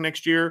comes back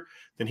next year,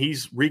 then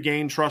he's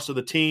regained trust of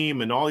the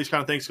team and all these kind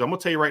of things. So I'm going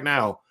to tell you right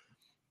now,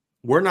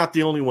 we're not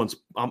the only ones.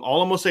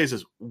 All I'm going to say is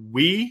this.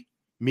 Me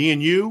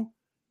and you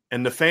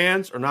and the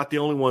fans are not the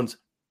only ones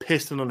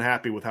pissed and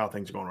unhappy with how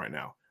things are going right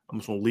now. I'm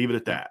just going to leave it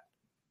at that.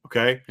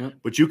 Okay. Yep.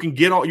 But you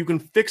can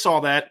fix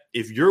all that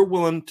if you're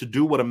willing to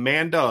do what a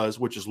man does,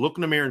 which is look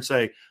in the mirror and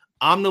say,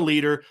 I'm the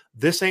leader.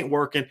 This ain't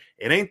working.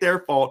 It ain't their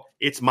fault.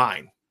 It's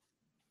mine.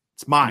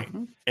 It's mine.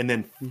 Mm-hmm. And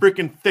then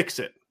freaking fix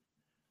it.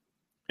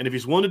 And if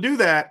he's willing to do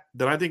that,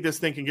 then I think this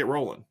thing can get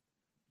rolling.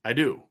 I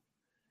do.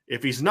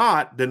 If he's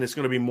not, then it's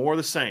going to be more of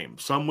the same.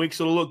 Some weeks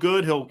it'll look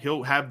good.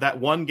 He'll have that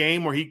one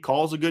game where he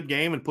calls a good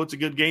game and puts a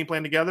good game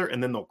plan together,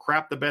 and then they'll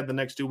crap the bed the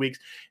next 2 weeks,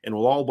 and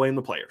we'll all blame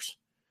the players.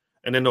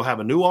 And then they'll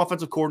have a new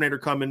offensive coordinator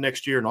come in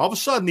next year, and all of a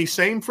sudden these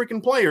same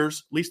freaking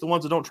players, at least the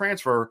ones that don't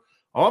transfer,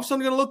 all of a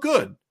sudden going to look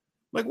good.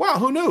 Like, wow,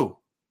 who knew?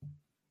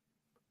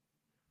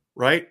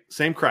 Right?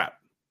 Same crap.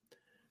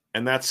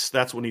 And that's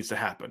what needs to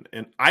happen.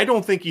 And I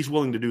don't think he's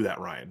willing to do that,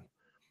 Ryan.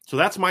 So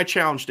that's my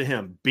challenge to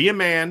him. Be a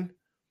man.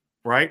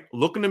 Right?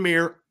 Look in the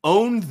mirror,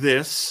 own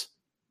this,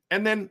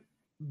 and then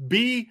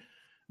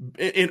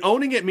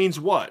owning it means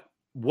what?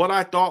 What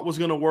I thought was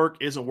going to work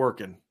isn't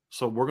working.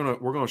 So we're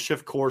going to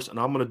shift course, and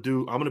I'm going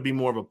to be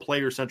more of a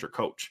player-centric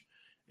coach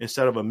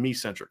instead of a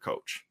me-centric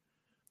coach.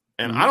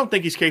 And I don't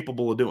think he's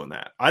capable of doing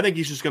that. I think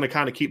he's just going to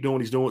kind of keep doing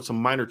what he's doing with some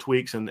minor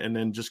tweaks and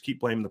then just keep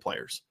blaming the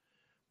players.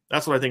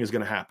 That's what I think is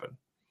going to happen.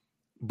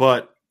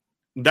 But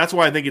that's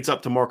why I think it's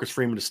up to Marcus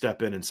Freeman to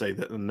step in and say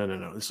that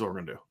no, this is what we're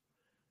going to do.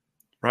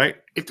 Right?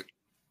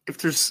 If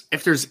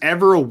there's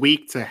ever a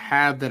week to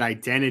have that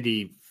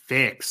identity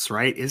fix,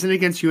 right? Isn't it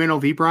against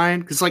UNLV, Brian?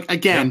 Because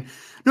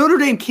Notre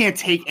Dame can't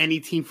take any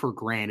team for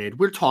granted.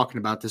 We're talking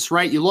about this,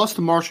 right? You lost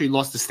to Marshall, you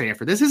lost to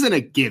Stanford. This isn't a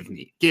give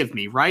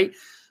me, right?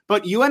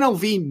 But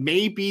UNLV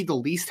may be the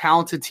least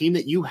talented team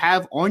that you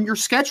have on your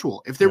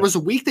schedule. If there was a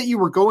week that you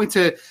were going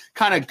to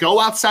kind of go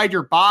outside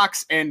your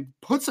box and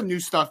put some new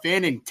stuff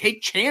in and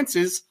take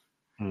chances,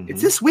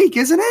 it's this week,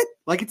 isn't it?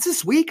 Like, it's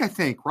this week, I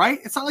think, right?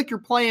 It's not like you're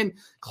playing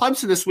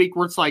Clemson this week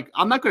where it's like,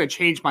 I'm not going to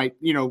change my,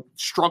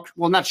 structure.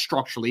 Well, not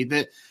structurally.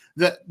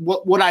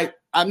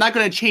 I'm not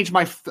going to change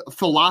my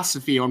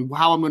philosophy on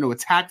how I'm going to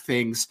attack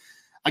things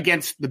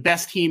against the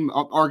best team,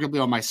 arguably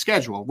on my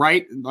schedule,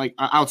 right? Like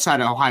outside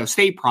of Ohio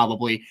State,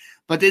 probably.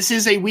 But this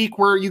is a week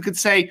where you could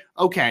say,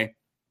 okay,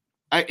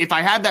 if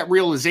I had that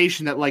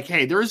realization that, like,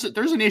 hey, there's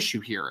an issue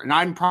here, and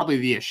I'm probably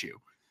the issue,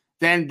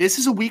 then this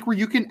is a week where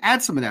you can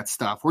add some of that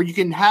stuff, where you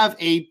can have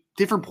a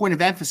different point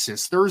of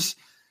emphasis. There's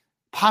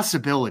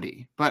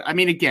possibility. But, I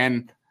mean,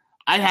 again,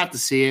 I have to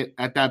see it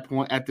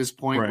at this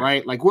point,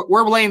 right? Like,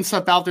 we're laying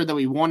stuff out there that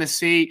we want to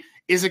see.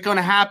 Is it going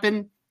to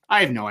happen? I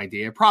have no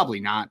idea.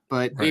 Probably not.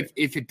 But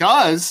if it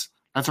does,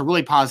 that's a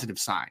really positive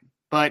sign.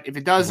 But if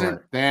it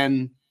doesn't,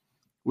 then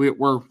we're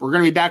going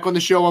to be back on the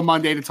show on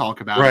Monday to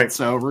talk about it.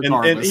 So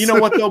regardless. And you know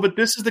what, though? But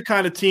this is the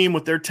kind of team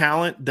with their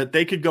talent that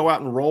they could go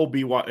out and roll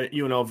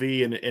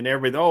UNLV and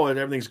everything. And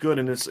everything's good.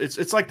 And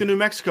it's like the New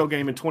Mexico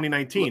game in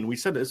 2019. We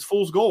said it's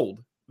fool's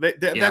gold.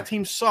 That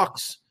team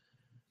sucks.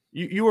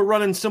 You were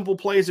running simple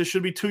plays that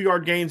should be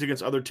 2-yard gains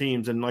against other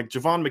teams. And like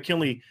Javon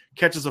McKinley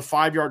catches a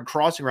 5-yard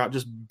crossing route,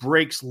 just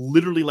breaks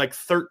literally like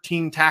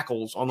 13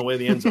 tackles on the way to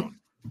the end zone.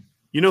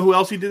 You know who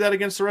else he did that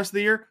against the rest of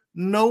the year?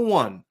 No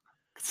one.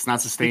 It's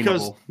not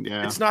sustainable.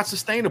 It's not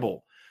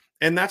sustainable.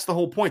 And that's the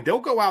whole point. They'll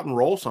go out and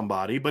roll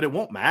somebody, but it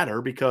won't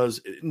matter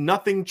because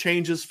nothing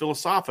changes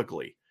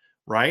philosophically,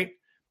 right?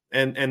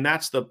 And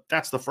that's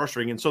the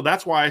frustrating. And so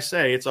that's why I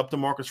say it's up to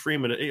Marcus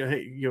Freeman.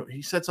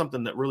 He said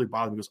something that really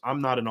bothered me. He goes,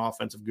 I'm not an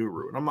offensive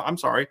guru. And I'm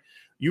sorry.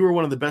 You were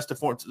one of the best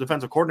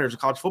defensive coordinators in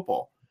college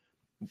football.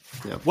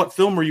 Yeah. What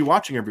film are you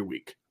watching every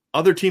week?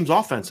 Other teams'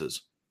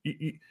 offenses.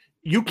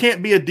 You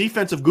can't be a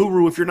defensive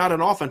guru if you're not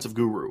an offensive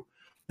guru.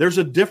 There's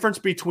a difference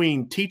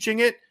between teaching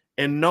it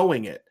and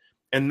knowing it.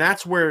 And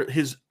that's where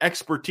his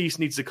expertise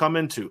needs to come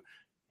into.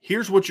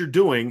 Here's what you're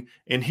doing,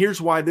 and here's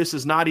why this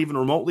is not even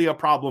remotely a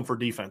problem for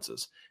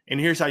defenses. And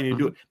here's how you need to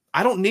do it.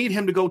 I don't need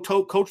him to go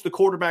coach the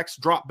quarterback's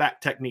drop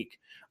back technique.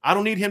 I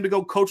don't need him to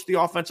go coach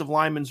the offensive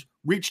lineman's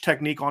reach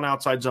technique on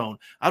outside zone.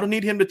 I don't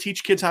need him to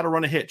teach kids how to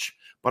run a hitch.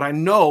 But I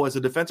know as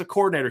a defensive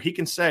coordinator, he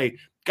can say,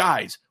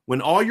 guys,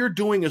 when all you're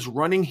doing is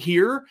running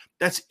here,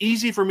 that's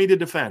easy for me to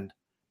defend.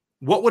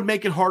 What would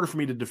make it harder for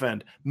me to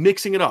defend?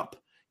 Mixing it up.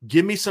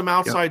 Give me some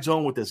outside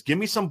zone with this. Give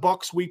me some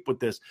buck sweep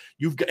with this.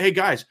 Hey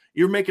guys,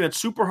 you're making it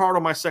super hard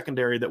on my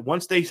secondary that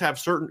once they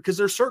have because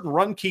there's certain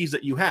run keys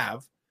that you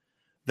have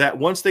that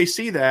once they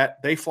see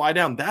that, they fly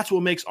down. That's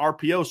what makes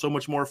RPO so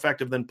much more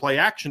effective than play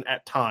action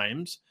at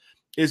times,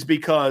 is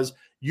because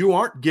you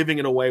aren't giving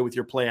it away with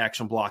your play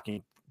action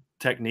blocking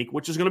technique,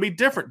 which is going to be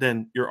different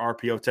than your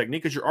RPO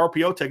technique, because your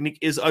RPO technique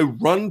is a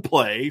run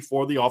play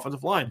for the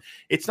offensive line.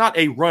 It's not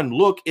a run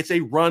look, it's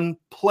a run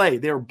play.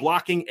 They're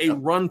blocking a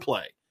run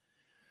play.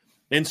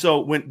 And so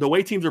when the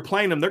way teams are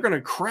playing them, they're going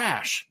to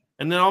crash.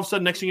 And then all of a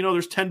sudden, next thing you know,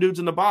 there's 10 dudes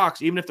in the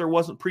box, even if there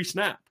wasn't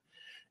pre-snap.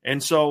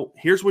 And so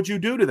here's what you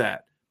do to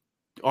that.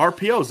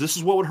 RPOs, this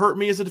is what would hurt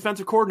me as a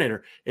defensive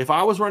coordinator. If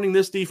I was running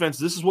this defense,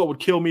 this is what would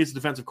kill me as a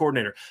defensive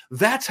coordinator.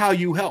 That's how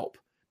you help.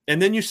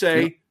 And then you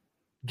say,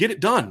 get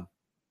it done.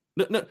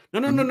 No.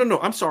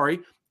 I'm sorry.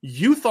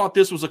 You thought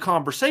this was a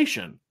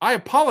conversation. I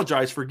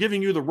apologize for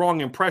giving you the wrong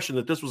impression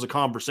that this was a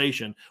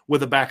conversation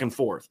with a back and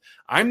forth.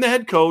 I'm the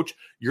head coach.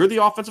 You're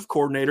the offensive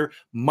coordinator.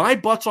 My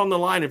butt's on the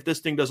line if this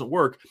thing doesn't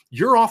work.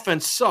 Your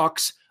offense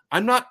sucks.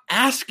 I'm not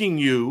asking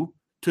you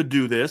to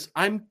do this.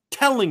 I'm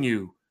telling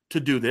you to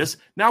do this.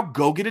 Now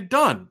go get it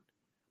done.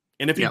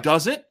 And if he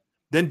does it,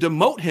 then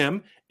demote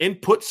him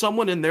and put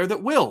someone in there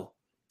that will.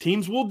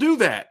 Teams will do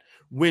that.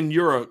 When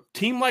you're a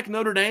team like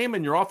Notre Dame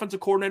and your offensive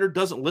coordinator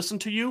doesn't listen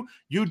to you,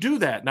 you do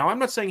that. Now, I'm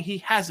not saying he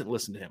hasn't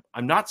listened to him.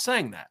 I'm not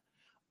saying that.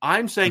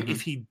 I'm saying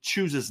if he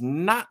chooses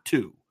not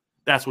to,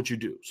 that's what you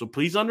do. So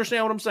please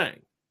understand what I'm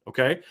saying,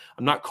 okay?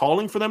 I'm not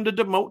calling for them to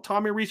demote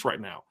Tommy Rees right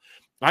now.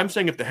 I'm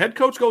saying if the head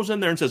coach goes in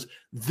there and says,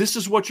 this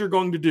is what you're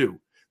going to do,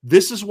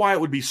 this is why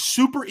it would be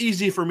super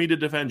easy for me to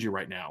defend you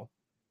right now,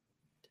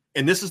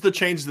 and this is the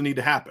changes that need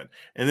to happen.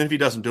 And then if he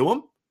doesn't do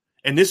them,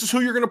 and this is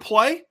who you're going to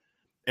play,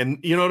 and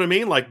you know what I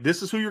mean? Like,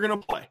 this is who you're going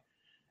to play.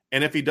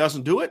 And if he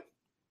doesn't do it,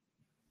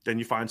 then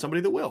you find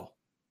somebody that will.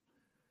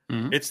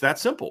 It's that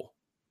simple.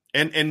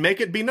 And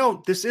make it be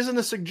known, this isn't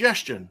a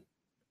suggestion.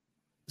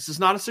 This is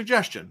not a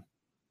suggestion.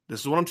 This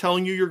is what I'm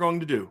telling you you're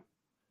going to do.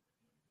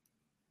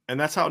 And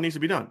that's how it needs to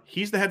be done.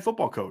 He's the head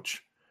football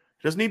coach.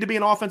 He doesn't need to be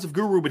an offensive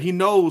guru, but he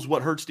knows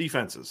what hurts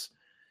defenses.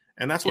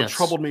 And that's what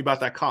troubled me about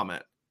that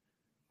comment,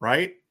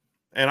 right?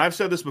 And I've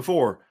said this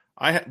before.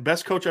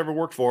 Best coach I ever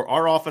worked for,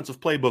 our offensive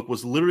playbook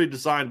was literally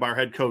designed by our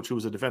head coach who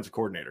was a defensive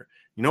coordinator.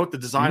 You know what the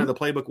design of the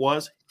playbook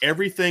was?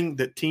 Everything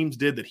that teams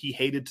did that he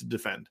hated to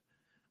defend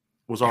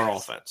was our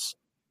offense.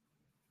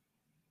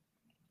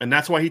 And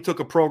that's why he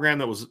took a program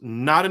that was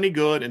not any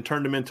good and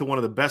turned him into one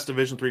of the best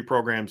Division III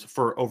programs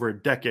for over a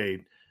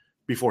decade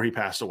before he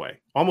passed away.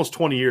 Almost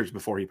 20 years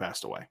before he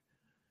passed away.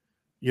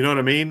 You know what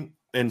I mean?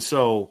 And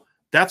so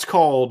that's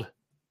called,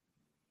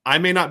 I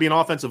may not be an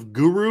offensive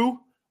guru,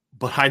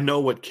 but I know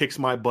what kicks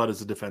my butt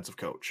as a defensive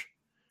coach.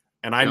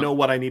 And I know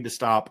what I need to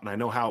stop, and I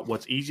know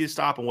what's easy to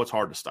stop and what's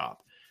hard to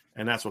stop.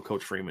 And that's what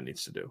Coach Freeman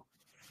needs to do.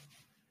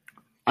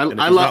 I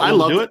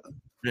love it.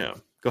 Yeah.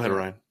 Go ahead,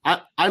 Ryan.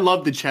 I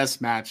love the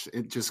chess match.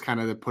 It just kind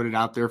of to put it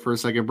out there for a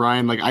second,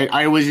 Brian. Like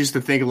I always used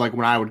to think of like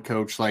when I would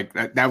coach, like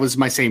that was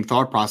my same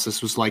thought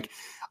process was like,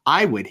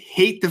 I would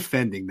hate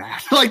defending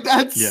that. Like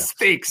that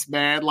stinks,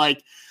 man.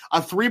 Like a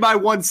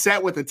 3x1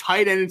 set with a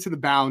tight end into the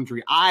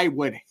boundary. I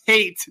would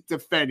hate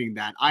defending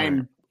that. I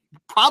am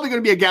probably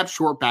going to be a gap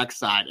short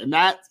backside, and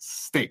that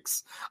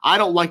stinks. I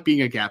don't like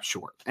being a gap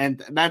short.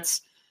 And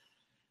it's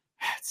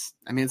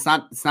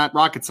not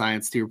rocket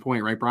science to your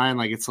point, right, Brian?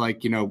 Like, it's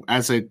like, you know,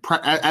 as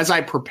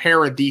I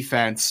prepare a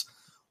defense,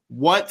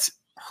 what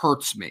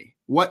hurts me?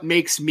 What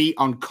makes me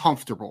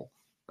uncomfortable?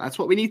 That's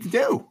what we need to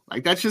do.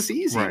 Like, that's just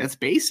easy. Right. That's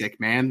basic,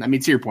 man. I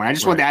mean, to your point, I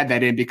just wanted to add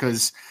that in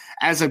because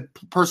as a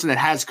person that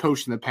has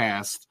coached in the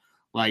past,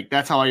 like,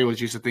 that's how I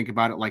always used to think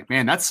about it. Like,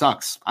 man, that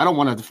sucks. I don't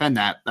want to defend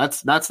that.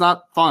 That's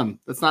not fun.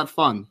 That's not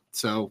fun.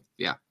 So,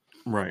 yeah.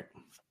 Right.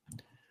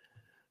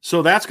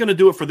 So that's going to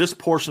do it for this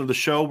portion of the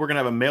show. We're going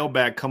to have a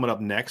mailbag coming up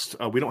next.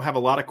 We don't have a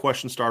lot of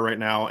questions started right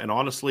now. And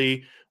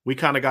honestly, we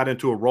kind of got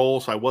into a roll,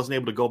 so I wasn't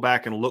able to go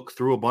back and look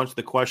through a bunch of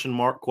the question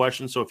mark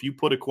questions. So if you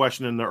put a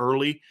question in there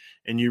early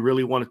and you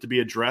really want it to be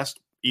addressed,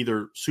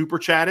 either super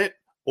chat it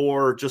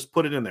or just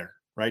put it in there,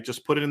 right?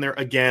 Just put it in there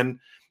again,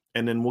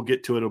 and then we'll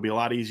get to it. It'll be a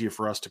lot easier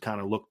for us to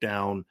kind of look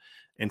down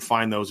and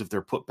find those if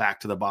they're put back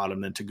to the bottom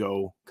than to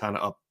go kind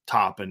of up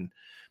top and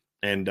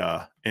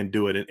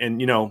do it. And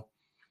you know,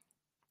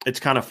 it's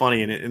kind of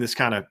funny, and this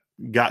kind of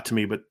got to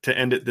me, but to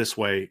end it this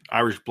way,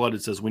 Irish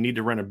Blooded says, we need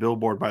to rent a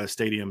billboard by the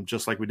stadium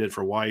just like we did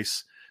for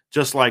Weiss,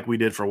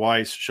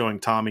 showing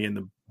Tommy in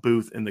the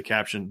booth in the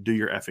caption, do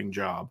your effing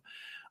job.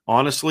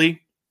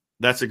 Honestly,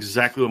 that's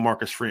exactly what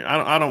Marcus Freeman,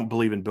 I don't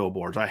believe in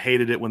billboards. I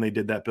hated it when they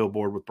did that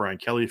billboard with Brian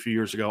Kelly a few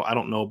years ago. I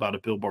don't know about a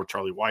billboard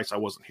Charlie Weiss. I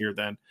wasn't here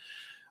then.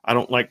 I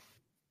don't like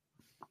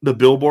the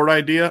billboard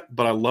idea,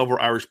 but I love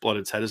where Irish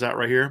Blooded's head is at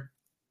right here.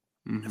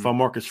 Mm-hmm. If I'm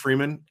Marcus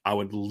Freeman, I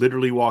would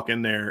literally walk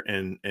in there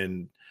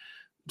and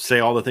say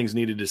all the things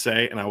needed to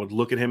say, and I would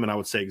look at him and I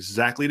would say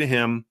exactly to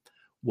him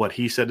what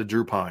he said to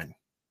Drew Pine.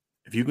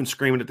 If you can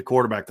scream it at the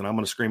quarterback, then I'm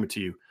going to scream it to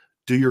you.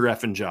 Do your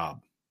effing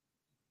job.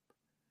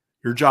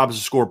 Your job is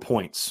to score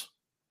points,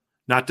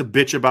 not to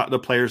bitch about the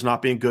players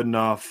not being good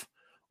enough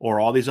or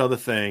all these other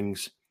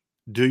things.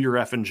 Do your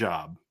effing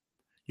job.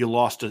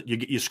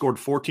 You scored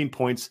 14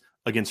 points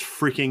against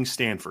freaking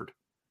Stanford.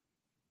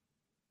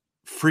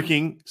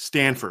 Freaking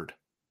Stanford.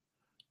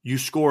 You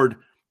scored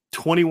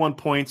 21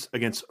 points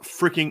against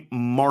freaking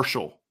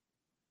Marshall.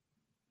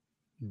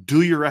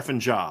 Do your effing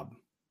job.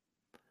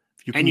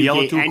 If you can yell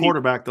it to a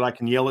quarterback, that I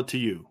can yell it to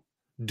you.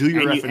 Do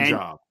your effing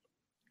job.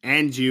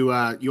 And you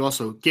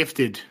also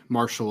gifted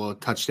Marshall a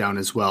touchdown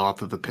as well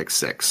off of a pick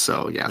six.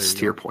 So yes,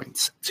 to your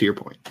point.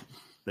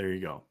 There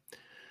you go.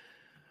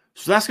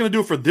 So that's going to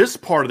do it for this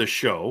part of the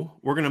show.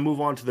 We're going to move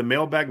on to the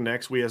mailbag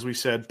next. As we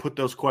said, put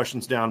those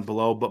questions down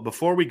below. But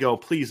before we go,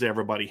 please,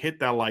 everybody, hit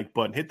that like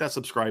button, hit that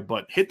subscribe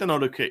button, hit the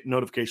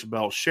notification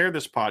bell, share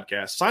this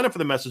podcast, sign up for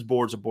the message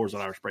boards at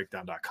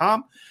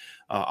boards.irishbreakdown.com.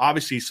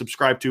 Obviously,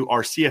 subscribe to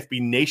our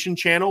CFB Nation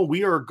channel.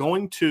 We are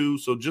going to,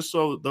 so just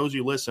so those of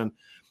you listen,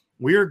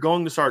 we are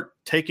going to start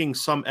taking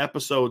some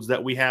episodes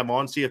that we have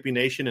on CFB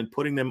Nation and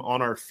putting them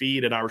on our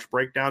feed at Irish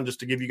Breakdown just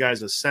to give you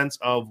guys a sense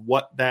of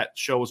what that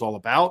show is all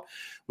about.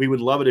 We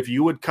would love it if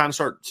you would kind of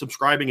start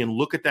subscribing and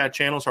look at that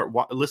channel, start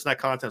listen to that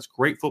content. It's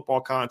great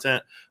football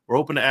content. We're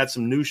hoping to add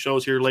some new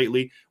shows here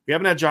lately. We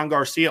haven't had John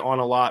Garcia on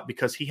a lot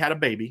because he had a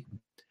baby,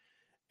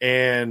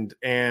 and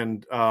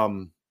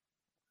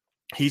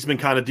he's been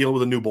kind of dealing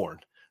with a newborn.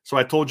 So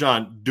I told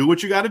John, do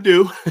what you got to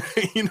do.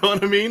 You know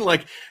what I mean?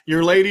 Like,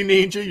 your lady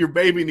needs you, your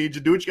baby needs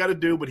you. Do what you got to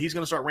do. But he's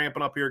going to start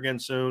ramping up here again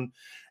soon,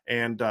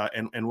 and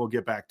we'll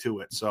get back to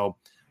it. So,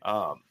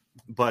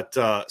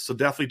 so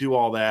definitely do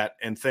all that.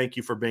 And thank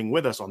you for being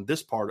with us on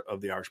this part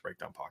of the Irish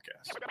Breakdown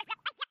podcast.